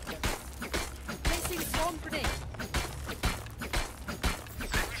 Placing swarm grenade.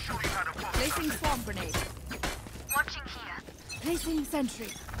 Placing swarm grenade. Watching here. Placing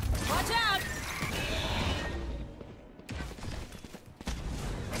sentry. Watch out!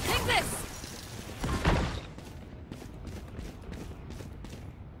 Take this!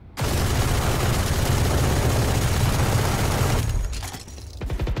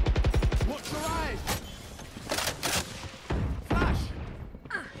 Watch your eyes. Flash.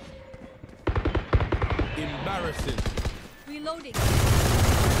 Embarrassing. Reloading.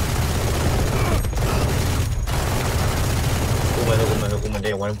 Cũng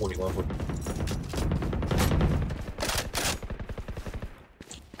đây one foot.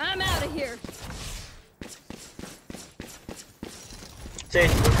 I'm out of here. Say,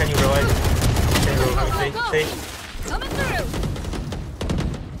 can you revive it? Can you revive it? Say. Coming through.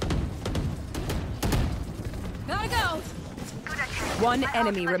 Gotta go. One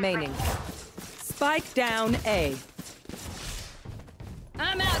enemy remaining. Spike down A.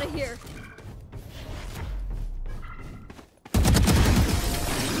 I'm out of here.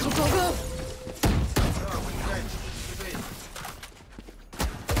 Go, go, go.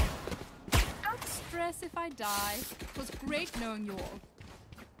 Don't stress if I die. It was great knowing you all.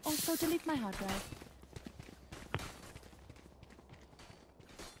 Also, delete my hard drive.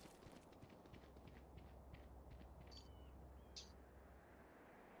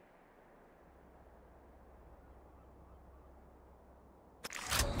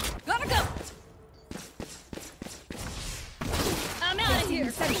 Gotta go. I'm out of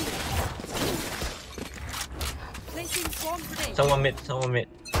here. Placing swarm grenade. Someone mid, someone mid.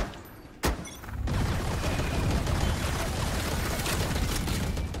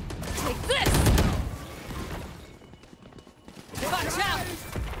 Take this. Watch out.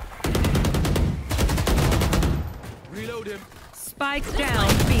 Reload him. Spike down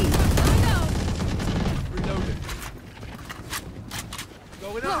B. Reload him.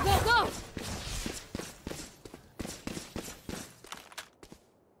 Going Go, up. go, go!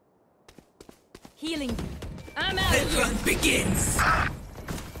 Healing. I'm out of here. begins.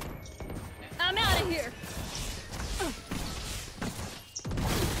 I'm out of here.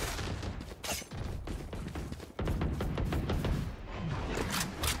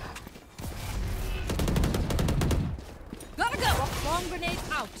 Gotta go. Bomb grenade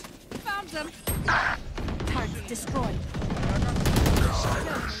out. Found them. Target destroyed.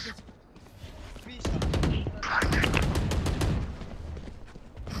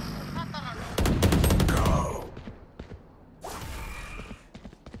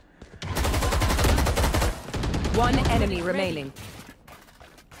 One enemy remaining.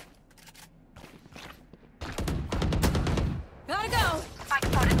 Gotta go.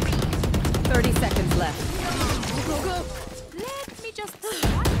 30 seconds left. Go, go, go. Let me just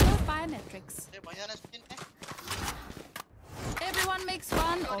start your biometrics. Everyone makes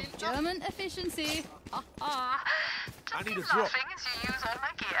fun of German efficiency. I need a drop.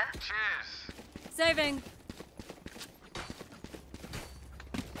 Saving.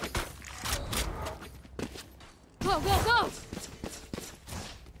 Go, go, go!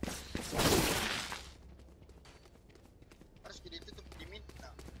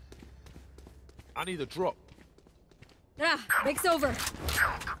 I need a drop. Ah, break's over.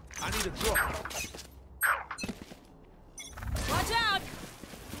 I need a drop. Watch out!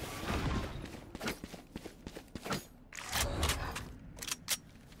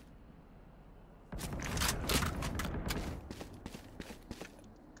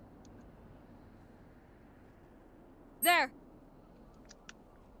 There.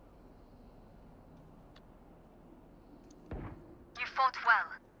 You fought well.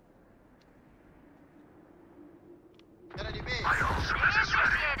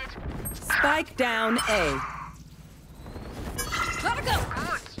 Spike down A. Gotta go!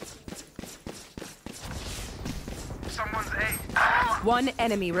 Someone's A. One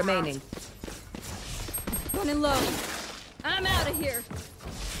enemy remaining. Running low. I'm out of here.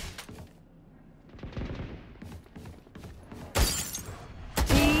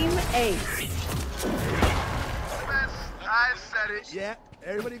 Team Ace. I said it. Yeah,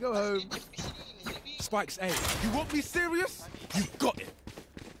 everybody go home. Spike's A. You want me serious? You got it.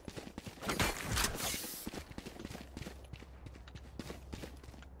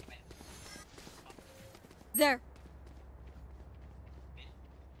 There.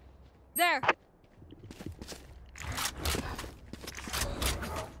 There.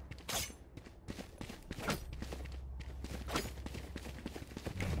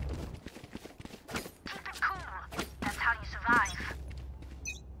 Keep it cool. That's how you survive.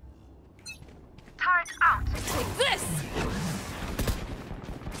 Turret out. Take this!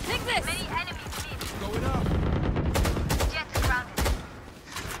 Take this! Many enemies mid. Going up. Jet is grounded.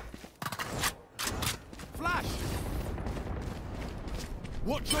 Flash.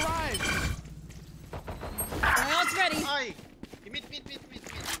 Watch your eyes. My ult's ready. Ay! Mid.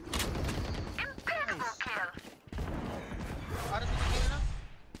 Impeccable kill. Ada tiga na?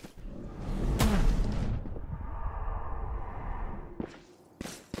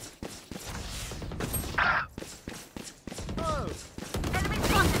 Oh! Enemy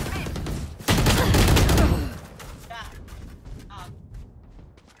spotted mid.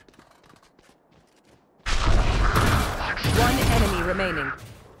 One enemy remaining.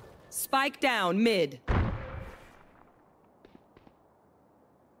 Spike down mid.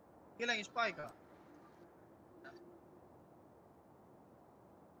 Kailan yung spike ah?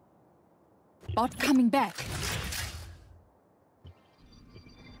 Bot coming back.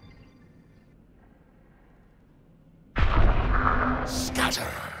 Scatter.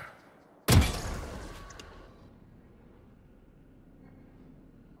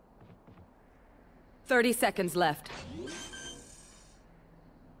 Thirty seconds left.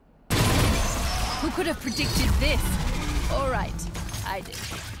 Who could have predicted this? All right, I did.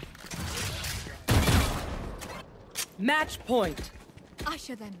 Match point.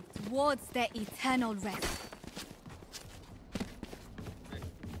 Usher them towards their eternal rest.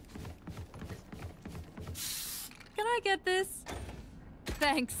 Can I get this?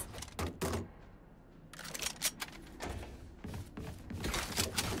 Thanks.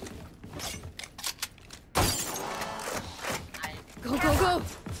 Go, go, go!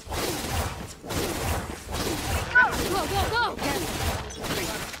 Go, go, go!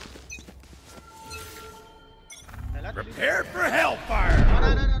 Prepare for hellfire.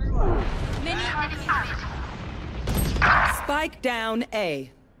 Many enemies. Spike down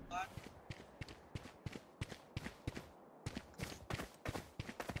A.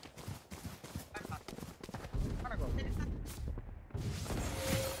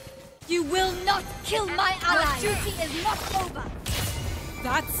 You will not kill my ally! Your duty is not over!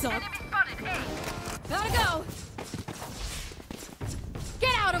 That sucked. Gotta go!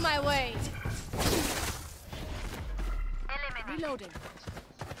 Get out of my way! Reloading.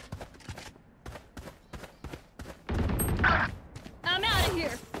 I'm out of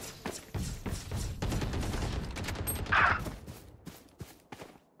here!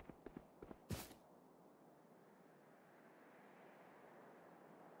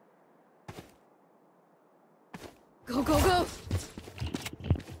 Go, go, go!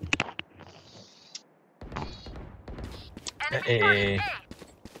 Hey.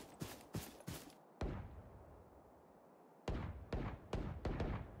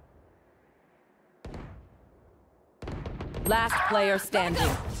 Last player standing.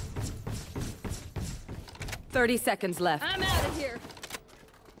 30 seconds left. I'm out of here.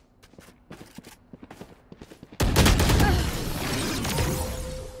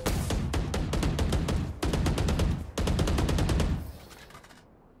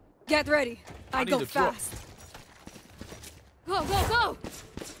 Get ready. I go fast. Go, go, go!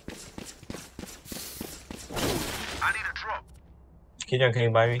 I need a drop. Killian, can you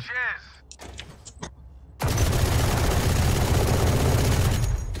buy me? Cheers.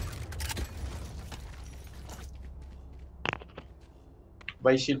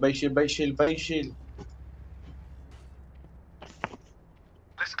 Buy shield, buy shield, buy shield, buy shield.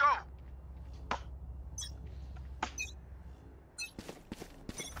 Let's go.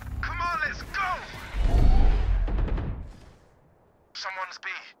 Come on, let's go. Someone's B.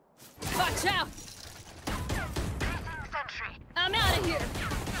 Watch out! Sentry. I'm out of here.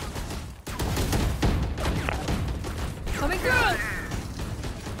 Coming through.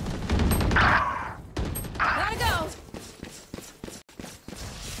 Gotta go.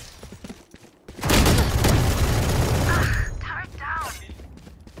 Turret down.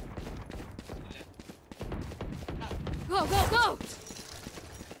 Go, go, go!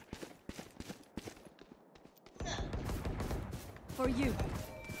 For you.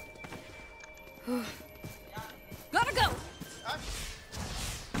 Gotta go!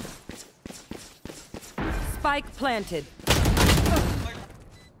 Spike planted.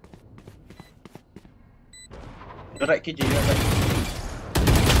 You're right, KJ, you're right.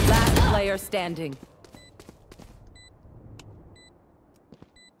 Last player standing.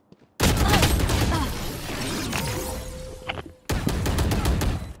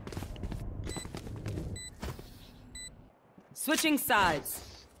 Switching sides.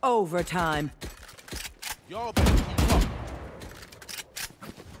 Overtime. Y'all better come up.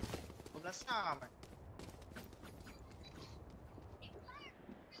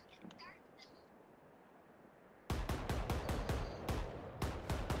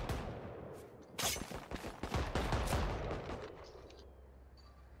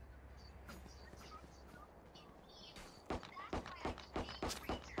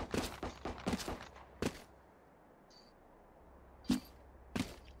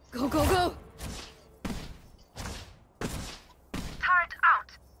 Go, go, go! Turret out.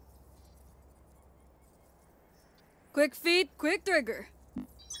 Quick feet, quick trigger.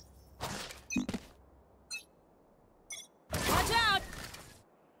 Watch out!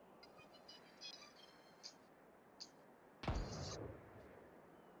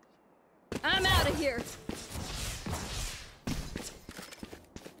 I'm out of here.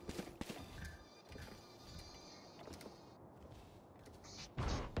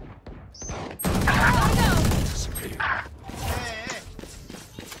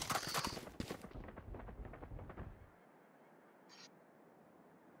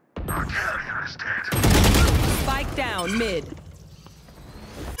 Spike down mid.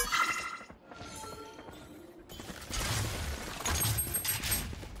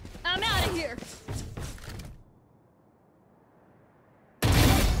 I'm out of here.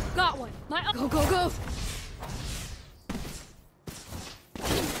 Got one. Go, go, go.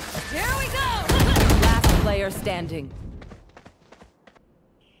 Here we go. Last player standing.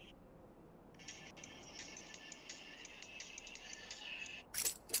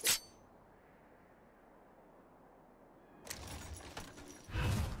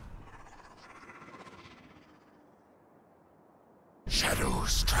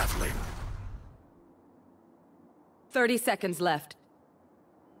 Shadows traveling. 30 seconds left.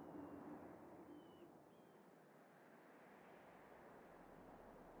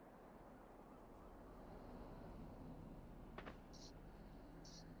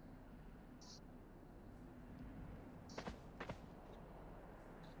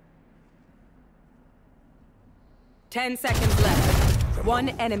 Ten seconds left. One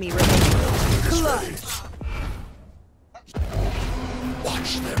enemy remaining. Clutch. Watch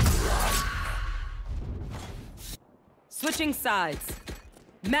Switching sides.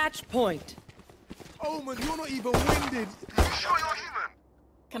 Match point. Oh man, you're not even winded. Sure you're human?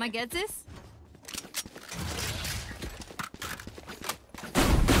 Can I get this?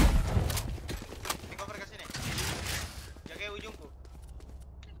 Cover ke sini. Jaga ujungku.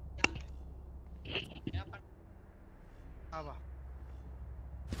 Apa?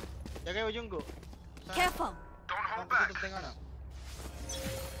 Jaga ujungku. Careful. Don't hold back. Tutup tengah nak.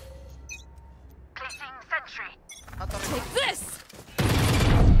 Placing sentry. Take this!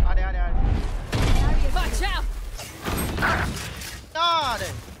 Ada. Watch out! Ada.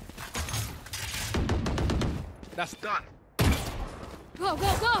 That's done. Go,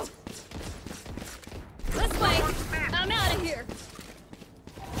 go, go! This way! I'm out of here!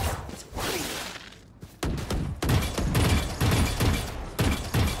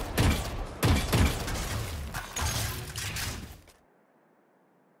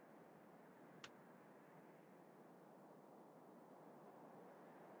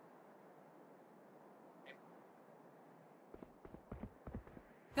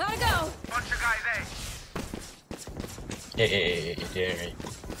 Gotta go! Bunch of guys, Hey.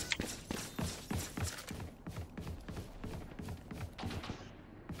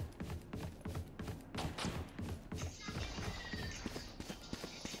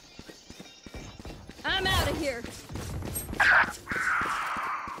 I'm out of here!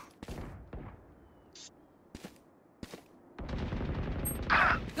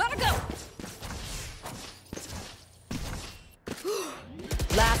 Gotta go!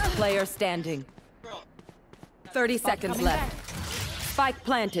 Last player standing. 30 seconds left. Spike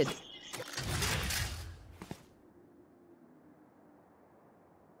planted.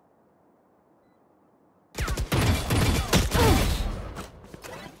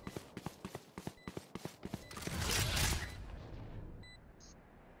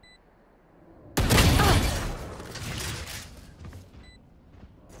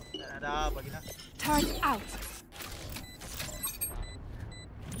 Ada apa kita? Turn out!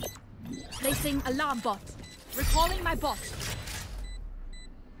 Placing alarm bot. Recalling my bot.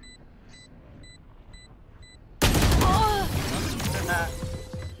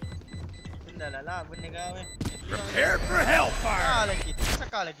 Prepare for hellfire!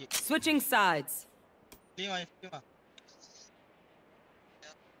 Lagi. Switching sides. 5.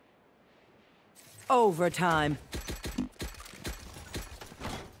 Overtime.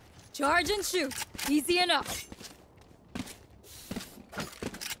 Charge and shoot. Easy enough.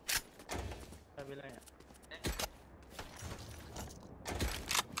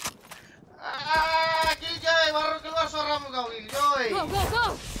 JJ, baru keluar suaramu kau, Joy. Go, go, go!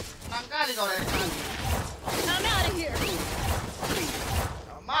 Senang kali kau dari tadi. I'm out of here!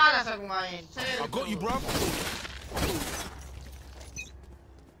 Malas aku main. I got you, bro.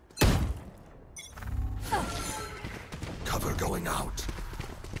 Cover going out.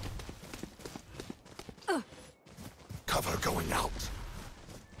 Cover going out.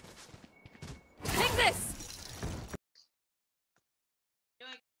 Take this!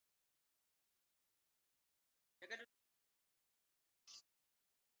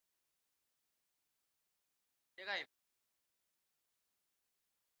 Jaga.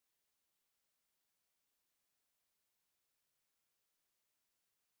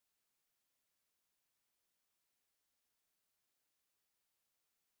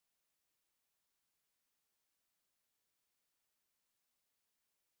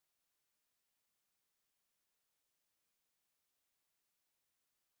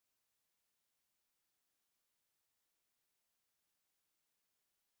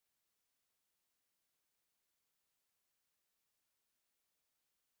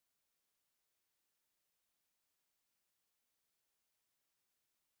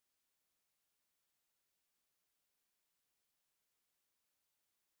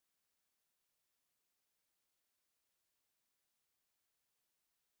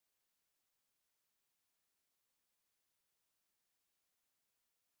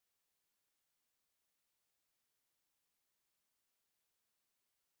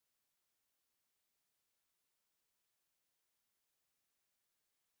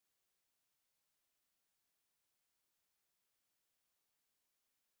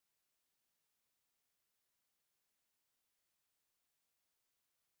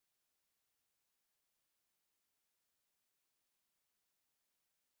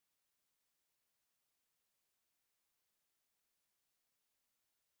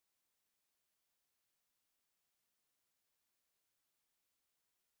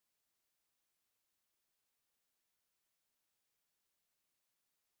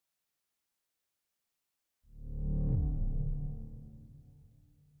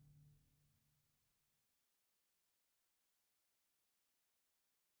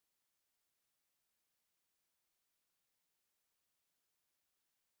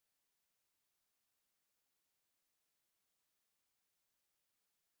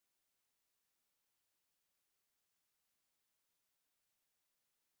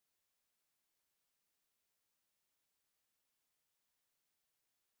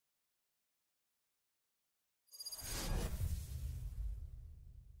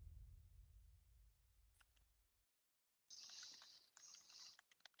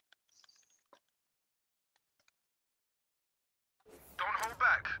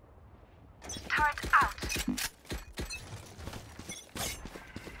 Turret out.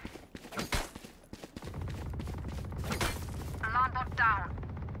 Alarm bot down.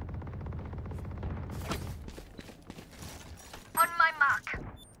 On my mark.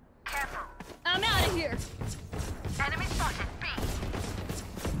 Careful. I'm out of here. Enemy spotted B.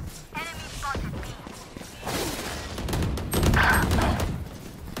 Enemy spotted B.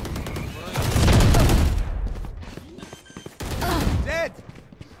 Dead.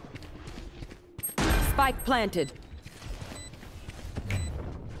 Spike planted.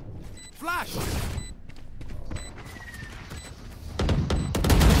 Flash.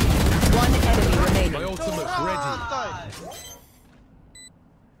 One enemy remaining. My ultimate's ready.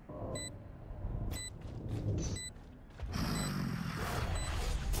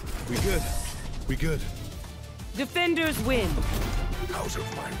 We good. We good. Defenders win. Out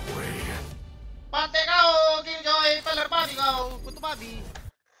of my way. Pante kau, Killjoy, peler babi kau, kutu babi.